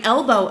 put my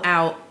elbow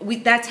out,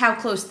 that's how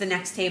close the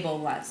next table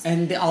was.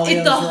 And all the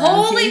If the others were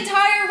whole empty?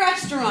 entire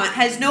restaurant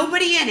has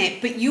nobody in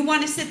it, but you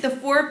want to sit the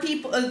 4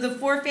 people, the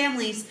 4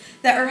 families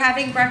that are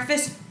having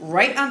breakfast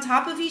right on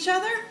top of each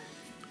other,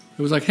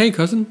 It was like, hey,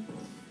 cousin.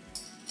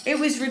 it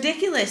was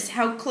ridiculous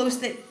how close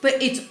that. But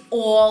it's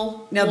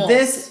all Now walls.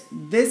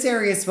 this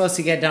area is supposed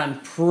to get done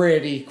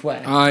pretty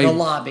quick. I the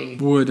lobby.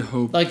 would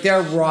hope. Like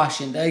they're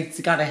rushing. It's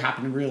got to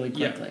happen really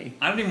Yeah. quickly.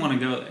 I don't even want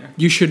to go there.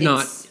 You should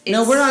not.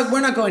 No, we're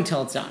not going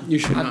till it's done. You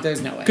should not.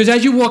 There's no way. Because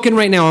as you walk in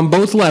right now on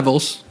both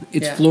levels,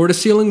 it's Yeah. floor to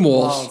ceiling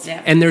walls. Walls.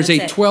 Yeah, And there's a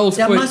that's it. 12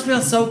 That foot. must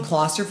feel so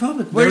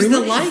claustrophobic. Where's Very the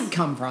much. light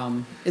come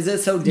from? Is it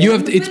so dim? You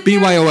have to- it's But there-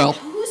 BYOL.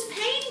 Who's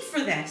paying for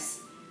this?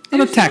 the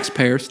There's no-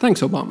 taxpayers.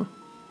 Thanks, Obama.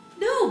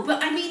 No,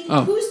 but I mean,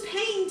 Oh. who's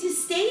paying to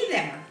stay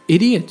there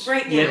Idiots.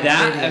 right now? Yeah,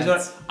 that. idiots. Is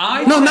what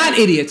I No, not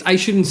idiots. I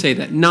shouldn't say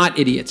that. Not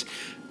idiots.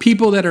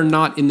 People that are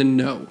not in the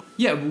know.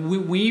 Yeah,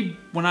 we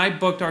when I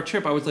booked our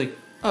trip, I was like,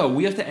 oh,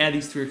 we have to add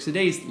these 3 extra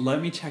days.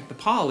 Let me check the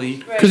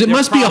poly. Right. Because it They're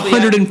must be probably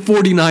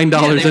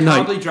 $149 they a night.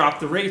 probably dropped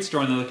the rates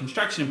during the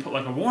construction and put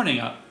like a warning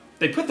up.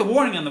 They put the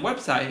warning on the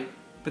website,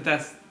 but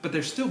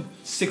there's still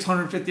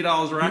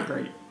 $650 rack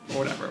rate or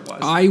whatever it was.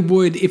 I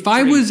would, if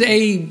I was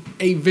a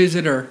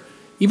visitor,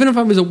 even if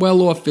I was a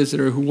well-off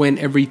visitor who went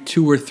every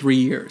 2 or 3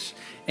 years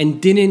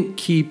and didn't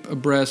keep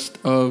abreast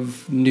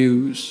of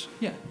news,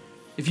 yeah,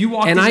 if you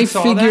walked and in I and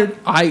saw figured,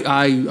 that,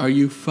 are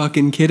you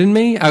fucking kidding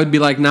me? I would be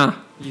like, nah,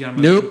 You gotta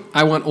move. nope.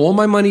 I want all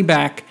my money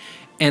back,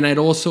 and I'd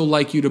also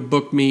like you to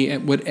book me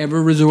at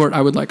whatever resort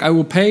I would like. I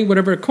will pay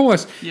whatever it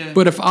costs. Yeah.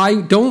 But if I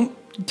don't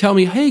tell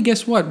me, hey,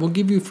 guess what? We'll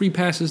give you free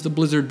passes to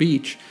Blizzard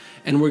Beach,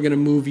 and we're gonna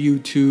move you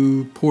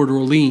to Port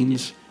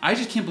Orleans. I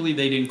just can't believe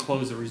they didn't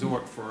close the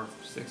resort for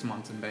 6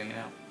 months and bang it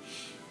out.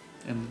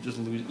 And just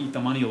eat the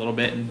money a little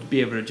bit and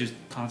be able to just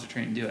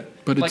concentrate and do it.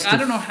 But like it's I the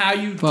don't know how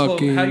you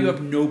fucking- how you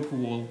have no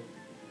pool.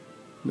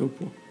 No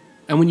pool.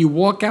 And when you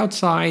walk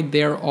outside,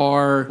 there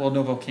are Well,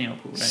 no volcano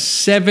pool, right?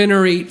 7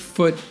 or 8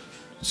 foot,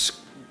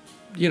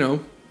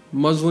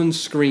 muslin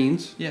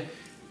screens Yeah.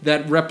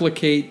 that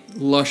replicate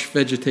lush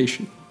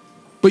vegetation.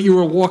 But you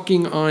are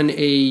walking on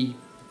a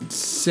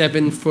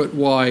 7 foot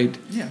wide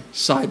Yeah.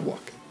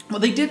 sidewalk. Well,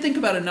 they did think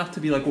about it enough to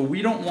be like, well,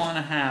 we don't want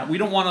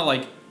to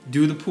like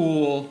do the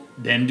pool,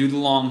 then do the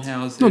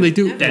longhouse. No, they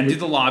do. Then do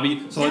the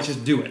lobby. So let's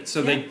just do it.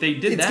 So Yeah. they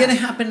did It's that. gonna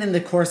happen in the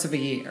course of a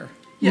year.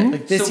 Yeah.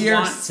 Like this So year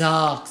why-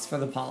 sucks for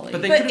the poly.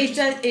 But they- But could've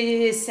it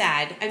is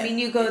sad. I mean,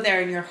 you go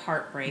there and your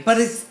heart breaks. But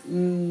it's But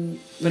in-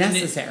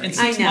 necessary. in I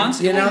 6 know.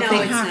 months, you know, I they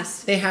it's have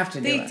necessary. they have to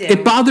do They it. do.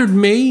 It bothered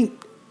me,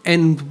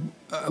 and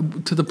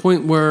to the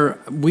point where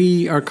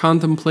we are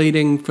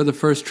contemplating for the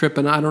first trip,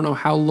 and I don't know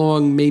how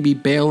long, maybe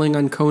bailing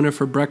on Kona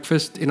for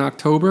breakfast in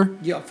October.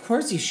 Yeah, of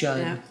course you should.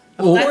 Yeah.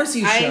 Of Well, course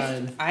you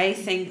should. I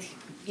think,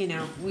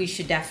 we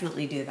should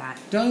definitely do that.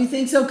 Don't you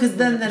think so? Because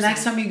then the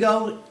next time you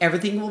go,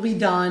 everything will be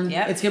done.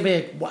 Yep. It's gonna be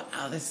like,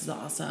 wow, this is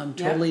awesome. Yep.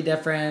 Totally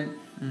different.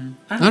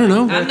 I don't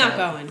know. I'm not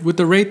going. With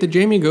the rate that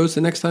Jamie goes,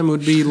 the next time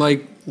would be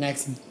like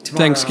Next tomorrow,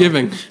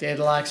 Thanksgiving.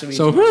 It'll actually be.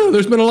 So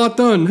there's been a lot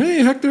done.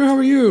 Hey Hector, how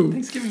are you?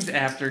 Thanksgiving's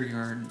after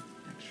your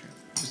extra.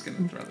 Just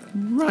gonna throw that.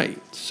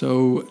 Right.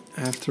 So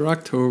after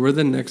October,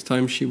 the next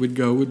time she would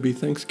go would be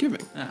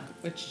Thanksgiving. Yeah,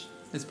 which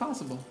is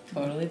possible.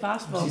 Totally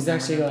possible. She's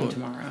actually going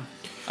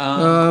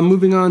tomorrow.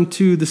 Moving on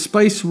to the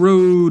Spice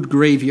Road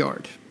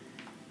Graveyard.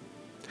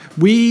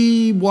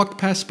 We walked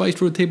past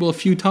Spice Road Table a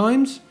few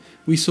times.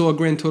 We saw a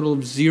grand total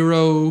of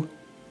 0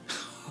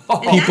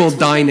 people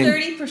dining.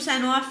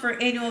 30% off for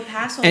annual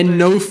pass holders. And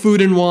no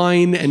food and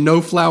wine, and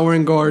no flower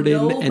and garden,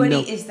 and Nobody no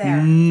is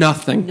there.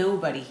 nothing.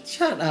 Nobody.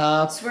 Shut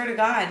up. Swear to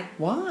God.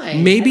 Why?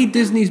 Maybe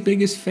Disney's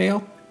biggest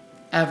fail.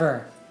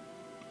 Ever.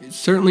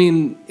 Certainly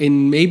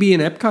maybe in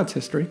Epcot's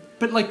history.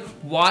 But like,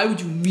 why would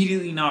you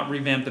immediately not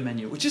revamp the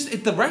menu? It's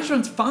just the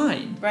restaurant's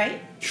fine.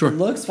 Right? Sure. It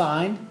looks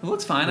fine. It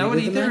looks fine. I Maybe would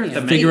the eat there. menu.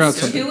 The Figure menu's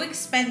out It's something. too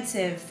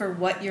expensive for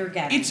what you're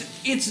getting.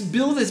 It's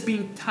billed as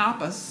being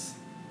tapas,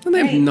 And they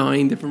have Right.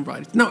 9 different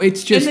varieties. No,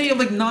 it's just. and they have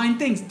like 9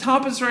 things.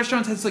 Tapas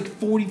restaurants has like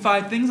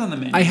 45 things on the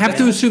menu. I have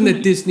to That's assume that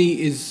point.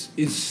 Disney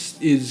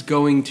is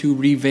going to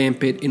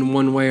revamp it in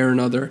one way or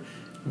another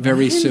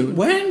very soon.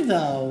 When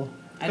though?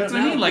 I That's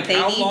don't what I know. mean, like, they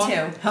how need long-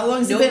 to. How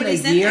long's it been?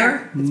 Nobody's A in year?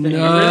 there. It's been It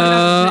a really year.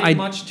 doesn't take I-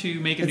 much to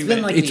make a It's new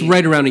been menu. like- It's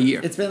right around a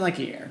year. It's been like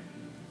a year.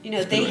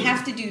 They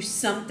have to do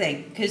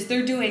something because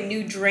they're doing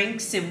new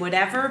drinks and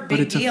whatever.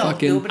 Big it's a deal.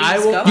 fucking- Nobody's I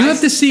will. going. You have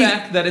to see-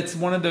 expect that it's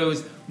one of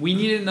those. We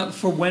need enough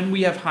for when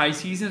we have high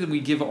season and we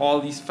give all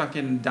these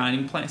fucking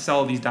dining plans, sell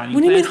all these dining.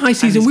 What do you mean plans, high and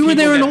season? these We were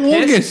there in people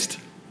get August,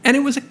 and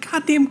it was a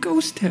goddamn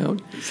ghost town.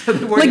 pissed. So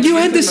they weren't Like you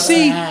had to using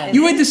see, bad.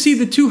 you had to see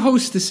the 2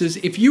 hostesses.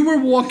 If you were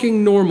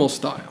walking normal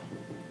style,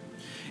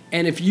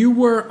 and if you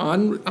were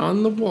on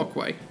the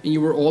walkway and you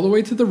were all the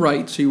way to the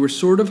right, so you were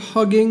sort of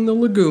hugging the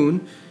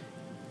lagoon,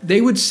 they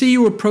would see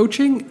you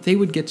approaching. They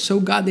would get so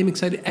goddamn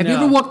excited. Have you No.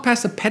 ever walked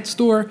past a pet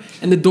store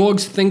and the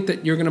dogs think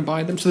that you're gonna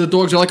buy them? So the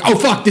dogs are like, "Oh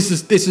fuck, this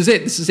is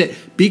it.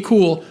 Be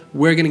cool.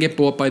 We're gonna get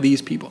bought by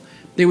these people."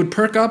 They would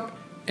perk up,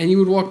 and you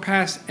would walk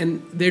past,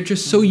 and they're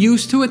just so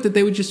used to it that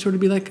they would just sort of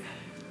be like,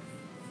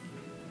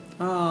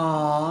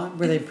 Aww,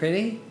 were they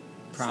pretty?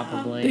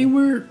 Probably. they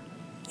were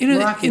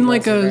Moroccan in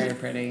like girls are a very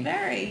pretty.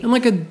 Very. in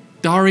like a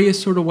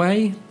Darius sort of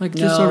way, like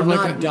just No, sort of like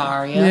not a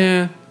Daria.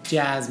 Yeah,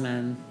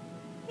 Jasmine.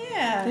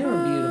 Yeah. They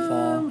were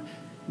beautiful.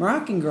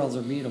 Moroccan girls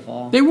are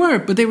beautiful. they were,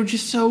 but they were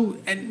just so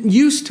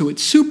used to it,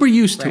 super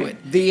used to Right.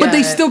 it. The, But they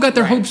uh, still got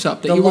their right. hopes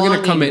up that The you were going to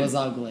longing come in. was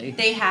ugly.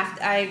 They have.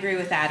 I agree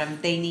with Adam.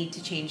 They need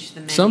to change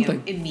the menu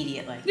Something.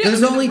 immediately. Yeah,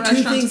 There's I mean, only the 2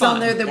 restaurant's things on fine.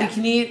 there that Yeah. we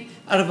can eat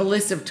out of a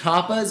list of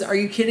tapas. Are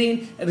you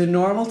kidding? At a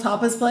normal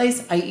tapas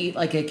place, I eat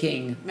like a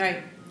king. Right.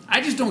 I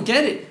just don't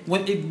get it.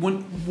 When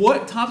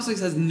what Tapas Place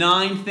has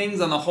 9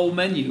 things on the whole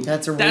menu?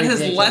 That's that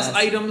has ridiculous. less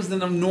items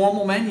than a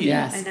normal menu.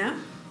 Yes. I know.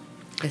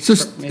 So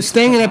It's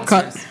staying at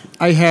preposterous. Epcot,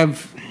 I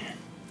have,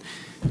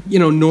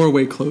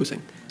 Norway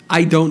closing.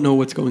 I don't know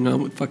what's going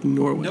on with fucking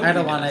Norway. No. I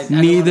don't want to.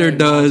 Neither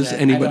does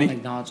anybody. I don't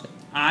acknowledge it.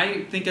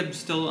 I think I'm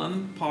still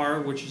on par,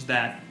 which is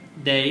that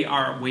they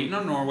are waiting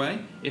on Norway.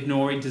 If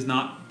Norway does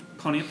not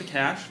pony up the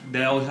cash,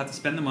 they'll have to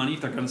spend the money.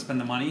 If they're going to spend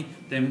the money,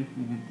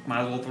 then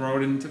might as well throw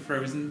it into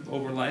Frozen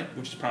overlay,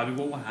 which is probably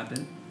what will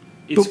happen.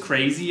 It's But-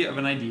 crazy of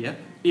an idea.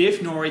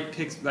 If Norway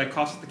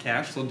costs the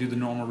cash, they'll do the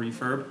normal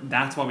refurb.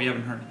 That's why we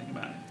haven't heard anything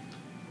about it.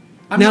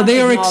 I'm Now not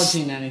they are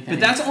acknowledging anything. But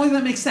that's the only thing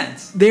that makes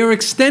sense. They are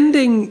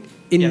extending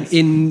Yes.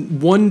 in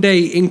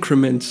 1-day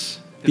increments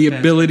the The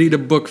ability to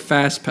book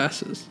fast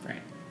passes. right.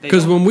 They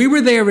Because don't- when we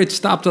were there, it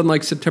stopped on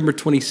like September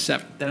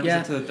 27th. then it was Yeah.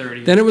 up to the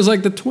 30th. Then it was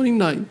like the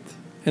 29th.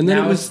 And then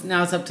now it was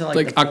it's up to like,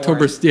 like the 4th.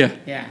 October. Yeah.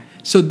 Yeah.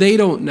 So they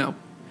don't know.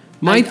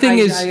 My I- thing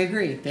is, I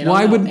agree. They don't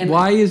why know. would And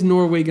why is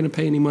Norway going to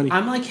pay any money?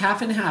 I'm like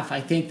half and half. I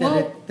think that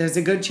Well- there's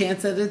a good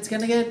chance that it's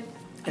gonna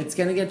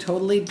get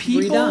totally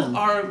People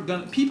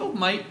redone. people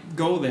might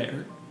go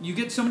there. You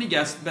get so many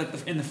guests that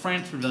in the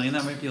France pavilion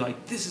that might be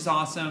like, this is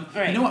awesome.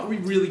 Right. You know what? We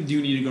really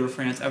do need to go to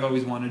France. I've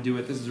always wanted to do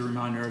it. This is a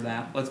reminder of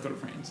that. Let's go to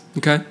France.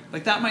 Okay.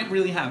 Like that might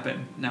really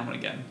happen now and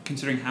again,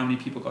 considering how many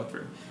people go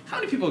through. How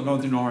many people are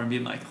going through Norway and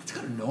being like, let's go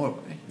to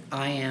Norway?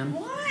 I am.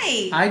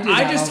 Why? I do. That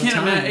I just all the can't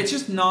time. imagine. It's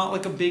just not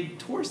like a big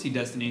touristy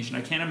destination.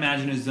 I can't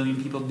imagine a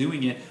zillion people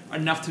doing it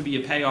enough to be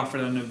a payoff for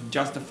them to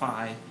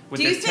justify. With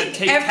Do you their think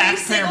take every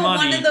taxpayer single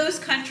money. one of those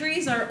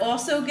countries are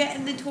also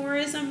getting the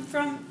tourism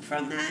from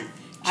that?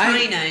 I-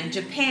 China and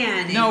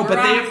Japan and No, but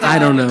they have Morocco. I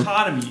don't know.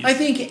 economies. I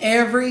think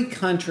every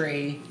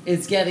country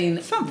is getting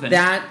Something.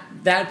 that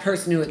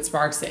person who it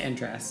sparks the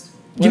interest.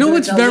 You know Whether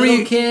what's it's a very-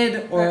 little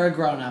kid or a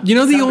grown up. You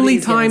know the only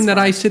Somebody's getting time that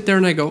I sparked. sit there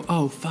and I go,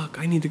 oh fuck,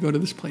 I need to go to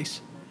this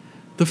place.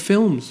 The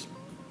films.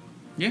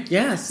 Yeah.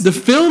 Yes. The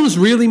films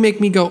really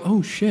make me go,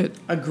 oh shit.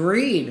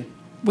 Agreed.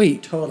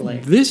 Wait. Totally.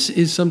 This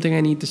is something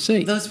I need to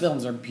see. Those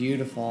films are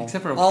beautiful.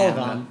 Except for all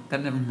Canada. of them.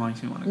 That never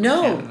makes me want to go to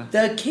No, Canada.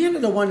 the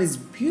Canada one is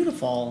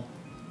beautiful.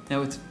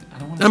 No, it's. I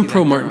don't want to. I'm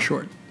pro Martin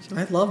Short.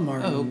 I love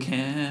Martin. Oh,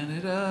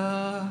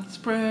 Canada,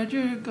 spread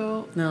your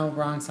gold. No,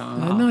 wrong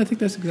song. No, I think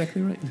that's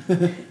exactly right.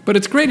 But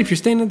it's great if you're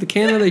staying at the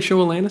Canada. They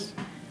show Atlantis.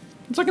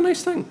 It's like a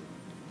nice thing.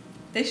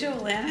 They show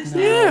Atlantis.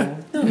 No.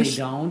 Yeah. No, they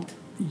don't.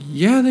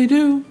 Yeah, they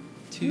do.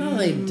 No,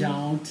 they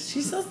don't.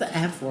 She says the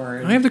F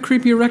word. I have the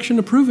creepy erection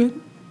to prove it.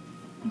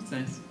 That's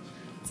nice.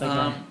 It's like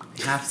a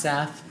half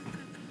staff.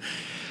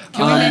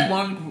 Can we make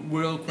one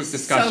real quick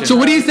discussion? So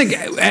what do you think?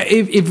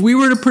 If we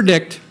were to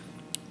predict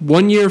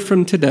 1 year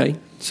from today,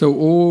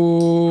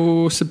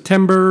 so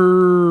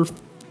September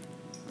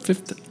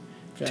 5th,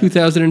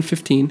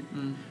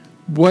 2015,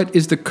 what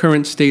is the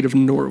current state of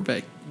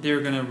Norway?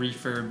 They're gonna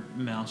refurb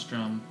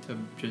Maelstrom to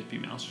just be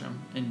Maelstrom,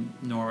 and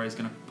Norway's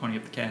gonna pony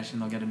up the cash,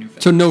 and they'll get a new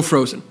face. So no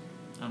Frozen.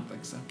 I don't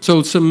think so.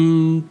 So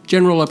some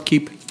general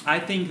upkeep. I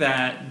think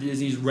that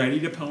Disney's ready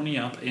to pony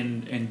up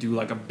and do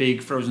like a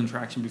big Frozen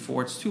attraction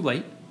before it's too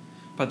late.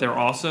 But they're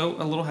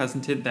also a little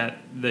hesitant that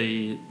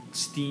the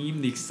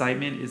steam, the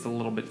excitement is a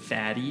little bit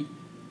fatty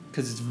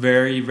because it's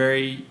very,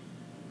 very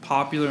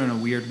popular in a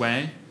weird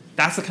way.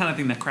 That's the kind of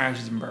thing that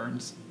crashes and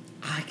burns.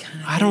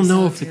 I don't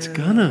know if it's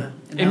gonna.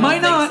 It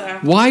might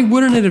not. Why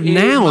wouldn't it have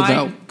now,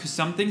 though? Because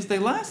some things, they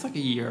last like a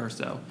year or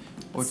so.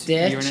 Or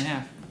Stitch? a year and a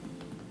half.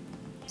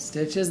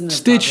 Stitch isn't as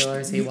Stitch, popular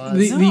as he was.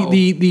 the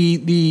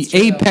It's true.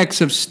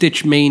 apex of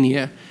Stitch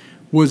Mania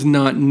was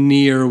not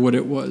near what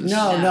it was.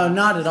 No,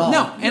 not at all.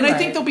 No, and You're I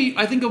think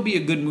right. it'll be a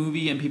good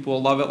movie, and people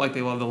will love it like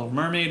they love The Little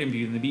Mermaid and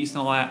Beauty and the Beast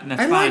and all that, and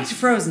that's I fine. liked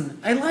Frozen.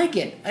 I like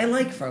it. I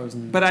like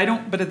Frozen. But I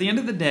don't. But at the end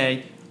of the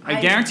day, I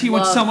I guarantee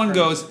when love someone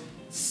Frozen.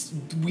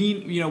 goes,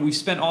 we've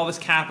spent all this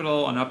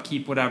capital on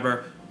upkeep,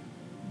 whatever.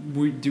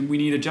 We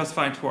need to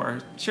justify to our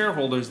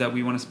shareholders that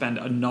we want to spend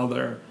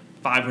another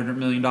 $500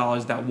 million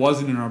that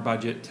wasn't in our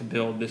budget to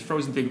build this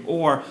Frozen thing,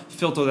 or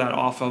filter that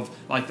off of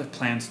like the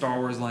planned Star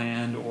Wars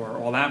land or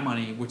all that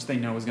money, which they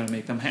know is going to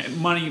make them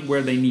money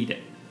where they need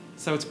it.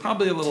 So it's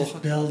probably a little.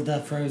 Just build the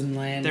Frozen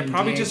land. They're in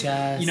probably just,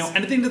 VHS.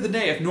 and at the end of the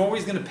day, if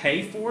Norway's going to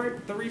pay for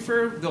it, the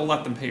refurb, they'll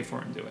let them pay for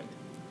it and do it.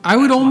 I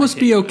would That's my almost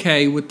take be on it.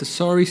 okay with the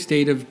sorry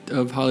state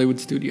of Hollywood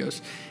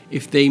studios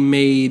if they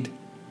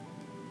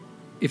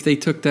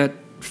took that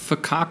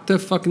fakakta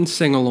fucking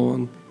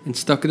sing-along and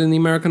stuck it in the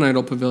American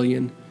Idol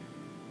Pavilion,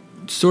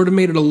 sort of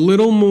made it a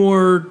little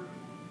more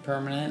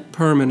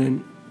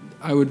permanent,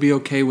 I would be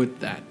okay with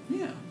that.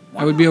 Yeah.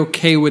 I would be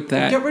okay with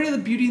that. Get rid of the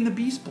Beauty and the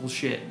Beast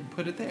bullshit and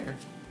put it there.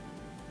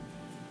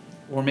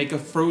 Or make a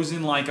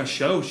Frozen like a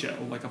show,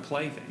 like a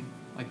play thing.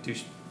 Like,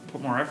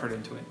 put more effort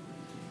into it.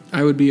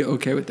 I would be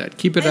okay with that.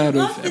 Keep it I out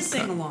love of the Epcot.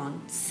 sing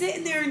along.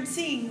 Sitting there and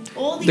seeing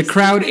all these. The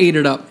crowd different- ate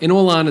it up, in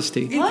all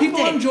honesty. If Loved people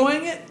are it.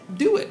 enjoying it,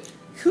 do it.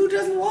 Who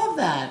doesn't love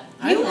that?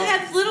 You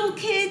have little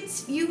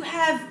kids. You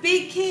have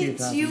big kids.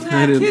 doesn't. You I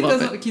have. didn't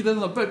love it. Keith doesn't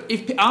love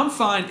it. But I'm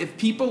fine if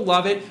people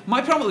love it.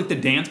 My problem with like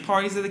the dance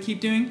parties that they keep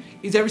doing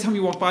is every time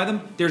you walk by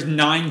them, there's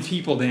 9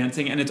 people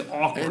dancing and it's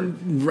awkward.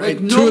 Right.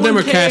 Like, no 2 of them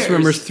one are cast cares.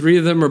 members, 3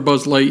 of them are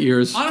Buzz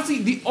Lightyears.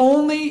 Honestly, the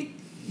only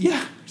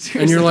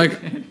seriously. And you're like,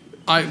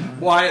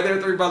 why are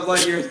there 3 Buzz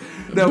Lightyears?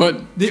 No,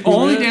 But the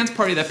only what? dance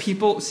party that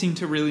people seem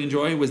to really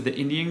enjoy was the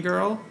Indian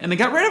girl, and they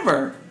got rid of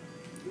her.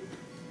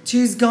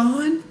 She's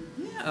gone?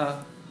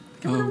 Yeah,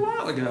 got rid of her a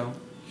while ago.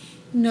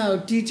 No,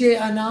 DJ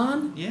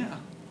Anand Yeah,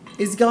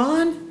 is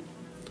gone?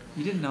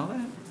 you didn't know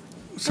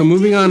that? So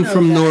moving on know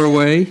from that.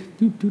 Norway,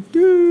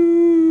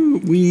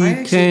 we I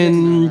actually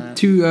didn't know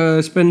can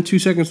that. spend 2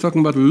 seconds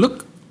talking about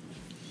Luke.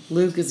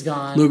 Luke is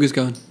gone. Luke is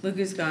gone. Luke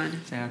is gone.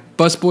 Sad.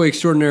 Busboy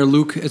extraordinaire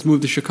Luke has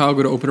moved to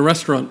Chicago to open a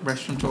restaurant.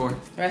 Restaurateur.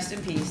 Rest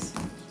in peace.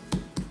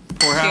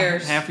 Pour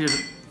Cheers. half your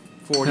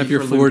 40. Have your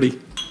for Luke. 40.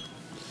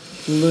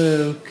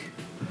 Luke.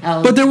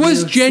 But there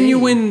was LUC.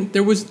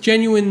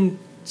 genuine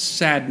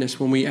sadness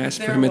when we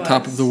asked for There him at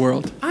Top was. of the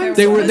World. I'm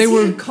They sorry, were- is they he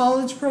were- a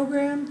college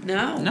program?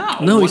 No.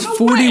 No, he's no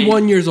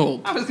 41 way. years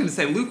old. I was gonna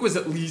say Luke was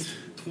at least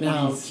 20.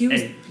 No, he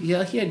was.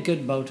 Yeah, he had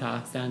good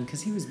Botox then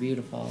because he was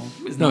beautiful.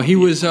 No, he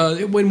was.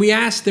 When we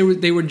asked,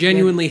 they were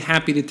genuinely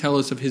happy to tell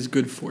us of his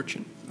good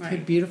fortune. He had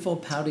Right. beautiful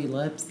pouty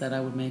lips that I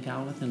would make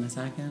out with in a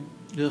second.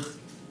 Ugh.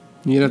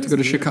 You'd have to go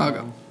to He was Chicago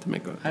beautiful. to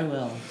make one. I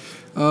will.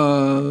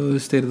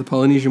 State of the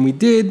Polynesian, we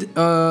did.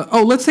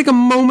 Let's take a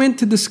moment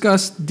to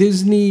discuss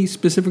Disney,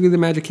 specifically the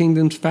Magic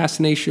Kingdom's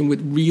fascination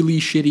with really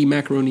shitty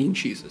macaroni and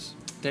cheeses.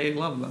 They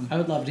love them. I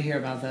would love to hear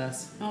about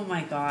this. Oh my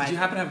Did you God.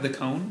 happen to have the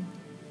cone?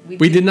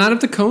 We did not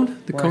have the cone.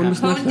 The Or cone have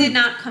was not Cone there. did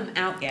not come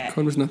out yet.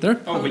 Cone was not there.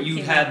 Oh, but you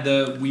Came had out.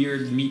 the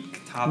weird meat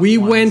top. We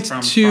ones went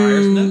from to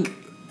Friar's Nook.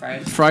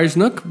 Right. Friar's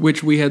Nook,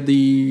 which we had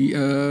the Oh,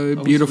 it's weird when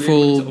it's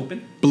beautiful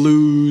open?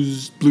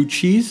 blue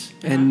cheese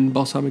and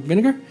balsamic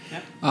vinegar.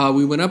 Yep.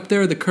 We went up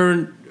there. The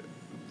current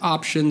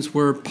options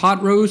were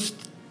pot roast,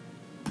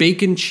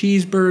 bacon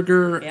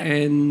cheeseburger, Yep.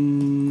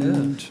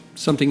 and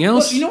something Well,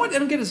 else. you know what I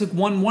don't get is like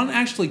one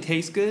actually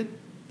tastes good,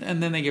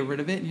 and then they get rid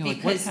of it, and you're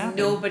like, what Because happened?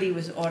 nobody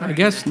was ordering. I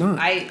guess that. not.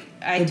 I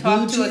The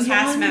talked blue to a cheese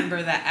cast one?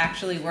 member that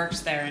actually works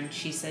there, and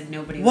she said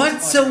nobody. was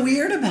What's so ordering.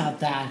 weird about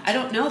that? I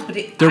don't know, but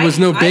There was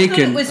no I thought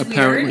bacon, it was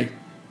apparently. Weird,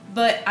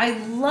 but I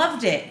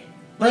loved it.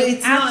 But Like,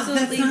 it's not- that's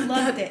absolutely not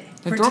loved that- it.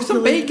 And throw some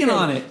particularly bacon good.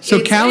 on it. So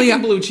It's Callie- like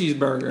a blue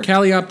cheeseburger.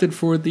 Callie opted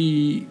for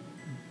the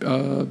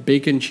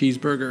bacon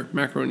cheeseburger,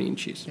 macaroni and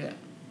cheese. Yeah.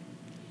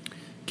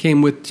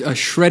 Came with a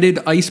shredded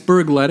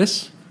iceberg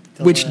lettuce,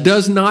 which Delish.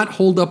 does not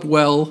hold up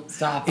well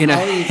Stop. in a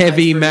I'll eat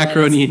heavy iceberg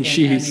macaroni lettuce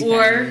and in cheese. anything.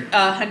 Or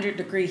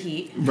 100-degree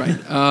heat. Right.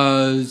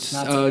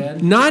 so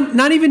good?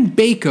 Not even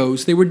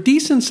bacos. They were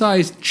decent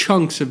sized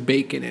chunks of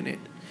bacon in it,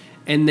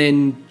 and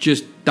then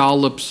just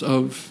dollops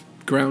of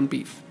ground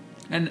beef.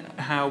 And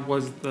how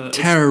was the...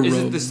 Terrible. Is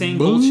it the same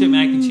bullshit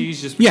mac and cheese,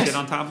 just with Yes. shit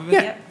on top of it?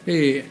 Yeah. Yep.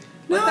 Yeah.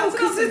 No,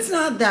 because it's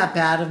not that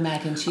bad of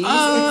mac and cheese.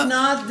 It's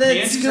not the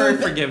Nancy's very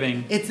scoop.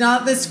 forgiving. It's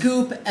not the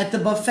scoop at the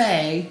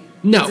buffet.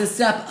 No. It's a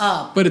step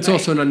up. But it's right?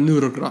 also not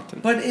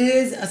noodlegratin. But it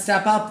is a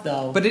step up,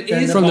 though. But it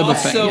than is From the also...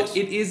 buffet, yes.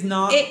 It is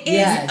not... It is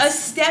Yes. a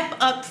step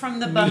up from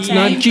the buffet. It's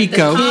not but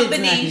Chico. The Kids mac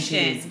and combination.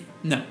 cheese.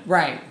 No.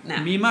 Right. No.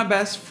 Me and my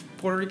best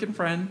Puerto Rican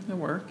friend at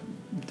work,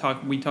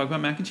 we talk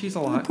about mac and cheese a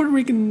lot. Puerto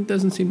Rican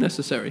doesn't seem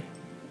necessary.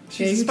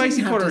 She's you a spicy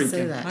didn't have Puerto to Rican.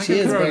 say that. I She can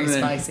is throw very it in.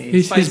 spicy. He's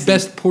his Spicy.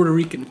 best Puerto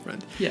Rican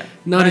friend. Yeah.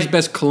 Not his Right?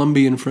 best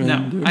Colombian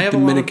friend. No, or I have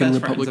Dominican a lot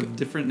of best Republic. friends of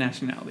different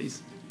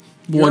nationalities.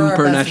 You're One our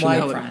per best white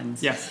nationality.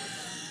 friends. Yes.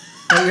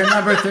 But you're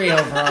number 3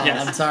 overall.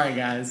 Yes. I'm sorry,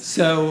 guys.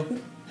 So,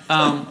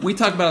 we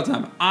talk about it all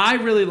the time. I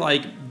really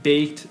like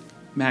baked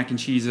mac and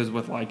cheeses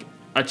with like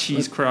a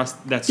cheese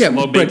crust that's Yeah,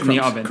 slow with baked in the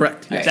breadcrumbs, oven.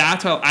 correct. Right.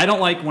 That's how I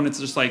don't like when it's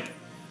just like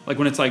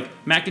when it's like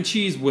mac and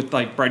cheese with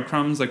like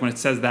breadcrumbs. Like when it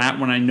says that,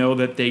 when I know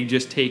that they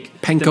just take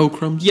Panko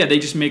crumbs? Yeah, they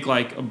just make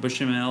like a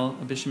bechamel.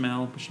 Not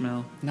bechamel?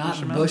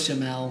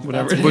 Bushamel.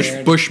 Whatever. That's Bush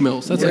weird.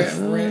 Bushmills. That's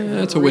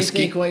That's a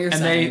whiskey. Rethink what you're And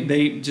saying.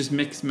 they just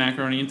mix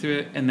macaroni into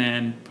it and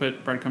then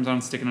put breadcrumbs on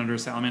and stick it under a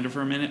salamander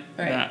for a minute.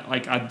 Right. That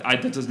like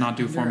that does not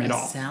do it for me at You're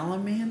a all.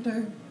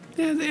 Salamander?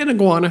 Yeah, an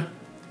iguana.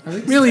 Are we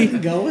just Really? gonna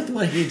go with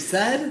what you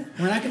said?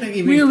 We're not gonna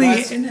even Really,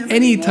 question him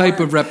any anymore? type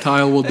of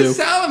reptile will A do.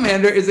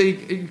 salamander is a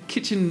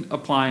kitchen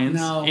appliance.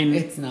 No, in,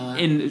 it's not.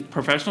 In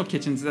professional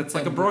kitchens, that's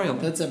like a broiler.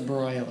 That's a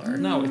broiler.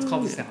 No, it's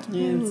called a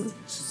salamander. Yeah,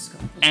 it's just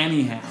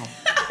Anyhow,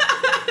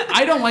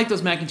 I don't like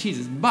those mac and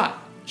cheeses, but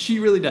she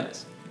really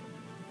does.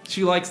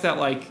 She likes that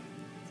like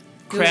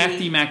crafty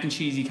Gooey. mac and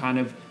cheesy kind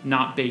of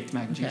not baked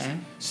mac and cheese. Okay.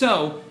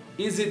 So,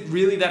 is it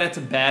really that it's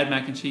a bad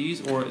mac and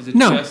cheese, or is it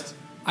No. just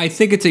I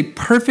think it's a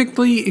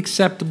perfectly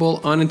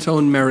acceptable on its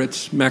own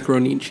merits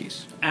macaroni and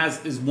cheese.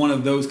 as is one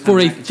of those kind For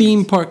of a mac and theme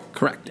cheese? park,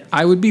 correct. Yes.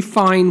 I would be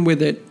fine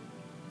with it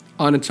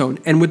on its own.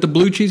 And with the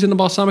blue cheese and the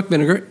balsamic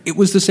vinegar, it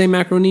was the same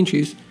macaroni and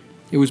cheese.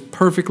 It was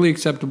perfectly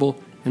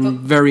acceptable and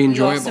very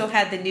enjoyable. We also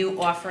had the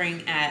new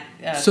offering at.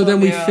 So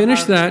then we Columbia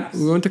finished Harbor that. House.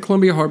 We went to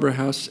Columbia Harbor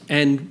House,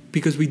 and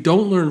because we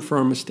don't learn from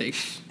our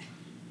mistakes,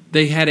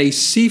 they had a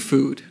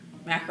seafood.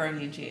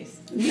 Macaroni and cheese.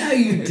 No,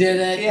 you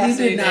didn't. Yes,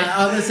 you we did not. did.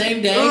 On the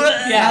same day?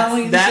 Yes. Not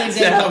only the That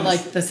same day, but sounds-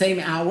 like the same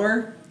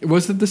hour?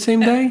 Was it the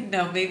same day?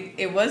 No, maybe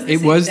it was.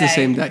 It was the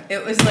same day.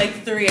 It was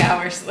like 3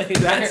 hours later.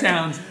 That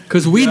sounds.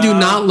 Because we do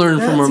not learn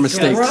from our That's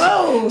mistakes.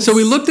 gross. So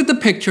we looked at the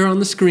picture on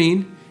the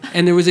screen,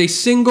 and there was a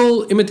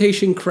single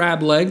imitation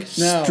crab leg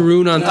No.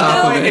 strewn on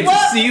top of No, it. It's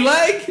a sea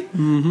leg.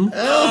 You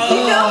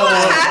know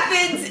what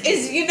happens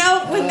is,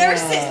 when they're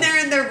sitting there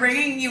and they're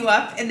ringing you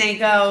up and they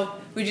go,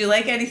 "Would you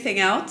like anything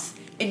else?"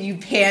 And you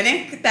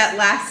panic that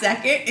last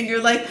second, and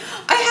you're like,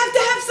 "I have to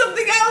have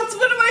something else.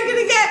 What am I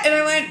gonna get?" And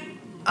I went,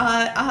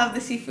 "I'll have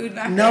the seafood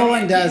macaroni." No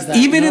one does that.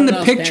 Even No in one the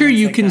else picture, panics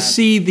you like can that.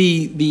 see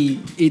the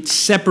it's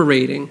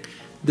separating,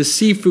 the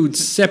seafood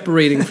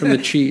separating from the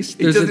cheese.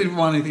 It There's a- doesn't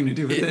want anything to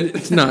do with it.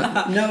 it's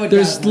not. No, it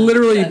There's doesn't.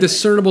 literally a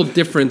discernible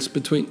difference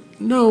between.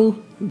 No,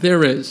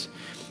 there is.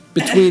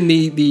 Between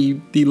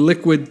the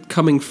liquid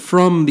coming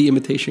from the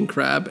imitation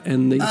crab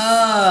and the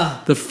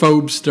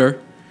phobster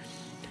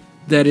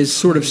that is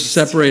sort of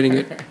separating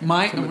it. Can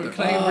I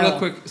real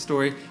quick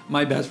story?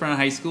 My best friend in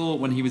high school,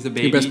 when he was a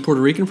baby. Your best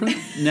Puerto Rican friend?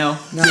 No.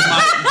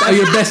 Oh,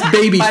 your best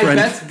baby My friend.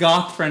 best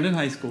goth friend in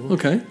high school.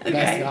 Okay.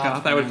 Best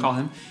Goth, I would call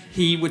him.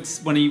 He would,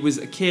 when he was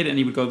a kid and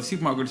he would go to the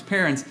supermarket with his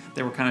parents,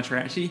 they were kind of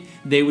trashy.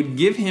 They would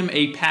give him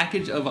a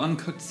package of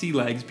uncooked sea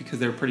legs because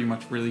they were pretty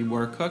much really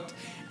were cooked.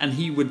 And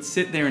he would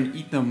sit there and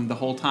eat them the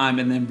whole time.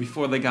 And then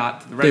before they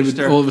got to the They would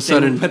register, all of a they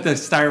sudden- would put the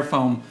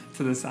styrofoam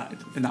to the side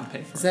and not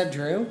pay for Is it. that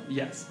Drew?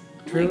 Yes.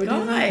 Drew would do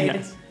that? God.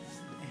 Yes.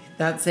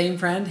 That same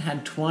friend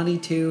had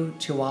 22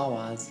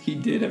 chihuahuas. He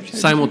did have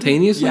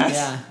Simultaneously? Yes.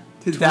 Yeah.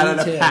 His dad had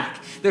a 22. pack.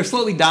 They're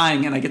slowly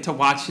dying, and I get to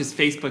watch his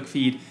Facebook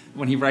feed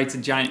when he writes a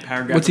giant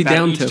paragraph What's he about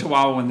down each to?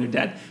 chihuahua when they're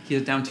dead. He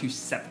is down to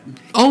 7.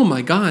 Oh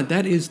my God,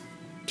 that is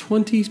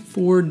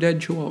 24 dead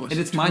chihuahuas. It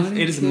is my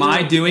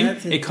 22. doing.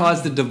 That's It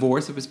caused the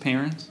divorce of his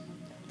parents.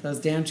 Those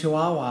damn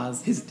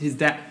chihuahuas. His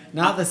dad.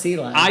 Not the sea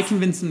legs. I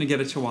convinced him to get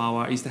a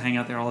chihuahua. I used to hang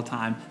out there all the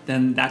time.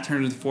 Then that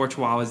turned into 4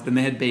 chihuahuas. Then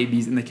they had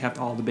babies, and they kept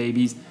all the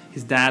babies.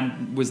 His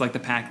dad was like the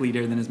pack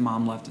leader. Then his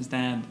mom left his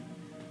dad.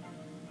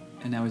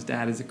 And now his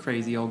dad is a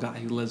crazy old guy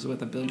who lives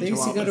with a billion They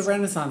used to go to chihuahuas.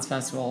 Renaissance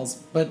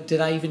festivals, but did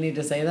I even need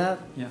to say that?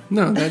 Yeah.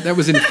 No, that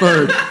was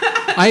inferred.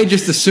 I had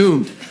just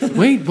assumed.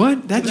 Wait,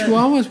 what? That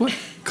chihuahuas? What?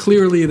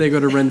 Clearly they go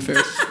to Ren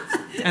fairs.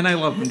 And I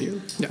love him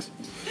dearly. Yes.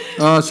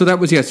 So that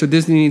was So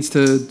Disney needs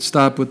to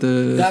stop with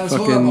the That was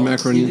fucking horrible.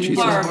 macaroni You and didn't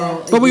cheese. get Horrible.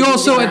 well- But we you didn't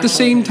also, get at the that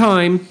same well.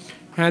 time,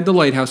 had the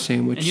Lighthouse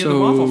sandwich. And you so had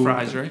the waffle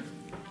fries, right?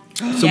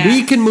 So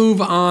we can move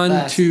on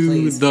Yes, to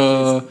please,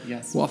 the please,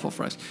 yes. waffle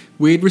fries.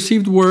 We had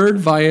received word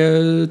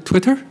via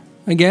Twitter,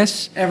 I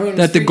guess, Everyone was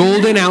that the freaking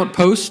Golden out.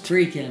 Outpost,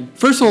 Freaking.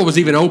 first of all, was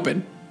even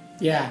open,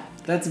 Yeah,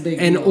 that's a big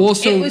and deal.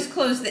 also It was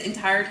closed the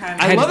entire time.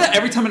 I Had- love that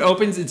every time it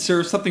opens, it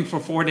serves something for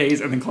 4 days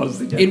and then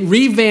closes again. it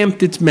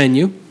revamped its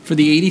menu for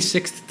the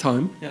 86th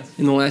time Yes.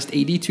 in the last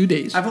 82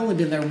 days, I've only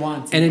been there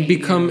once. and in it 8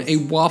 become a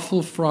years.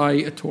 waffle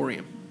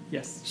fry-atorium,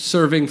 Yes.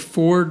 serving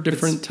 4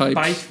 different It's types.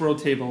 Spice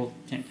World Table.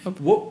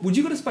 What would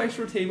you go to Spice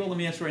World Table? Let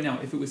me ask you right now.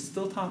 If it was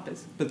still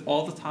tapas, but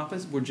all the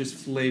tapas were just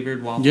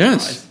flavored waffle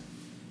Yes. fries.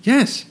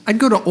 Yes, I'd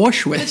go to But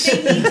Auschwitz.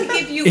 they need to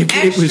give you if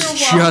extra it was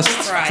waffle just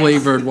fries.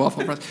 flavored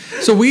waffle fries.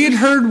 So we had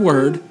heard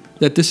word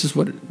that this is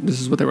what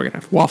they were gonna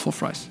have, waffle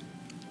fries.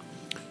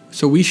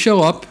 So we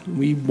show up,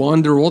 we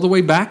wander all the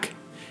way back,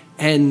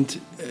 and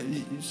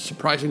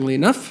surprisingly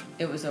enough,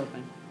 It was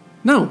open.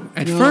 no.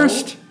 At No.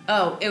 first,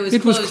 Oh, it was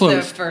It was closed,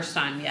 closed. the first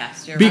time.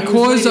 Yes, you're Because- right.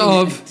 I was waiting,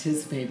 of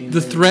anticipating the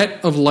this. threat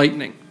of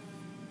lightning,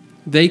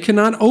 they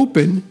cannot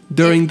open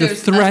during If the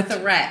there's threat. a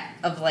threat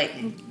of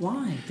lightning.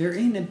 Why? They're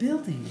in a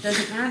building.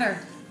 Doesn't matter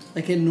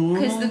Like a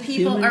normal because the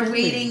people human are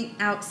building. waiting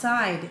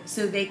outside,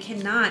 so they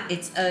cannot.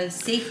 It's a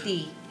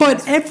safety.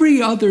 But every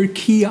other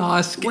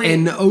kiosk Wait,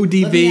 and let me ask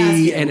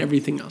ODV you. and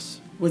everything else.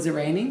 Was it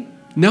raining?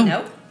 No,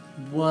 Nope.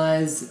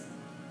 Was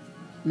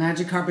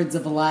Magic Carpets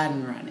of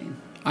Aladdin running?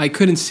 I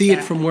couldn't see it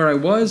Yeah. from where I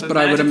was, The but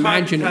I would Magic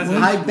Carpet imagine it has was.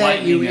 a- I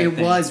bet you lightning, I it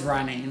think. was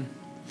running.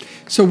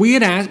 So we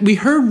had asked, we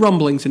heard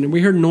rumblings in it. We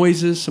heard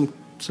noises,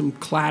 some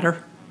clatter,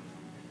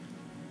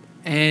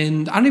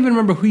 and I don't even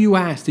remember who you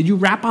asked. Did you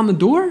rap on the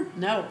door?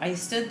 No, I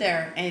stood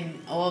there, and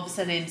all of a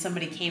sudden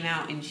somebody came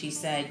out, and she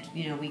said,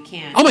 "You know, we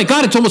can't." Oh my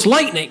God! It's almost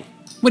lightning.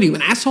 What are you,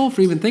 an asshole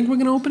for even thinking we're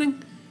gonna opening?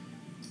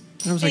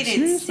 And I was They like,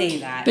 didn't seriously? say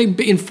that.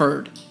 They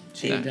inferred.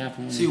 She that.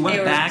 definitely. So you They went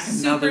were back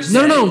and now super there's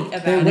No, no,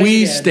 About They it. we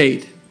waited.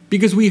 stayed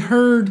because we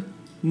heard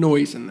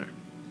noise in there.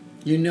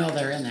 You know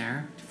they're in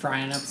there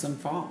frying up some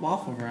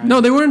waffle fries.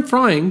 No, they weren't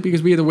frying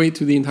because we had to wait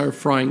through the entire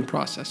frying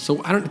process.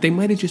 So I don't. They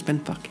might have just been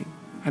fucking.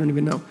 I don't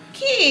even know.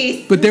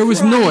 Keith. But there was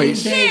Frying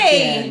noise. bacon.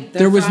 Hey! They're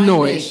There was frying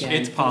noise. bacon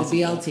It's for possible.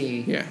 The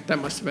BLT. Yeah, that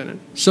must have been it.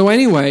 So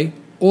anyway,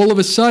 all of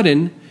a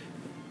sudden,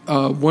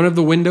 one of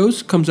the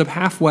windows comes up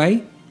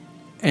halfway,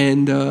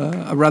 and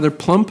a rather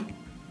plump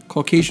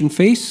Caucasian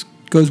face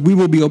goes, "We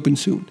will be open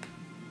soon,"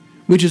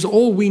 which is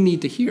all we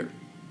need to hear.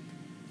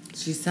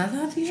 She said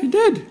that to you? She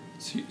did,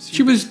 So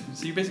She was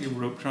So you basically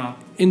rope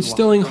dropped.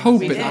 instilling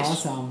hope We in did. us.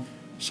 Awesome.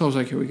 So I was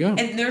like, "Here we go."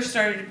 And there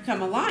started to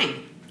become a line.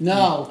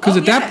 No. Because Oh,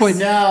 at that yes. point,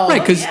 No. right?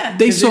 Because Oh, yeah.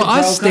 they 'Cause saw it us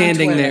broke on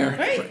standing Twitter. there.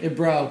 Right. It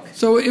broke.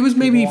 So it was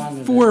maybe People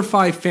wanted 4 it. or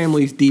 5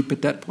 families deep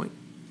at that point,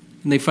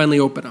 and they finally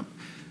opened up.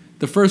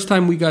 The first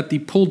time we got the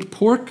pulled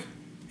pork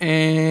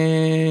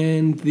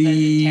and the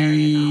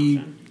Vegetarian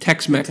option.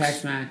 Tex-Mex.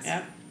 Tex-Mex.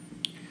 Yep.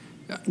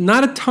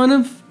 Not a ton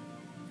of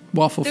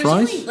waffle There's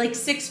fries. only like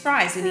 6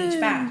 fries in each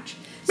batch.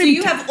 So maybe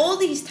you 10. have all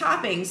these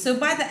toppings. So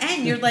by the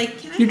end, you're like,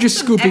 can I You're have just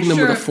some scooping them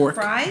with a extra fork.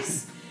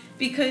 Fries?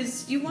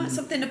 Because you want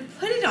something to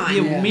put it on.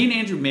 Yeah, Yeah. me and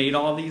Andrew made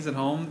all these at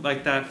home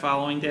like that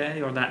following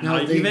day or that No,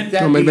 night the, even.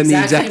 that, Or maybe the the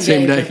exact exact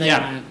same day. that they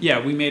Yeah, went.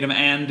 yeah, we made them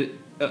and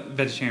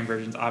vegetarian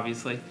versions,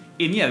 obviously.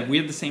 And yeah, we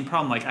had the same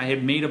problem. Like I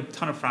had made a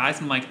ton of fries,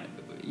 and I'm like,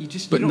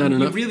 But you not don't, you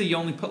enough. really you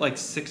only put like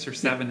 6 or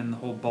 7 in the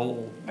whole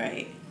bowl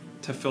Right.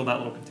 to fill that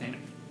little container.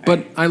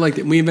 But I liked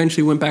it. We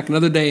eventually went back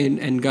another day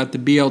and got the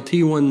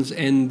BLT ones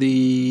and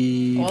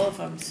the All of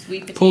them.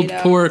 Sweet potato. pulled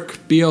pork,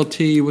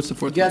 BLT. What's the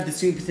fourth You one? got the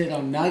sweet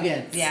potato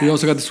nuggets. Yeah. We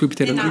also got the sweet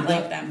potato Did not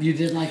nuggets. like them. You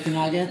didn't like the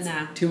nuggets? No.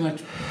 Too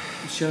much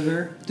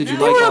sugar? Did you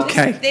No, like were all?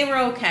 okay. They were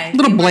okay. A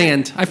little They weren't-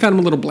 bland. I found them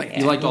a little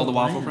bland. You liked all the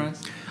waffle Bland.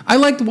 fries? I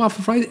like the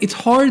waffle fries. It's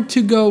hard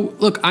to go.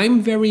 Look,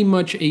 I'm very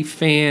much a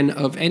fan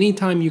of any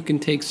time you can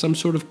take some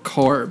sort of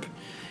carb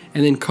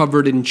and then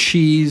cover it in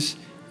cheese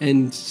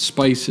and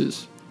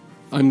spices.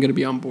 I'm going to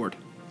be on board.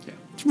 Yeah.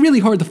 It's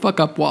really hard to fuck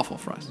up waffle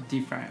fries.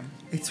 Deep fry 'em.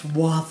 It's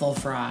waffle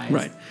fries.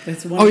 Right.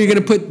 That's one Oh, of you're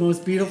the gonna put-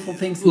 most beautiful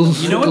things in the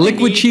You know what they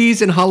Liquid need?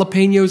 cheese and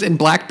jalapenos and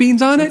black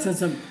beans on That's it?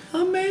 some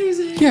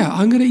amazing. Yeah,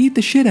 I'm going to eat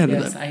the shit out of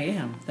Yes, them. I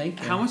am.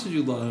 Thank you. How much would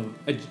you love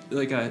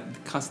a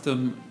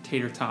custom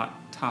tater tot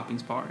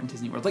toppings bar in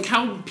Disney World? Like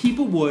how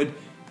people would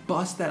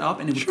bust that up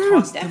and it would Sure.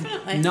 cost them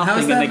Definitely. nothing, How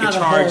is and that they could not a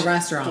whole charge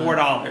restaurant?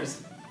 $4.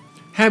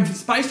 Have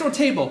Spice Store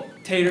table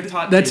tater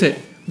tot. That's table.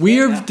 it. We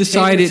have Yeah.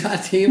 decided. Tater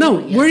tot table, No,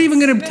 we're yes. even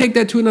going to take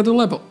that to another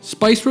level.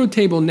 Spice Road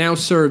Table now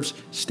serves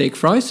steak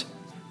fries,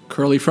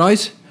 curly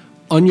fries,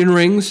 onion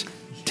rings,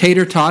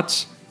 tater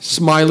tots,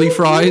 smiley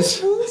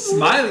fries.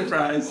 Smiley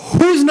fries.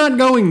 Who's not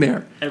going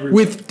there? Everybody.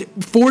 With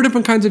 4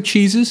 different kinds of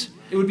cheeses.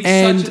 It would be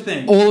and such a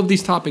thing. all of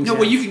these toppings. No,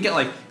 well, you can get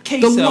like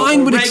queso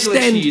line or would regular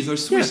extend. cheese or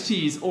Swiss Yeah.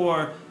 cheese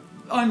or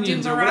Do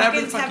onions or whatever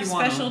the Moroccans fuck have you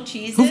want. special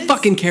cheeses? Who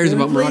fucking cares Can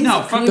we about please- Morocco?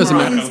 No, fuck can we Doesn't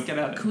Morocco. please- Get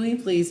out of it. Can we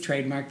please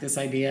trademark this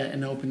idea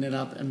and open it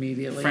up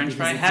immediately? French Because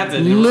fry it heaven.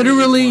 sounds- It already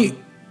Literally, is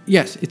one.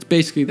 yes, it's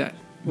basically that.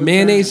 What's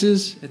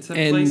Mayonnaises It's a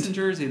and place in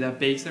Jersey that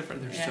bakes their fries.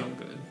 They're Yeah. so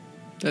good.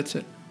 That's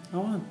it. I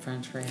want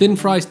French fries. Thin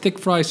fries, thick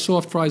fries,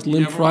 soft fries,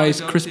 limp never fries,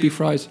 wanna go crispy to-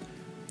 fries.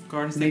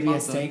 Garden steak Maybe a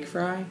pasta. steak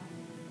fry. A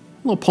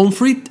little pommes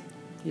frites.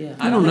 Yeah.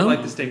 I don't don't know.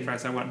 like the steak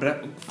fries I want, but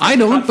I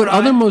don't, cut but fry,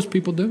 other most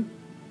people do.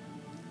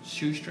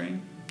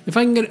 shoestring. If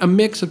I can get a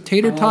mix of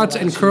tater Oh, tots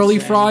that and curly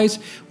shoestring. fries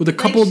with a You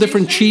couple like of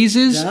different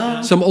shoestring? cheeses,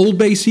 Yeah. some Old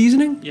Bay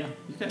seasoning. Yeah,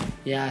 you can.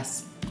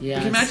 Yes. You Yes.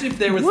 can imagine if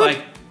there was What?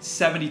 like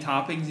 70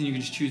 toppings and you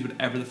could just choose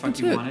whatever the fuck That's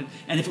you it. wanted,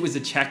 and if it was a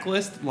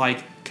checklist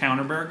like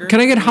Counterburger.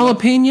 Can I get you know,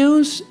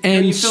 jalapenos you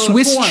and fill out a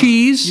Swiss form.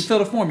 cheese? You fill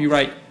out a form. You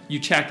write. You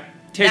check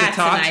tater That's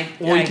tots, an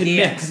or you can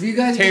idea. mix Have you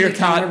guys tater been to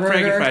tot, Counterburger?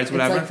 Franken fries, It's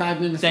whatever. like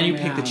 5 minutes then from you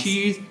your pick the house.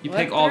 cheese. You What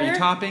pick all your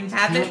burger? toppings.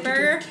 Habit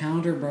burger.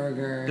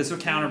 Counterburger. That's what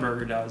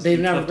Counterburger does. They've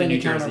in never Clifton, been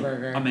New to Jersey.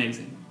 Counterburger.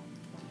 Amazing.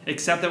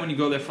 Except that when you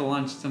go there for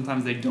lunch,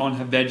 sometimes they don't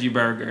have veggie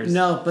burgers.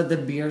 No, but the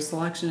beer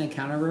selection at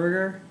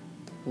Counterburger.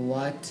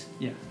 What?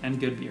 Yeah, and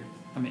good beer.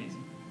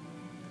 Amazing.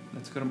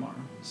 Let's go tomorrow.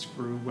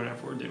 Screw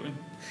whatever we're doing.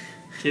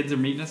 Kids are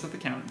meeting us at the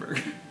Counterburger.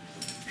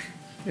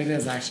 It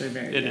is actually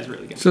very It good. is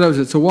really good. So that was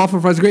it. So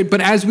waffle fries are great,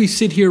 but as we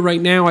sit here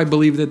right now, I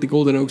believe that the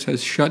Golden Oaks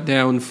has shut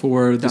down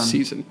for the Done.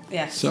 season.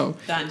 Yes. So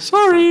Done.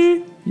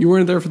 sorry, you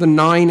weren't there for the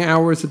 9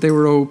 hours that they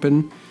were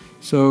open,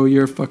 so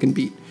you're fucking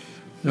beat.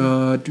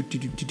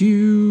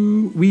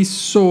 We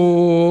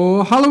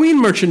saw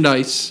Halloween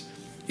merchandise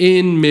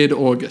in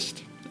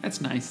mid-August.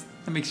 That's nice.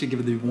 That makes you give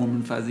it the warm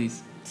and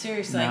fuzzies.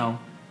 Seriously. No.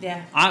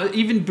 Yeah.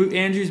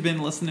 Andrew's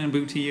been listening to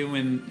Boot to You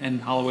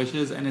and Hollow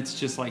Wishes, and it's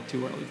just like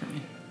too early for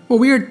me. Well,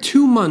 we are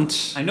 2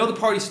 months. I know the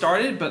party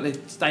started, but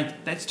it's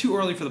like, that's too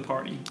early for the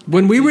party.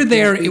 When we were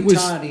there, Be it was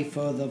toddy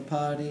for the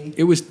party.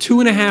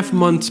 2.5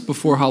 months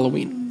before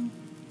Halloween.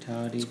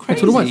 Toddy. That's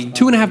what it was. Crazy.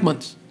 2.5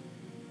 months.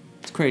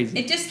 It's crazy.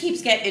 It just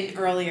keeps getting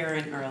earlier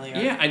and earlier.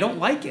 Yeah, I don't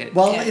like it.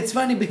 Well, Yeah. it's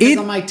funny because It-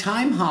 on my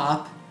Time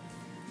Hop,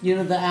 you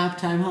know the app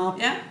Time Hop?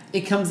 Yeah.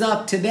 It comes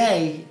up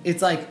today.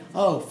 It's like,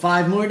 oh,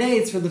 5 more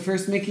days for the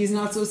first Mickey's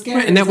Not So Scary.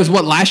 Right, and that It's was like,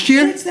 what, last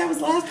year? Bitch, that was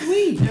last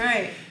week. All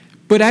right.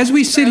 But as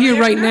we sit here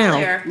Earlier right and now,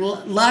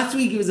 earlier. Last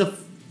week it was a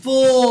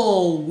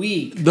full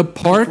week. the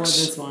before parks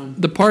this one.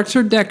 the parks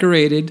are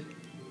decorated,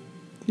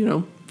 you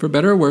know, for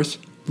better or worse,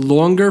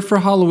 longer for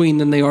Halloween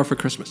than they are for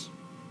Christmas.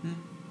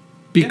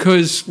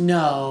 Because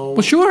No.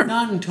 Well, sure.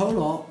 Not in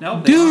total.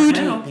 No, they dude,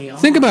 are now. They are.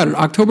 think about it.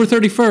 October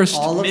 31st,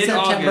 All of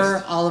Mid-August.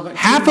 September, all of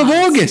half 2 of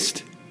months.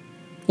 August,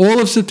 all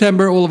of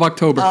September, all of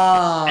October.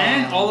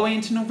 And all the way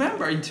into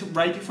November, until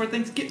right before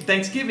Thanksgiving.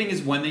 Thanksgiving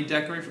is when they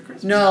decorate for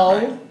Christmas. No,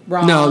 right?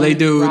 wrong. No, they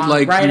do, wrong.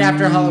 like, right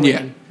after Halloween.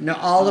 yeah. No,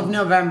 all of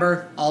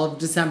November, all of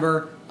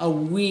December, a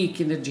week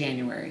into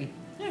January.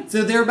 Yeah.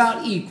 So they're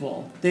about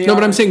equal. They no, are,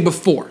 but I'm saying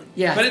before.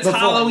 yes, But it's before,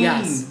 Halloween.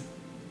 Yes.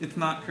 It's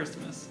not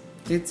Christmas.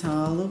 It's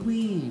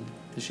Halloween.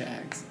 The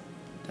Shags.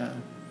 Duh.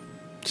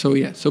 So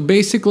yeah, so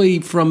basically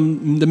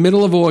from the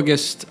middle of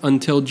August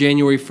until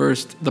January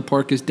 1st, the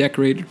park is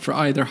decorated for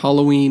either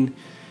Halloween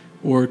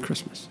or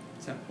Christmas,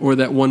 So or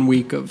that 1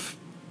 week of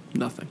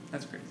nothing,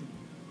 that's crazy.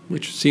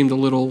 which seemed a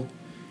little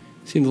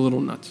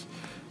nuts.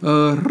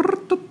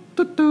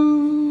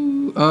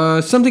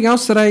 Something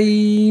else that I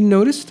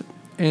noticed,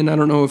 and I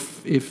don't know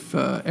if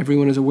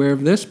everyone is aware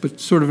of this, but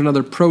sort of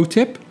another pro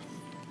tip.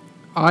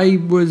 I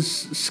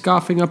was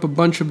scoffing up a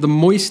bunch of the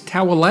moist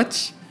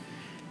towelettes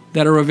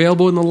that are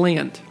available in the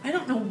land. I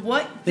don't know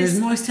what There's this.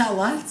 moist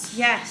towelettes?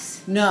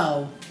 Yes.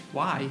 No.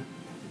 Why?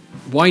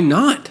 Why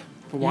not?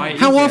 But why?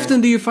 How is there-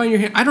 often do you find your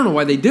hand? I don't know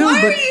why they do,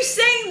 Why but are you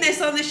saying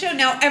this on the show?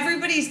 Now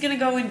everybody's gonna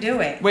go and do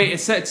it. Wait,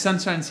 it's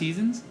Sunshine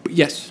Seasons? but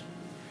yes.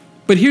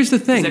 But here's the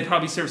Because they thing: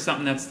 probably serve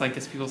something that's like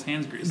gets people's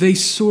hands greasy. they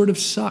sort of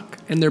suck,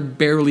 and they're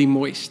barely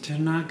moist. They're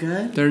not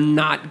good? They're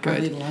not Are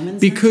good they lemon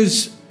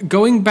because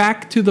going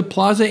back to the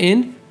Plaza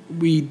Inn,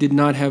 we did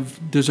not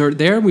have dessert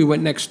there. We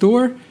went next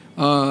door.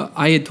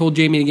 I had told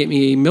Jamie to get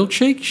me a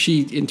milkshake.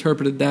 She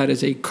interpreted that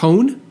as a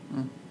cone.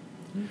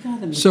 You got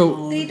them So-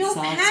 cone, They don't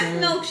soft have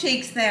serve.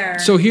 milkshakes there.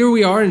 So here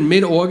we are in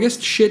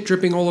mid-August, shit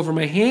dripping all over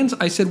my hands.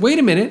 I said, wait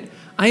a minute,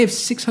 I have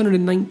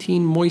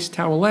 619 moist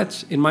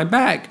towelettes in my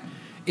bag.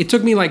 It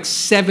took me like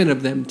 7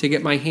 of them to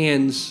get my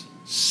hands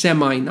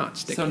semi-not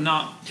sticky. So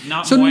not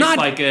So moist not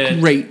like a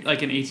great.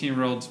 like an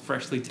 18-year-old's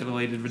freshly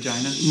titillated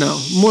vagina. No,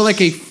 more like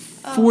a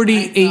Oh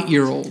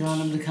 48-year-old. Do you want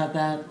them to cut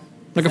that?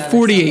 Like Is a that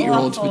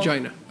 48-year-old's Awful.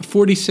 vagina. A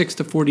 46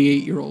 to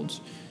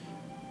 48-year-old's.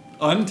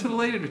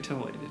 Untitillated or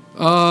titillated?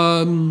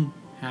 Half and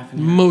half.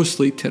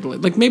 Mostly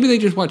titillated. Like maybe they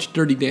just watched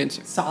Dirty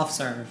Dancing. Soft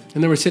serve.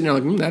 And they were sitting there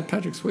like, that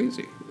Patrick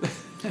Swayze.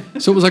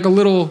 So it was like a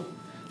little,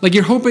 like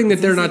you're hoping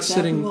that they're Is not this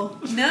sitting.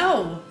 acceptable?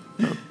 no.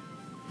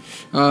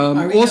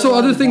 Are we Also, allowed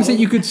other to things that vote?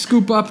 you could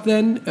scoop up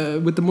then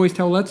with the moist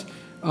towelettes.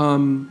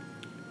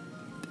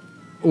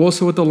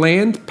 Also at the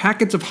land,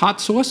 packets of hot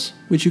sauce,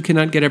 which you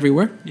cannot get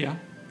everywhere. Yeah.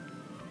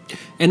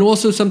 And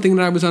also something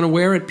that I was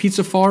unaware at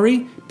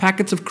Pizzafari,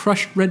 packets of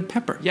crushed red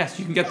pepper. Yes,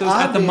 you can get those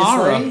at the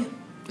Mara. Obviously.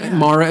 At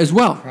Mara as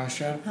well.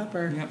 Crushed red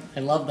pepper. Yep. I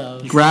love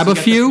those. Grab a You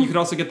few. could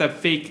also get that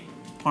fake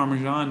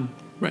Parmesan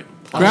Right.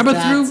 Grab a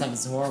that through. stuff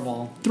is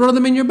horrible. Throw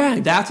them in your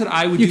bag. That's what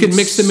I would do. You can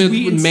mix them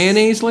Sweet with and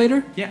mayonnaise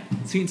later. Yeah,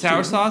 sweet and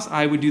sour sauce.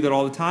 I would do that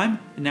all the time,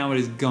 and now it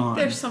is gone.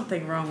 There's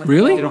something wrong with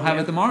Really? They don't have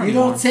it at the Mart You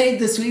anymore. don't save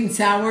the sweet and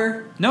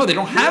sour. No, they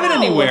don't have it No.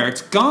 anywhere.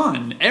 It's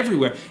gone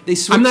everywhere. They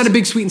switched. I'm not a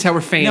big sweet and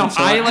sour fan. No,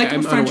 so I like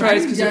I'm French unaware. Are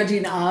fries. you 'cause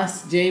judging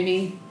us,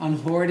 Jamie, on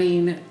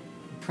hoarding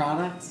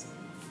products?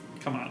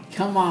 Come on.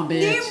 Come on, bitch.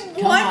 Name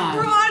Come one on.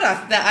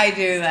 product that I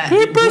do that.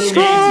 Paper 18 straws.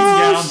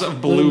 gallons of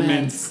Blue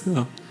Mints.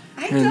 Oh.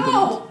 I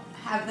don't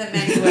have them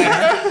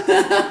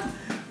anywhere.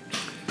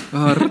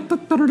 That's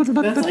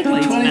like a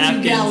Plates,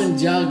 22-gallon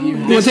jug you You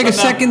wanna have. take a No,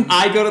 second?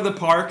 I go to the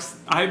parks.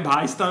 I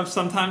buy stuff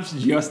sometimes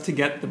just to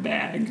get the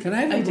bag. Can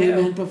I have I a blue do.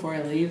 mint before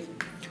I leave?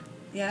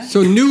 Yeah.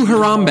 So New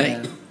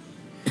Harambe.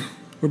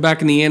 We're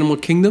back in the animal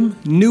kingdom.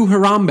 New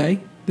Harambe.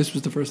 This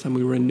was the first time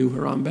we were in New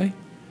Harambe,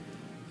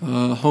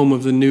 home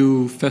of the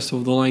new Festival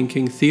of the Lion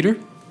King Theater.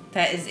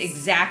 That is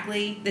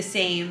exactly the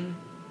same.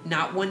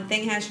 Not one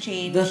thing has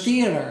changed. The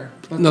theater.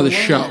 But No, the the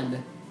show. land.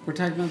 We're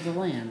talking about the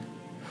land.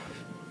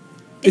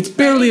 It's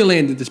barely a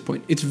land at this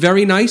point. It's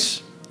very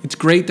nice. It's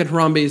great that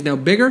Harambe is now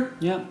bigger.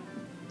 Yep.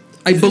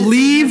 I Is it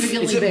believe.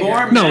 significantly Is it bigger?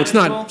 more- No, it's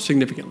manageable? not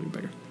significantly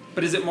bigger.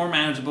 But is it more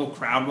manageable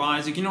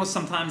crowd-wise? Like, you know,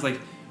 sometimes like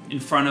in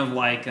front of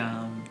like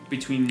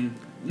between.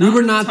 We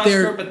were not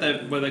Tusker,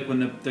 there- But like when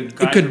the guys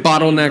could are playing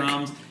bottleneck.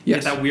 Drums,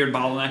 Yes. Get that weird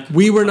bottleneck.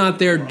 We were not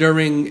there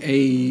during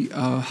a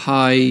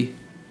high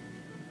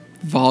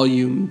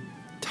volume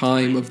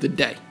time of the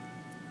day.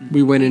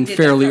 We went in did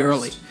the fairly first.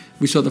 early.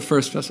 We saw the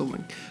first festival.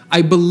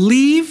 I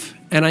believe,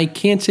 and I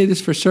can't say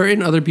this for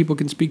certain, other people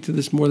can speak to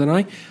this more than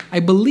I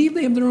believe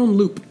they have their own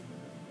loop.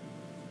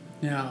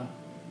 No.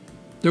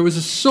 There was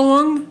a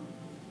song,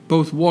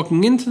 both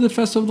walking into the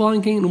Festival of the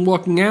Lion King and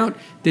walking out,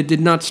 that did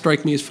not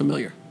strike me as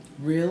familiar.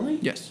 Really?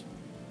 Yes.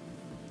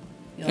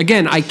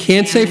 Again, I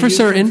can't say for You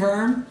certain.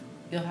 confirm?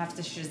 You'll have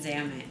to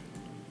Shazam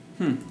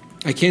it.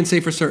 I can't say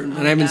for certain,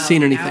 and I Oh, haven't no.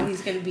 seen Now anything.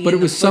 he's gonna be But in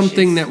it was the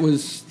something bushes. that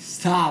was.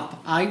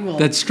 Stop. I will.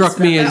 That struck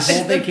me spend as- the That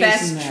whole was the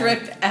vacation best there.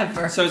 trip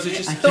ever. So is it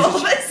just? All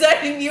of a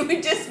sudden, you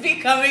would just be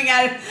coming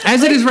out.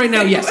 As it is right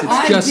now, yes, it's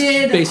I just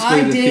did.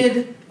 basically I the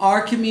did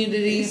our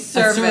community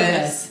Service.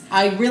 service.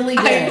 I really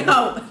I did.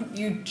 know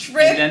you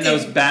tripped. And then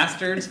those and-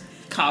 bastards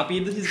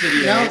copied his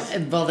videos.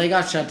 No, well, they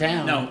got shut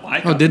down. No, I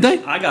got Oh, did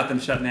them- they? I got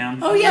them shut down.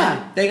 Oh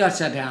yeah, they got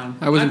shut down.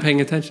 I wasn't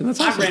paying attention. That's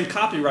I awesome. ran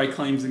copyright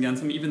claims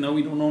against them, even though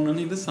we don't own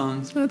any of the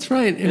songs. That's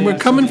right. And Yeah, we're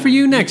coming so for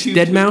you next, YouTube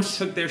Dead Mouse.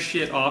 took their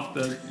shit off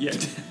the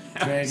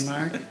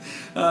Trademark. that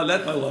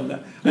I love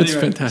that. That's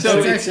fantastic. So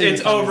It's it's, actually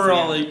it's fun to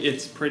overall see.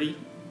 it's pretty.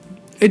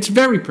 It's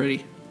very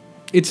pretty.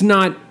 It's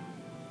not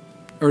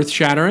earth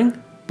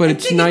shattering, but I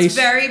it's think nice. It's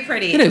very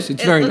pretty. It is.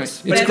 It's very looks nice.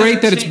 It's better-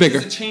 great that it's bigger.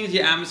 Does it change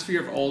the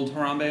atmosphere of old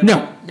Harambe? at No.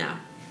 all? No.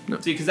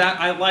 See, because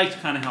I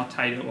liked kind of how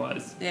tight it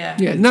was. Yeah.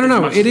 Yeah, no.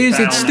 As much It as is.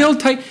 the It's bottleneck. still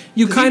tight.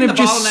 You 'Cause kind even of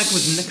the just. bottleneck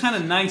was kind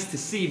of nice to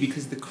see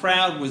because the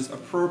crowd was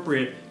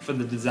appropriate for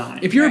the design.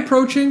 If you're Right.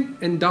 approaching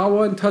and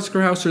Dawa and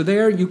Tusker House are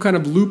there, you kind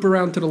of loop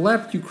around to the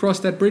left. You cross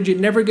that bridge. It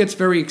never gets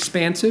very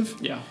expansive.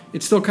 Yeah.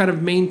 It still kind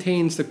of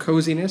maintains the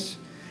coziness,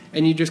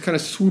 and you just kind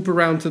of swoop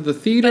around to the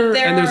theater, But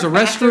there and there's a are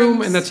restroom,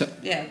 bathrooms- and that's it.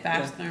 Yeah,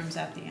 bathrooms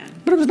at the end.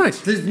 But it was nice.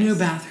 There's new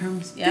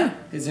bathrooms. Yeah.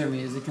 Is there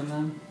music in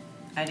them?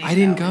 I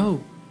didn't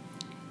go.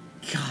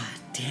 God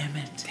damn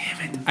it.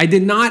 I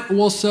did not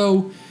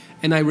also,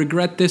 and I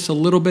regret this a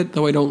little bit,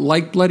 though I don't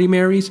like Bloody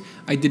Marys.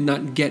 I did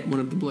not get one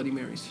of the Bloody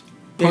Marys,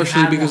 They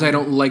partially have because one. I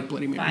don't like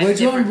Bloody Marys. Five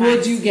Which one different would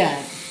kinds. you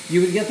get?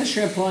 You would get the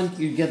shrimp one.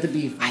 You'd get the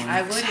beef one.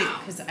 I wouldn't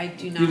because I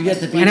do not. You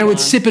get like the And I would One.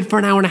 sip it for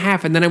an hour and a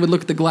half, and then I would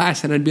look at the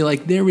glass, and I'd be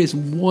like, "There is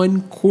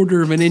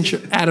 1/4 of an inch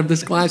out of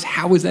this glass.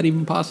 How is that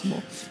even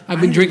possible?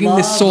 I've been I drinking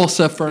this love-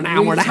 salsa for an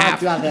hour We've and a talked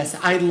half." about this.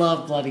 I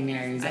love Bloody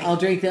Marys. I'll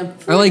drink them.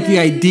 I like the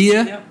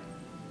idea. Yep.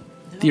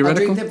 I'll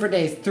Theoretical. drink them for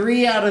days.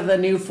 3 out of the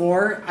new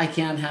 4 I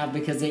can't have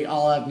because they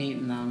all have meat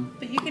in them.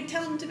 But you could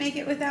tell them to make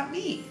it without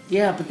meat.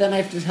 Yeah, but then I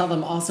have to tell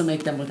them also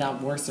make them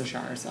without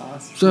Worcestershire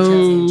sauce. So- which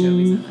has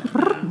anchovies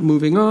in it.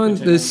 Moving on,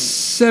 Which I the don't-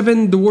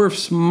 Seven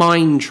Dwarfs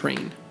Mine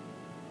Train.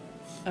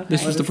 Okay.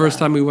 This was What the is first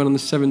that? time we went on the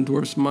Seven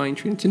Dwarfs Mine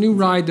Train. It's a new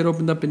ride that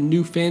opened up in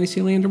New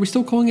Fantasyland. Are we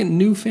still calling it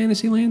New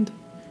Fantasyland?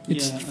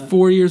 It's Yeah,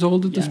 4 years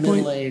old at this point.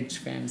 Middle-aged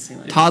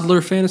Fantasyland. Toddler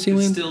It's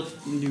Fantasyland. still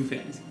new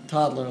fantasy.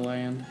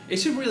 Toddlerland. It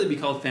should really be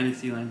called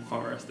Fantasyland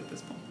Forest at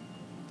this point.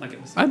 Like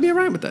it was. I'd be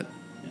alright with that.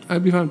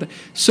 I'd be fine with that.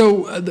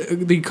 So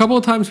the couple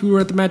of times we were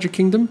at the Magic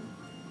Kingdom,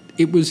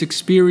 it was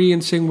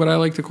experiencing what I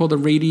like to call the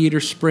Radiator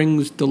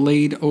Springs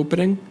delayed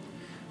opening,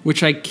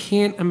 which I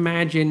can't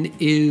imagine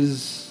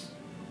is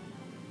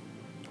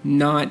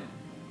not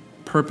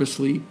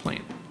purposely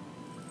planned.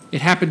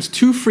 It happens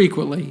too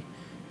frequently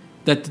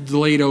that the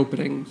delayed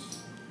openings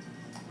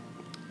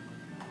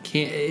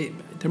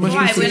there must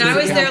Why? be When I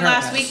something was on there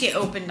last purpose. week, it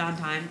opened on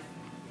time.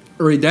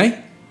 every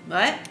day.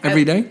 What?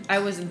 Every day? I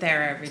wasn't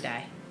there every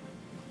day.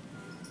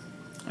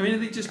 I mean,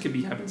 they just could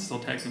be having still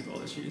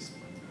technical issues.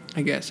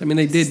 I guess. I mean,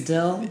 they did.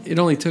 Still? It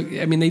only took.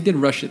 I mean, they did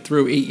rush it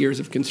through 8 years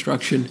of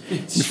construction,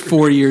 and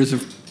 4 years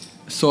of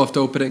soft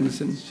openings,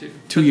 and It's true.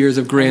 2 years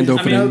of grand I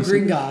mean, No openings.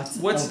 Gringotts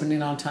What's-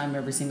 opening on time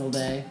every single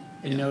day.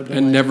 and no delays.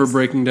 And never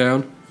breaking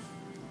down.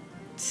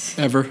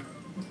 Ever.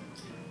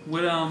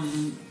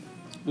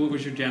 What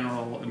was your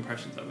general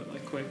impressions of it?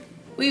 Like, quick.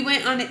 We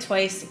went on it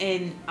twice,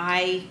 and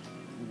I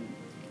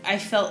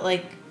felt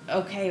like,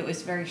 okay, it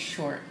was very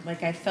short.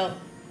 Like, I felt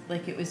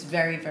like it was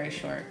very, very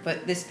short.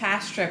 But this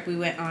past trip, we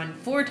went on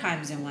 4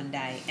 times in one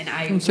day, and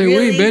I Don't say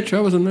really, we, bitch.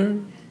 I wasn't there.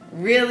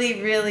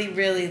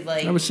 really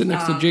like. I was sitting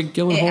next to Jake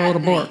Gyllenhaal it at a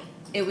bar. night.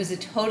 It was a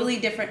totally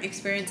different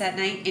experience at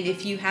night, and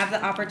if you have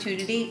the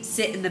opportunity,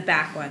 sit in the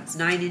back ones.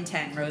 9 and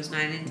 10, rows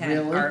 9 and 10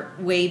 Really? are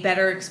way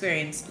better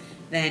experience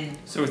than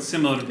So it's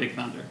similar to Big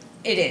Thunder.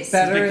 it is.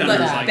 Better Big in the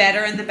Thunder's back. like-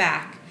 Better in the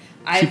back.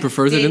 She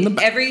prefers it in the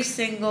back. Every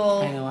single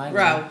I know, I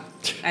row. know.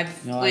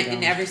 I've No, I went in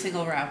don't. every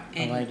single row,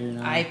 and I do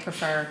not. I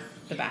prefer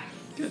the back.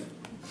 Good.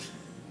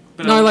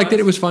 But No, I liked it. It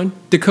otherwise- was fine.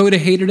 Dakota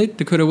hated it.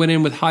 Dakota went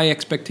in with high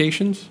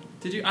expectations.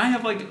 Did you? I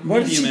have like What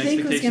did medium she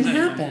think was expectations. gonna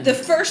anyway. happen? The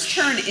first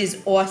turn is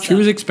awesome. She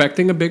was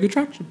expecting a big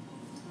attraction.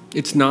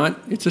 It's not.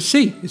 It's a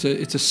C. It's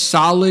a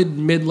solid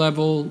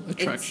mid-level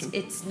attraction.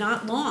 It's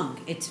not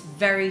long. It's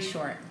very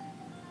short.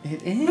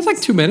 It is. It's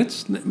like 2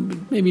 minutes,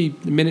 maybe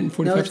a minute and No,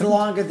 45 it's seconds.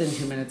 longer than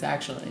 2 minutes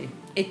actually.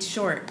 It's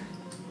short.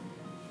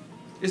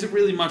 Is it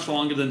really much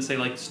longer than say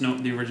like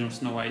the original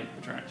Snow White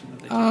attraction that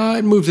they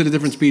did? It moves at a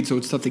different speed, so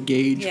it's tough to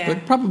gauge. Yeah.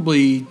 But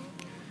probably,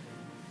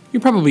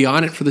 you're probably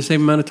on it for the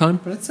same amount of time.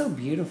 But it's so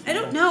beautiful. I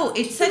don't know.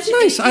 It's such.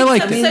 nice. It I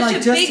liked takes it. up I mean, like,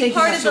 such a just big taking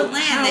part up- of the so land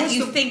how that is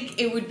you the-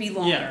 think it would be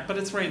longer. Yeah, but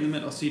it's right in the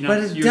middle, so But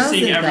it you're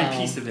seeing doesn't, every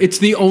though. piece of it. It's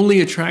the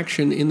only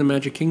attraction in the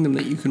Magic Kingdom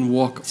that you can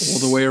walk all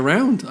the way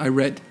around. I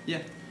read. yeah.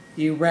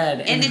 You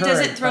read And it heard,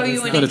 doesn't throw but you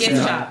it's in not a it's gift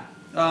not.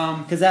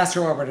 shop. Because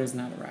Astro Orbiter is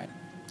not a ride.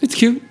 It's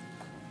cute.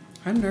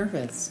 I'm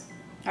nervous.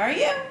 Are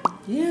you?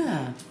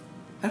 Yeah.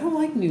 I don't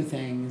like new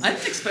things. I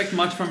didn't expect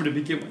much from it to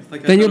begin with.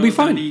 Like, I Then thought you'll it be was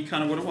gonna fine. Be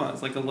kind of what it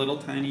was, like a little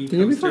tiny Then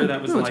you'll be coaster fine.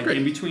 that was No, it's like great.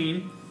 in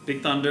between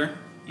Big Thunder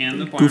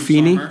and the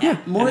Goofini. Barnstormer. Yeah.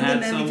 More and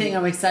than had some- anything,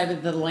 I'm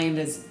excited that the land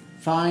is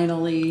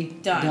finally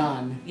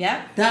done.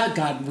 Yep. That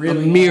got A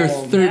really mere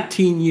old.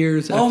 13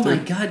 years Oh after. my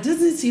god,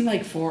 doesn't it seem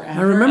like forever?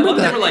 I remember I love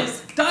that. they were like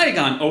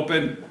Diagon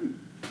open.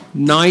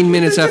 9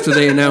 minutes after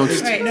they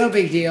announced. Right. No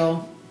big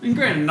deal. And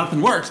granted,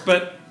 nothing works,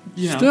 but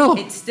you know,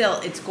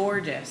 Still. It's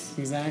gorgeous.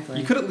 Exactly.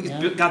 you could at least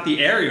Yeah. got the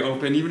area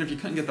open, even if you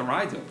couldn't get the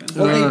rides open.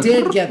 Well,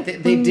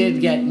 they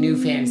did get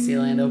New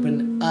Fantasyland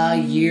open a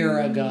year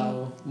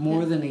ago,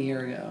 more than a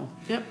year ago.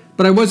 Yep.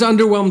 But I was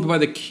underwhelmed by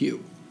the queue.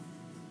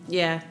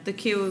 Yeah, the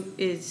queue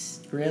is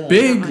Really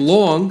Big, much.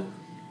 long.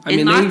 I and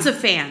mean, lots they, of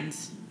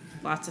fans.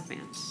 Lots of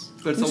fans.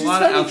 But it's a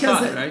lot of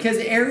outside, right? Because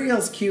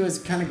Ariel's queue is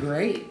kind of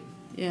great.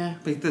 Yeah.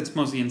 Like that's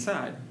mostly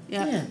inside.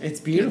 Yep. Yeah, it's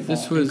beautiful.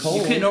 This was- and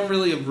cold. You don't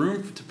really have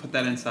room to put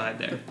that inside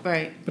there.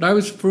 Right. but I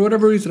was, for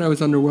whatever reason, I was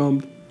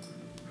underwhelmed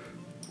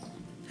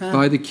Huh.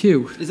 by the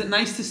queue. Is it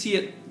nice to see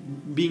it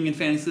being in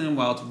Fantasyland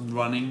while it's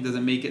running? Does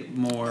it make it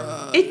more?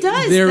 It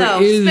does there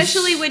though, is-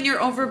 especially when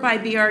you're over by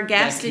BR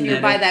Guest That and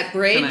you're by kinetic that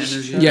bridge. kinda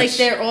energy. Like Yes.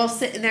 they're all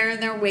sitting there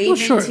and they're waving Well,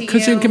 sure, to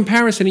because you. in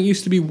comparison, it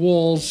used to be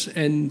walls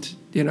and,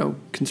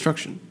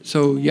 construction.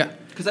 So, yeah.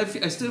 Because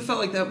I still felt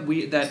like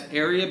that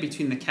area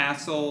between the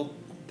castle,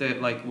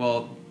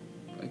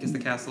 I guess the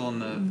castle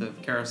and the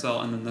carousel,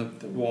 and then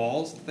the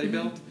walls that they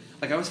built.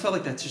 Like I always felt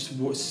like that's just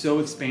so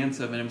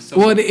expansive, and it was so.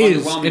 Well, it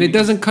is, underwhelming and it because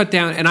doesn't cut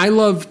down. And I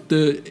love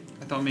the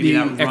I thought maybe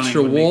that was running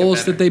extra would make it walls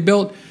better. that they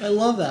built. I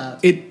love that.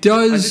 It I think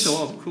does. the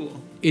walls are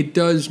cool. It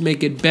does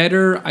make it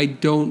better. I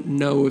don't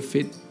know if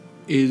it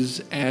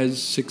is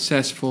as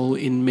successful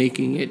in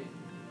making it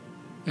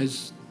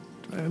as.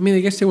 I mean, I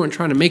guess they weren't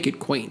trying to make it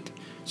quaint,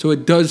 so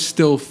it does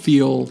still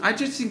feel. I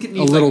just think it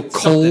needs little like,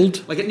 something.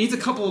 cold. Like it needs a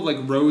couple of like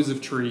rows of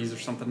trees or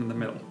something in the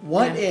middle.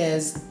 What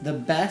is the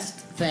best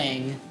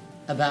thing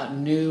about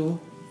New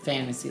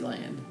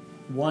Fantasyland?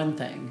 One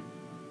thing.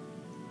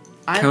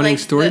 I Counting like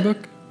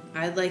Storybook?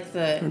 I like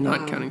the Or not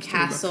counting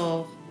Storybook.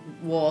 castle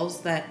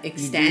walls that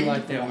extend.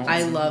 like the walls.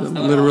 I love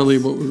the Literally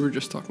walls. what we were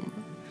just talking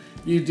about.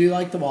 You do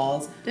like the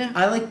walls. Yeah.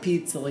 I like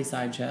Pete's Silly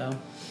Sideshow.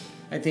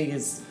 I think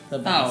is the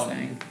best Oh.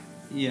 thing.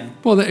 Yeah.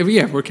 Well,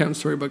 if we're counting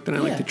Storybook, then I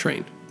like Yeah. the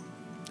train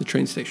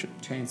station,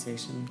 Train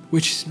station.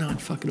 which is not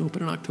fucking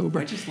open in October.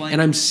 I just like-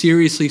 and I'm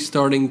seriously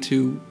starting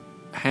to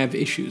have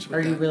issues with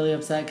Are that. you really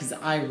upset? Because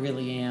I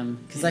really am.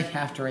 Because I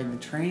have to ride the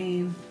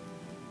train.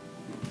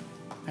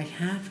 I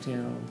have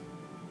to.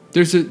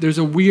 There's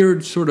a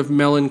weird sort of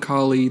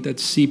melancholy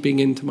that's seeping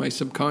into my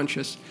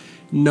subconscious,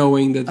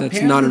 knowing that that's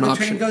Apparently not an the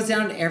option. train goes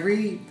down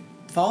every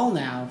fall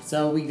now,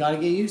 so we got to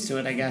get used to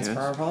it, I guess, Yes.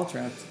 for our fall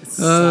trips.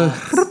 It Uh,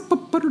 sucks.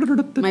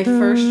 My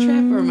first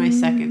trip or my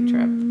second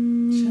trip?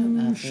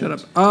 Shut up. Shut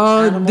bitch. up.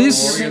 Animal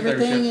This warrior.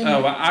 everything in-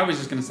 Oh, I was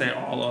just gonna say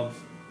all of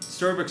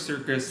Storybook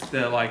Circus,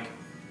 the like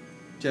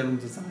general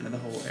design of the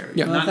whole area.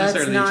 Yeah. Well, Not that's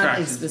necessarily the not a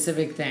attractions.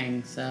 specific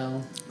thing,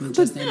 so we the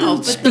just need No, to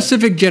but say.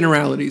 specific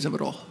generalities of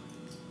it all,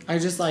 I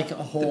just like a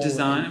whole The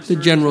design of the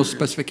Storybook general Circus.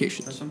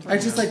 specifications That's what I'm I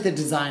talking just about. like the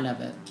design of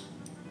it.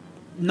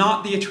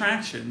 Not the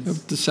attractions.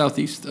 of the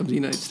southeast of the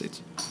United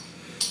States.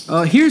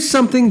 Here's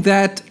something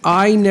that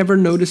I never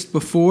noticed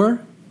before,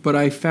 but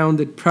I found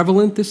it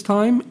prevalent this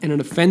time, and it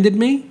offended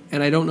me,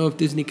 and I don't know if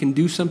Disney can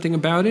do something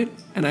about it,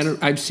 and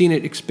I've seen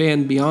it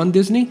expand beyond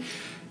Disney.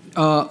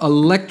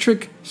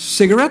 Electric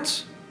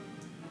cigarettes,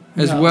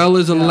 as No, well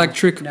as no,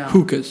 electric no.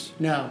 hookahs.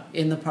 No,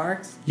 in the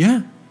parks,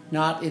 Yeah.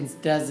 not in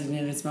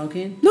designated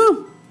smoking.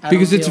 No, I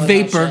because don't it's deal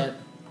with that vapor, shit.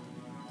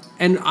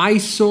 and I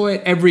saw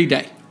it every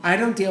day. I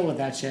don't deal with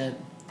that shit.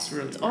 It's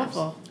really It's gross.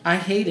 awful. I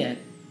hate it.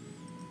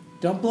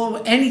 Don't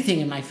blow anything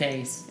in my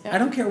face. Yeah. I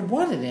don't care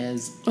what it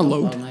is. A Don't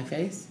load. blow in my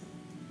face.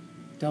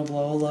 Don't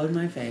blow a load in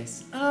my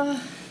face.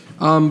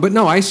 But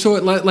no, I saw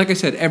it like I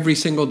said every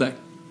single day,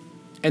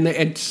 and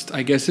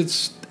I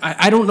guess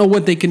I don't know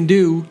what they can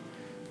do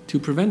to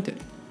prevent it.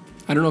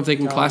 I don't know if they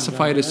can Don't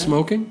classify it as know.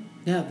 smoking.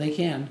 Yeah, they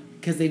can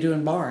because they do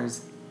in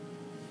bars.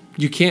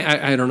 You can't.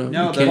 I don't know.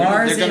 No, You they're can't.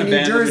 Bars gonna in New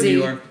ban them in Jersey.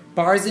 New York.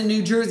 Bars in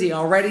New Jersey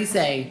already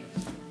say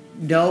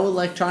no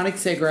electronic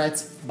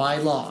cigarettes by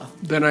law.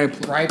 Then I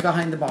applaud. Right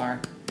behind the bar.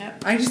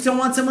 Yep. I just don't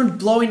want someone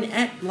blowing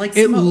like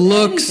It smoke,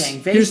 looks-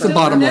 anything. here's the vapor.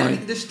 bottom Still line.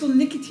 There's still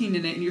nicotine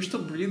in it, and you're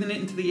still breathing it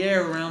into the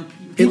air around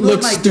people. It People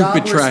looks at my stupid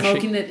job were trashy.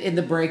 smoking it in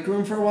the break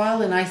room for a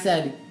while, and I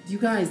said, "You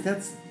guys,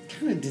 that's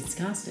kind of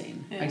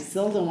disgusting. Yeah. I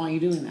still don't want you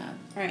doing that.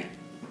 Right.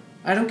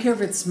 I don't care if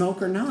it's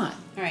smoke or not.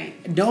 Right.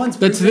 No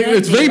one's It's proven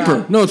anything vapor.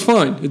 about- No, it's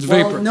fine. It's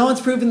well, vapor. no one's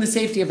proven the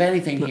safety of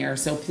anything here,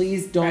 so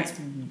please don't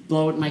Right.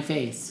 blow it in my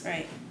face.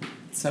 Right.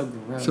 It's so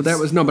gross. So that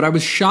was no, but I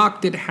was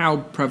shocked at how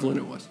prevalent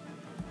it was.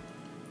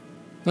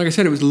 Like I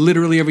said, it was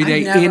literally every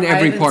day in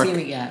every I park. haven't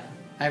seen it yet.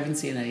 I haven't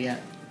seen it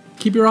yet.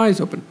 Keep your eyes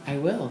open. I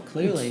will,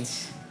 clearly.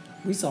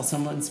 We saw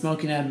someone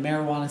smoking a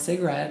marijuana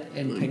cigarette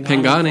in Pangani,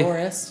 Pangani.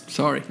 Forest.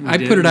 Sorry, We I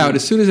did, put it out yeah.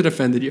 as soon as it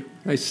offended you.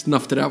 I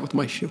snuffed it out with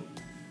my shoe.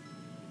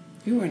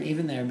 You weren't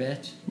even there,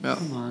 bitch. No,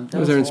 Come on. I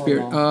was there in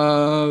spirit.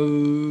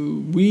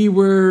 We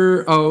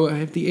were.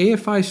 The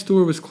AFI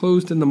store was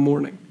closed in the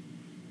morning.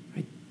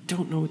 I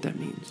don't know what that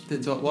means.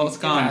 Well, it's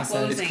gone. Yeah, It's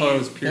closing.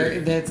 closed.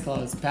 Period. That's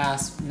closed.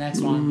 Pass. Next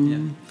Mm.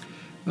 one.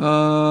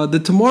 Yeah. The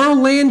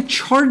Tomorrowland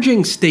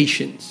charging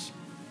stations.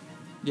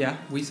 Yeah,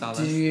 we saw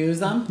Did this. you use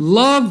them?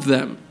 Love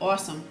them.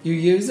 Awesome. You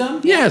use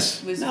them?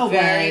 Yes, It was No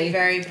very, way.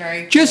 very,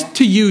 very cool. just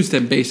to use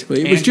them basically.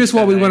 It was Angie just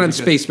while said we that went on because-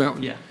 Space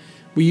Mountain. Yeah.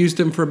 We used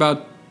them for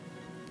about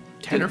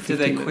 10 or Did 15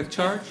 they minutes. quick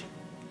charge?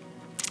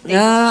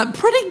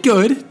 Pretty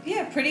good.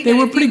 Yeah, pretty They good.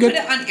 were If pretty you good.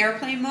 put it on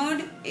airplane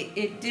mode,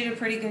 it did a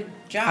pretty good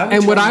job. I would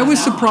And what try I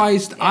was that out.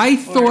 surprised, Yeah, I or-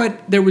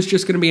 thought there was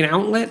just going to be an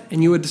outlet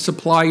and you had to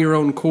supply your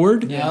own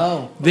cord.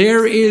 No.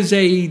 There is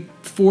a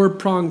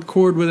 4-pronged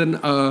cord with an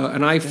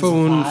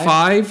iPhone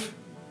five? 5,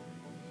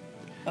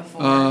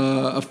 Before.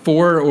 a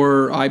 4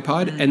 or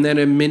iPod, and then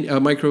a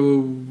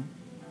micro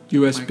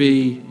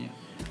USB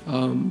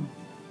Yeah.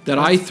 that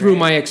I That's threw great.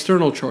 my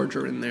external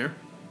charger in there.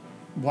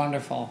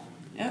 Wonderful.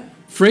 Yep.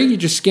 Free, you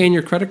just scan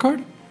your credit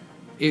card.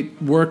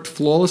 It worked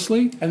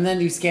flawlessly. And then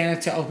you scan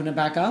it to open it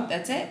back up?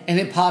 That's it. And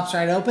it pops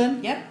right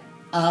open? Yep.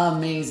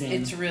 Amazing.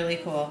 It's really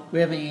cool. We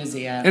haven't used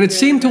it yet. And it Really,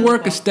 seemed to really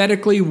work cool.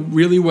 aesthetically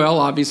really well,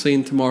 obviously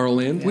in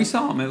Tomorrowland. We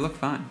saw them. It looked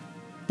fine.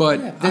 But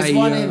Yeah, there's I,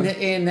 one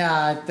in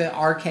the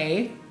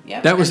arcade.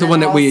 Yep. That was the And one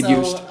then that we had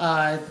also,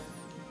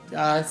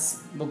 used.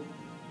 well,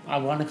 I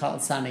want to call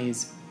it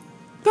Sunny's.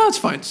 No, it's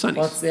fine. Sunny's.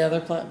 What's the other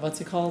what's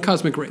it called?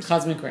 Cosmic Rays.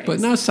 Cosmic Rays. But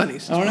not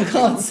Sunny's. I want to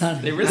call it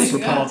Sunny's. They really There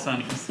you call go. it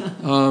Sunny's.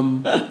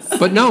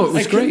 But no, it I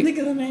was couldn't great. think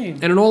of the name.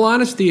 And in all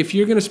honesty, if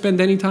you're going to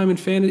spend any time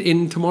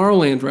in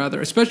Tomorrowland,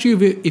 rather, especially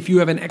if you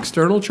have an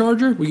external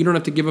charger where you don't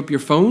have to give up your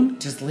phone.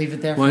 Just leave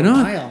it there Why for a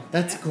not? while.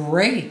 That's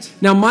great.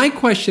 Now, my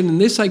question, and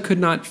this I could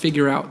not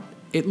figure out,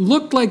 it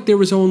looked like there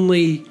was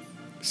only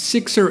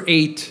 6 or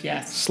 8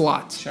 Yes.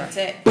 slots. Sure. That's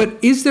it. But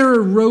is there a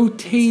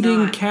rotating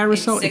It's not.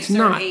 carousel? It's 6 It's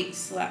not. Or 8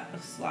 slots.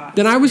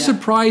 Then I was Yeah.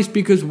 surprised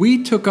because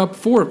we took up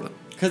 4 of them.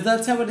 Because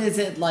that's how it is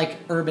at like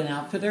Urban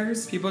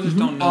Outfitters. People just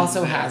don't know.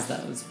 Also it's there. has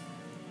those.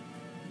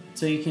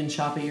 So you can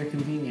shop at your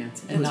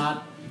convenience and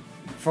not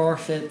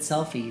forfeit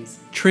selfies.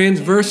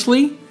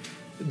 Transversely,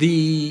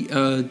 the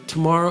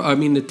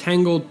the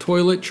Tangled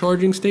toilet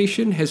charging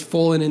station has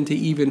fallen into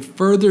even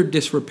further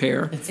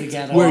disrepair, It's a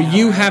ghetto. where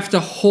you outlet. have to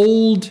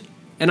hold.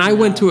 And I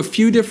went to a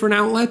few different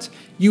outlets.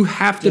 You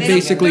have to They don't-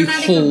 basically they're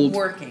not even hold.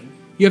 working.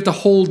 You have to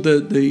hold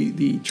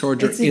the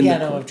charger It's a in the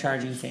ghetto cord. of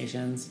charging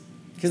stations.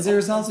 Because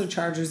there's also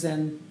chargers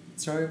in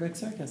Storybook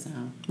Circus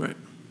now. Right.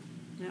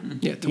 Yep.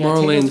 Yeah, Tangled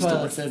Tomorrowland's Toilet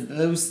the worst. says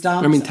those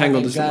stumps I mean,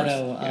 Tangled are is the the worst.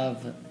 ghetto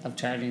Yeah. of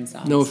charging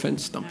stumps. No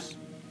offense, stumps.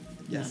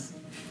 Yes.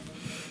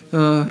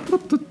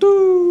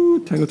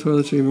 Tangled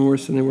toilets are even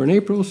worse than they were in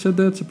April. Said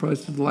that.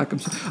 Surprised at the lack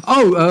of.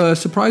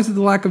 Surprised at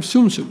the lack of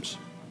Tsum Tsums.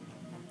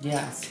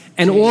 Yes.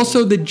 And Jeez.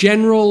 also the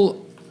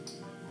general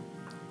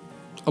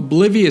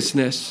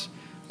obliviousness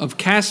of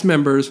cast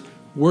members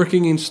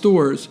working in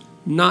stores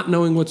not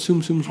knowing what Tsum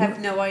Tsums Have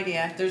were. no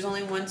idea. There's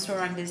only one store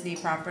on Disney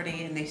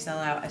property, and they sell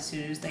out as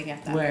soon as they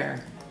get them.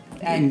 Where?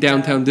 At, In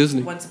downtown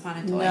Disney. Once Upon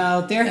a Toy.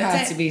 No, there That's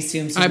has it. to be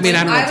Tsum Tsums. I mean,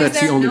 I don't know if was that's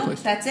the there, only no,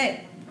 place. That's it.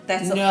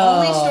 That's the No.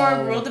 only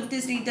store. World of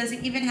Disney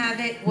doesn't even have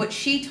it. What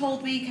she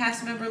told me,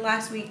 cast member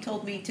last week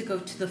told me to go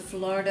to the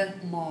Florida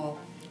Mall.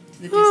 To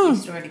the Disney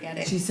store to get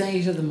it. She's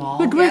saying to the mall.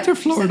 The Greater Yep,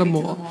 she sent Florida me to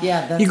the Mall. mall.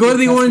 Yeah, that's You go to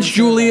the good Orange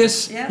customer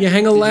service. Julius. Yeah. You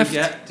hang a Did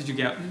left. Did you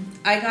get?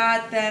 I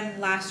got them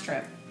last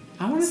trip.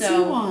 I want to see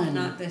So, one.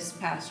 not this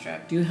past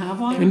trip. Do you have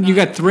one? And you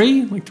got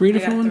three, like three I got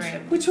different ones. 3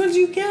 of them. Which one did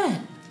you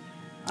get?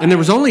 And there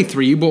was only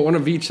three. You bought one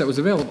of each that was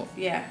available.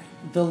 Yeah,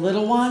 The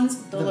little ones?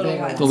 the little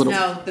bigger ones. The little-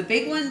 No, the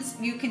big ones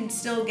you can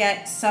still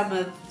get some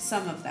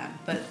of them,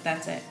 but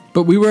that's it.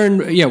 But we were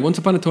in Once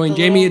Upon a Toy, and The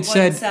Jamie little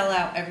had ones said sell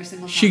out every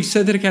single time. she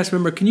said to the cast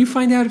member, "Can you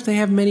find out if they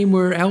have many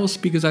more else?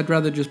 Because I'd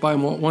rather just buy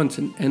them all at once."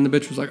 And the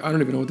bitch was like, "I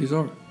don't even know what these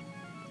are."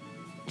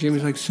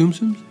 Jamie's like, "Tsum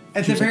Tsums?"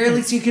 At She the was very like,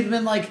 least, you could have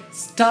been like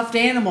stuffed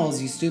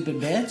animals, you stupid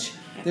bitch.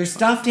 They're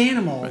stuffed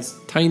animals.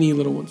 tiny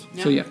little ones.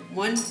 No, So yeah,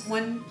 one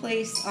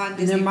place on And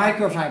Disney. they're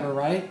property. microfiber,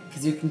 right?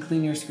 Because you can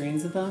clean your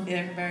screens with them.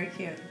 They're very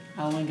cute.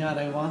 Oh my god,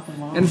 I want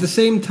them all. and at the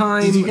same Did you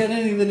time, get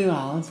any of the new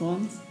Alice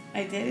ones?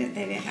 I didn't.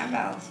 They didn't have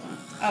Alice ones.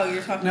 Oh,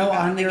 you're talking No,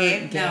 about on the your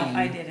game? No, game.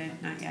 I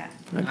didn't. Not yet.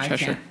 I have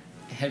Cheshire,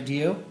 Do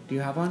you? Do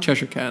you have one?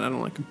 Cheshire Cat. I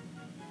don't like them.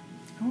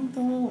 I want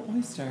the little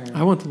oyster.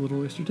 I want the little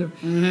oyster too.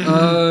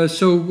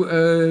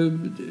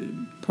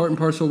 Mm-hmm. Part and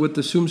parcel with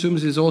the Tsum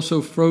Tsums is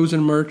also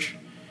frozen merch.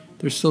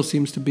 There still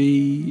seems to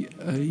be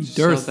a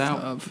dearth Sold out.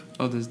 of.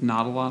 Oh, there's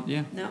not a lot.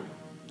 Yeah, No.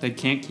 they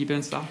can't keep it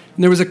in stock.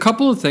 And there was a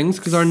couple of things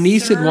because our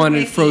niece had Sir wanted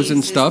Mickey's frozen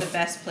is stuff, the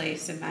best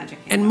place in Magic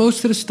and Kingdom.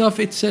 most of the stuff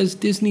it says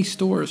Disney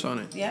stores on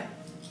it. Yep.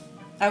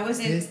 I was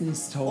in Disney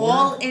store.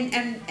 all in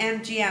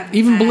MGM.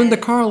 Even had- Belinda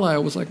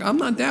Carlisle was like, "I'm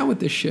not down with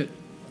this shit."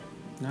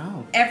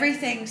 No.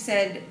 Everything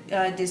said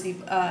Disney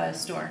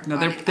store. No,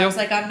 on they're- it. I they're- was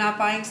like, I'm not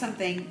buying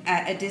something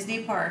at a Disney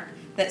park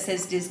that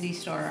says Disney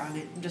store on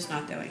it. I'm just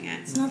not doing it.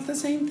 It's not the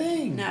same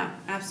thing. No,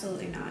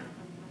 absolutely not.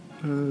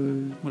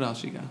 What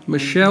else you got?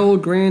 Michelle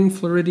Grand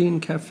Floridian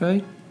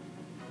Cafe.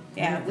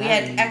 Yeah, What we does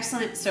had that mean?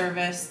 excellent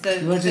service.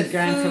 The You went to the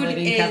Grand food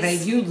Floridian is, Cafe.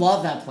 You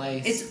love that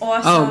place. It's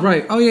awesome. Oh,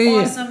 right. Oh, yeah, yeah,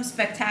 yeah. Awesome,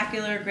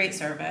 spectacular, great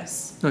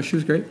service. No, she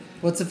was great.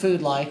 What's the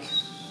food like?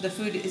 The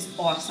food is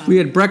awesome. We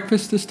had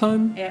breakfast this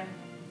time. Yeah,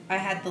 I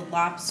had the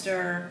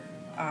lobster.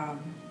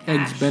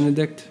 Eggs hash.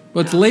 Benedict.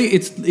 Well, it's No. late.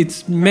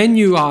 It's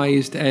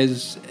menuized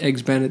as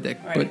eggs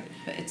Benedict, Right,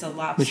 but it's a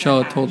lobster. Michelle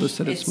had hash. told us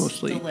that it's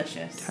mostly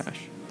delicious. but hash.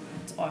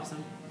 It's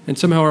awesome. And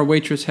somehow our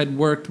waitress had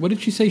worked. What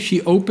did she say?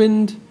 She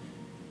opened.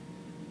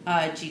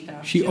 Chico.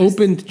 She was-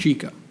 opened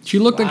Chico. She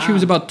looked like she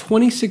was Wow. about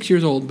 26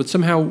 years old, but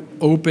somehow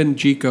opened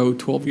Chico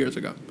 12 years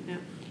ago. Yeah.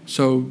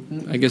 So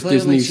I guess Clearly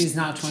Disney's. she's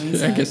not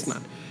 26. I guess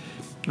not.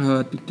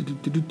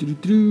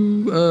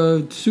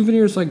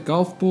 Souvenirs like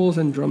golf balls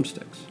and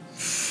drumsticks.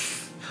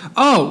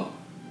 Oh!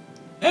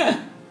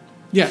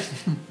 Yes.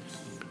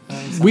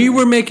 We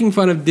were making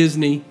fun of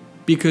Disney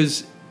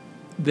because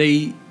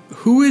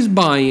who is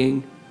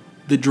buying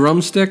the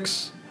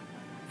drumsticks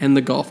and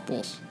the golf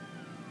balls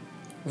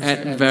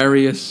at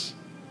various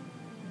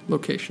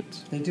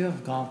locations? They do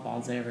have golf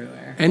balls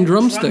everywhere. And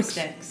drumsticks.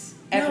 No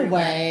everywhere.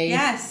 way.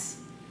 Yes.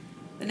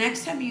 The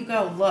next time you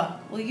go, look.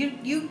 Well,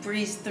 you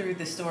breeze through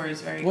the stores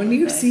very When quickly.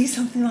 you see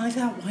something like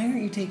that, why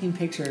aren't you taking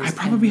pictures I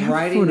probably and have a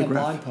writing a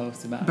photograph blog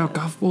post about About it?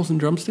 golf balls and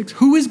drumsticks?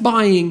 Who is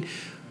buying?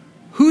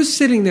 Who's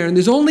sitting there? And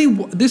there's only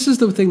this is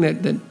the thing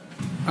that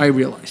I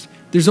realized.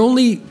 There's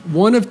only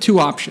one of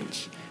two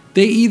options.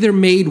 They either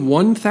made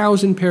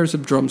 1,000 pairs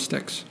of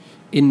drumsticks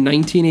in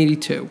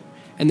 1982,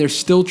 and they're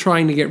still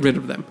trying to get rid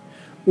of them,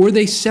 or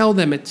they sell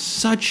them at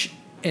such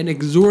an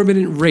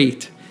exorbitant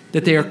rate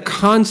that they are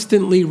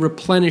constantly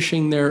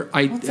replenishing their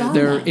What's on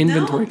their them?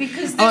 inventory. No,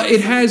 because there was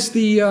it has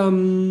the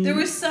There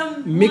was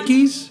some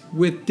Mickey's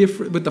with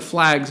the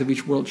flags of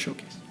each World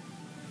Showcase.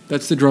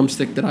 That's the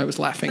drumstick that I was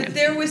laughing But at.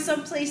 there was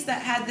some place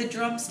that had the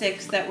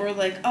drumsticks that were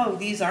like, oh,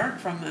 these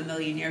aren't from a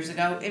million years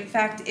ago. In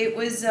fact, it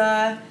was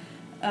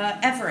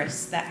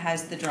Everest that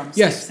has the drumsticks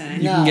Yes, in you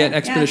it. No. can get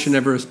Expedition Yes.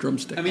 Everest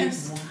drumstick. I mean,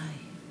 Yes.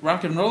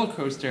 Rock and Roller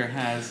Coaster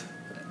has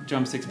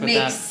drumsticks, but Makes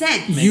that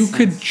sense. makes You sense.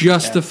 could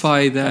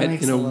justify That that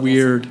makes in a a little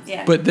weird, sense.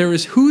 Yeah. but there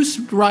is who's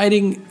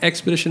riding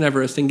Expedition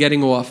Everest and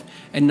getting off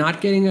and not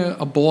getting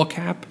a ball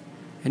cap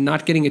and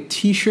not getting a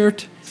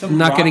T-shirt, and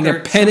not getting a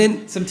rocker-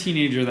 pennant. Some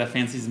teenager that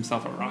fancies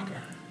himself a rocker.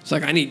 It's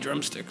like I need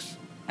drumsticks,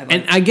 I like-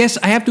 and I guess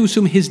I have to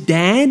assume his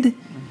dad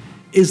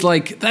is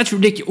like that's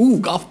ridiculous. Ooh,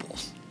 golf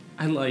balls.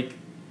 I like,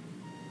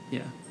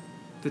 yeah,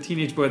 the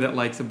teenage boy that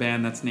likes a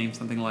band that's named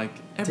something like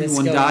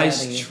 "Everyone Disco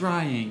Dies Daddy.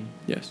 Trying."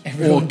 Yes,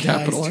 Everyone all dies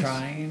capitalized.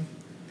 trying.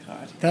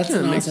 God, that's Yeah,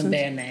 an it makes awesome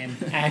sense. band name.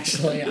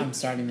 Actually, I'm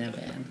starting that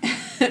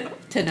band.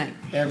 Tonight.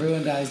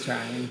 Everyone dies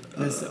trying.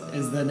 This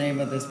is the name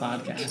of this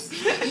podcast.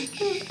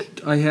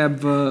 I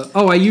have.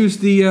 I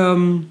used the.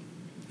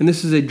 And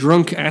this is a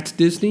drunk at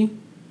Disney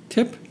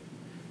tip.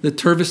 The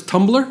Tervis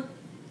tumbler.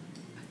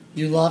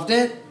 You loved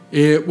it?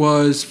 It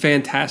was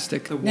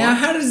fantastic. The Now, what?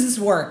 how does this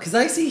work? Because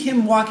I see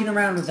him walking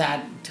around with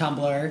that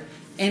tumbler,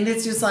 and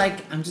it's just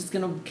like, I'm just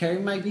going to carry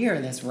my beer,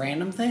 this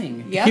random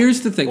thing. Yep.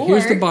 Here's the thing.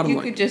 Here's the Or bottom you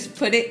line. could just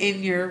put it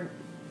in your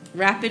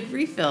rapid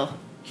refill.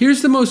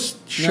 Here's the most No,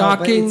 but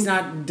shocking. it's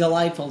not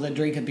delightful to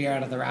drink a beer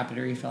out of the rapid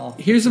refill.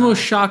 Here's the It's most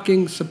not.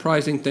 shocking,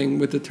 surprising thing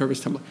with the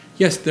Tervis tumbler.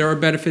 Yes, there are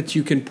benefits.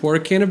 You can pour a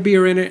can of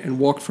beer in it and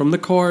walk from the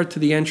car to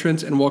the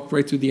entrance and walk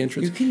right through the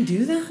entrance. You can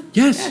do that?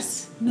 Yes.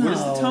 Yes. No. Where's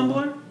the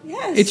tumbler?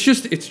 Yes. It's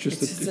just a It's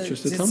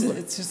tumbler.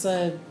 It's just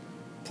a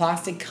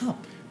plastic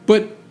cup.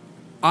 But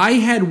I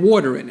had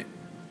water in it,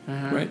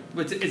 Uh-huh. right?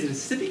 But is it a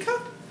sippy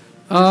cup?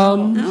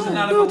 Um, Is it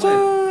not no, have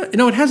a lid?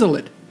 no, it has a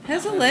lid.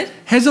 Has a lid.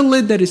 Has a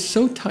lid that is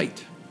so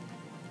tight.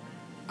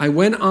 I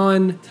went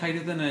on Tighter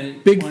than a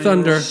Big 20-year-old?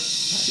 Thunder.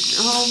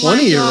 Oh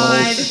 20-year-old.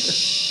 my god.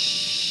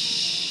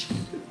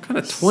 What kind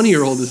of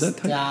 20-year-old is that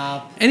tight?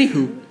 Stop.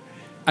 Anywho,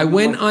 I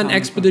went love on comic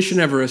Expedition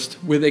Everest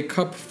with a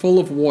cup full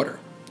of water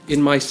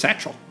in my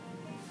satchel.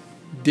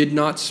 Did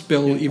not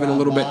spill Good even a job,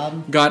 little bit.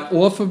 Bob. Got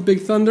off of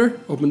Big Thunder,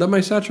 opened up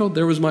my satchel.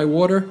 There was my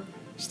water,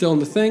 still in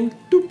the thing.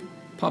 Doop,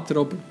 popped it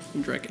open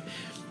and drank it.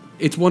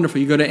 It's wonderful.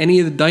 You go to any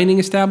of the dining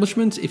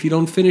establishments, if you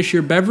don't finish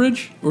your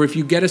beverage, or if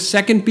you get a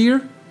second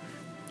beer,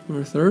 or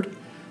a third,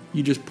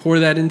 you just pour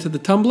that into the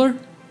tumbler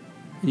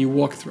and you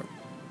walk through.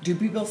 Do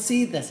people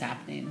see this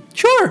happening?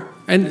 Sure.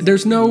 And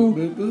there's no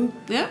Boop boop.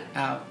 Yeah.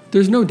 Out.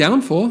 there's no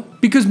downfall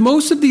because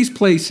most of these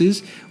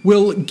places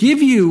will give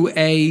you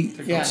a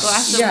Yeah.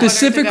 Glass of yeah. water.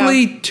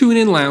 specifically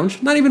tune-in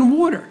lounge, not even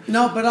water.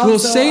 No, but also Will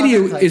say to other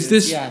you, places, "Is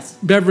this yes.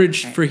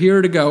 beverage for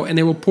here to go?" And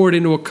they will pour it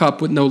into a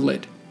cup with no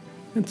lid.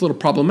 It's a little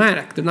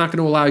problematic. They're not going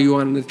to allow you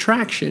on an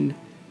attraction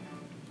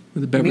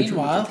with a beverage.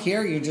 Meanwhile,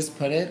 here you just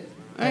put it,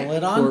 the Right.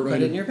 lid Pour on, it put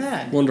right it in in. your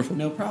bag. Wonderful.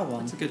 No problem.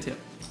 That's a good tip.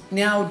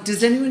 Now,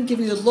 does anyone give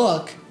you a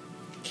look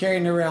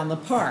carrying it around the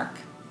park?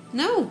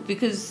 No,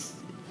 because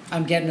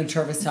I'm getting a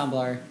Tervis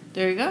tumbler.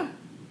 there you go.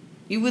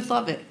 You would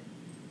love it.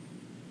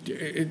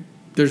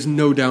 There's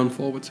no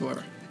downfall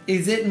whatsoever.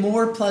 Is it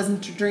more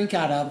pleasant to drink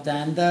out of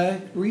than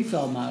the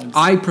refill mugs?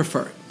 I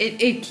prefer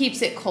it. It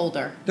keeps it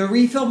colder. The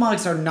refill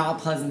mugs are not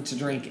pleasant to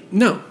drink.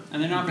 No,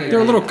 And they're not very they're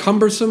a little big.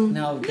 cumbersome.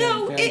 No, they're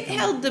No, very it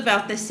held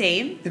about the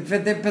same. But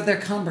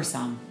they're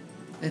cumbersome.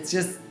 It's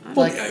just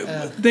Well,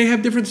 like, they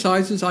have different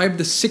sizes. I have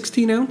the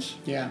 16 ounce.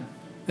 yeah.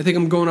 I think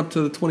I'm going up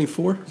to the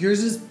 24.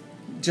 Yours is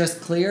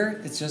just clear.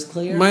 It's just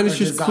clear. Mine is Or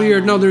just design clear.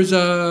 on No,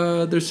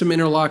 it? there's some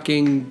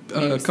interlocking,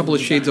 Maybe a some couple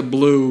of shades design. of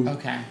blue,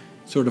 Okay.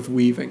 sort of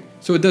weaving.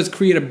 So it does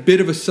create a bit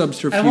of a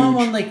subterfuge. I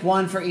want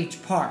one for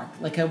each park.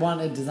 Like I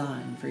want a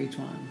design for each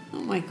one. Oh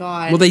my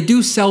god. Well, they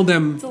do sell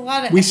them. It's a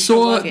lot of we extra saw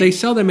luggage. they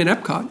sell them in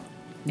Epcot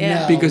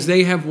Yeah. No. because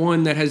they have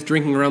one that has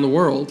drinking around the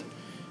world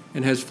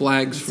and has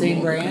flags from Same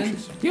all the brand?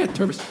 countries. Yeah,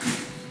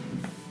 Tervis.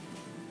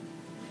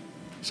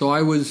 So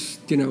I was,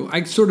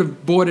 I sort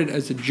of bought it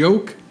as a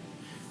joke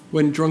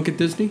when drunk at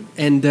Disney,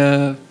 and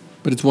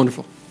but it's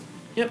wonderful.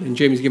 Yep. And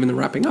Jamie's giving the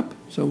wrapping up,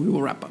 so we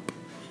will wrap up.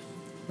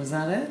 Was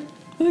that it?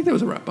 I think that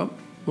was a wrap up.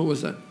 What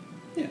was that?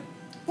 Yeah.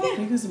 I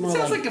think it was It more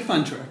sounds like, like a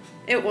fun trip.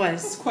 It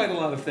That's was. quite a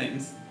lot of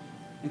things.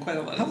 And quite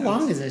a lot how of long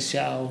notes. is this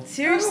show?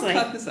 Seriously.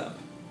 I'll cut this up.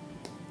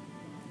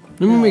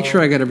 Let me make No.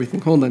 sure I got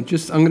everything. Hold on. I'm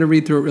going to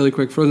read through it really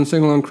quick. Frozen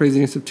Sing-Along,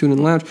 Craziness of Tune in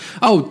the Lounge.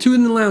 Oh, Tune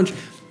in the Lounge.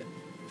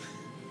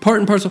 Part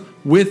and parcel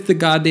with the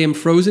goddamn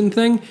Frozen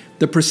thing.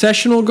 The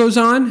processional goes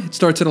on. It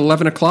starts at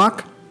 11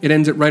 o'clock. It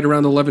ends at right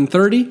around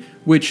 11:30,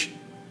 which,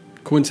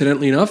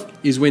 coincidentally enough,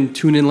 is when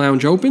Tune in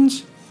Lounge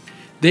opens.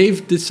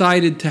 They've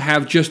decided to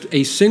have just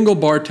a single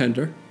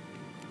bartender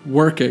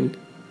working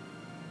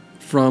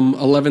from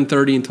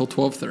 11:30 until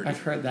 12:30.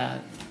 I've heard that.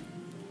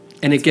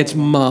 And it gets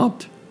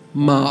mobbed.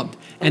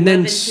 And then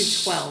 11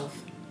 to 12.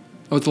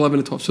 Oh, it's 11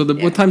 to 12. So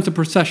Yeah. what time's the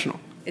processional?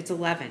 It's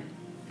 11.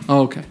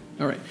 Oh, okay.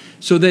 All right.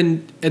 So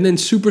then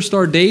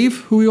Superstar Dave,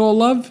 who we all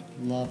love,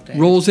 Loved it.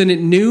 rolls in at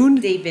noon.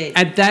 David.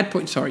 At that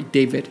point, sorry,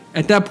 David.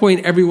 At that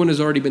point, everyone has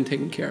already been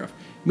taken care of.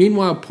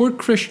 Meanwhile, poor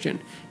Christian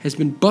has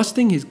been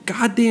busting his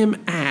goddamn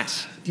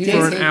ass Do you for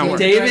guys an hate hour.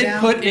 David? David right now?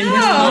 put in his No, we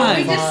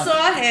time. just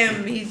saw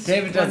him. He's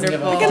David doesn't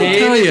give a wonderful. fuck. I gotta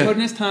tell David ya. put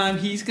in his time.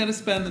 He's gonna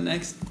spend the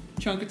next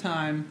chunk of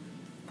time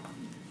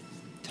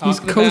He's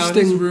talking about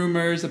his coasting.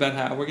 rumors about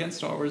how we're getting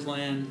Star Wars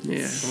Land.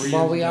 Yeah. 4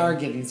 Well, years we ago. are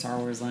getting Star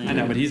Wars Land. I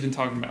know, but he's been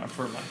talking about it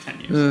for about 10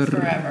 years.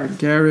 Forever.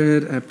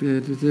 Garrett,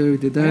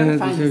 did gotta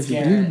find this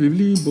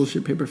Garrett.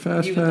 bullshit paper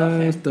fast You would love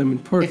him. fast,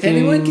 diamond parking. If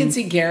anyone can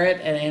see Garrett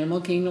at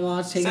Animal Kingdom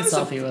Lodge, take a Send us a-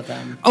 selfie with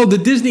them. Oh, the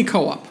Disney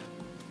co-op.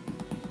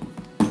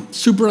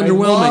 Super I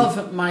underwhelming.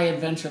 love my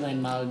Adventureland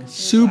mug.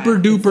 Super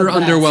It's the duper best.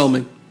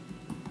 underwhelming.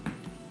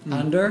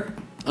 Under?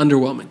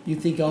 Underwhelming. You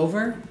think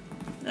over?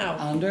 No.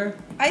 Under?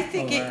 I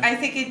think Over.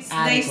 it's Adequate.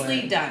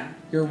 nicely done.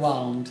 You're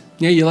whelmed.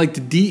 Yeah, you like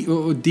the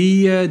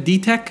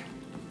D-Tech?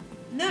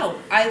 No,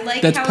 I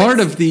like That's how part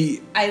it's, of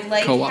the I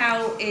like co-op.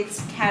 how it's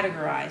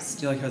categorized.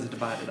 Do you like how it's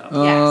divided up?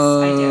 Yes,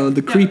 I do.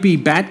 The creepy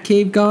bat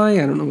cave guy.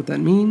 I don't know what that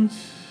means.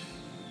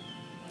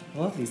 I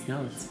love these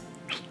notes.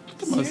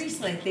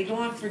 Seriously, they go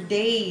on for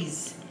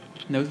days.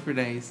 Notes for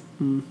days.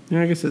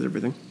 Yeah, I guess that's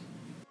everything.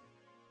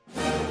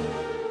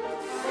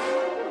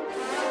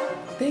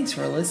 Thanks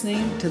for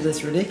listening to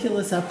this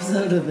ridiculous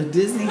episode of the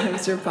Disney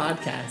Hipster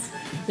Podcast.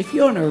 If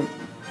you own a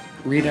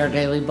read our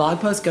daily blog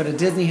posts, go to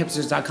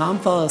DisneyHipsters.com.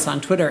 Follow us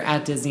on Twitter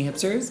at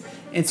DisneyHipsters,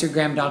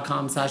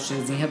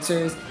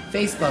 Instagram.com/DisneyHipsters,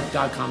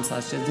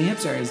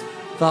 Facebook.com/DisneyHipsters.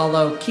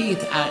 Follow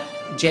Keith at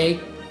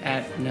Jake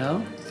at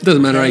no.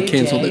 Doesn't matter. I KJ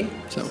canceled it,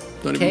 so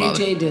don't even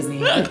bother. KJ Disney.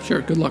 Yeah,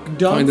 sure. Good luck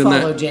Don't finding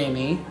follow that.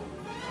 Jamie.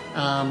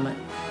 And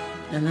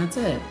that's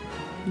it.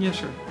 Yeah,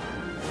 sure.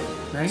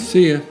 Right?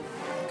 See ya.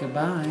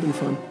 Goodbye. Been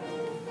fun.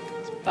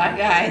 Bye,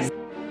 guys.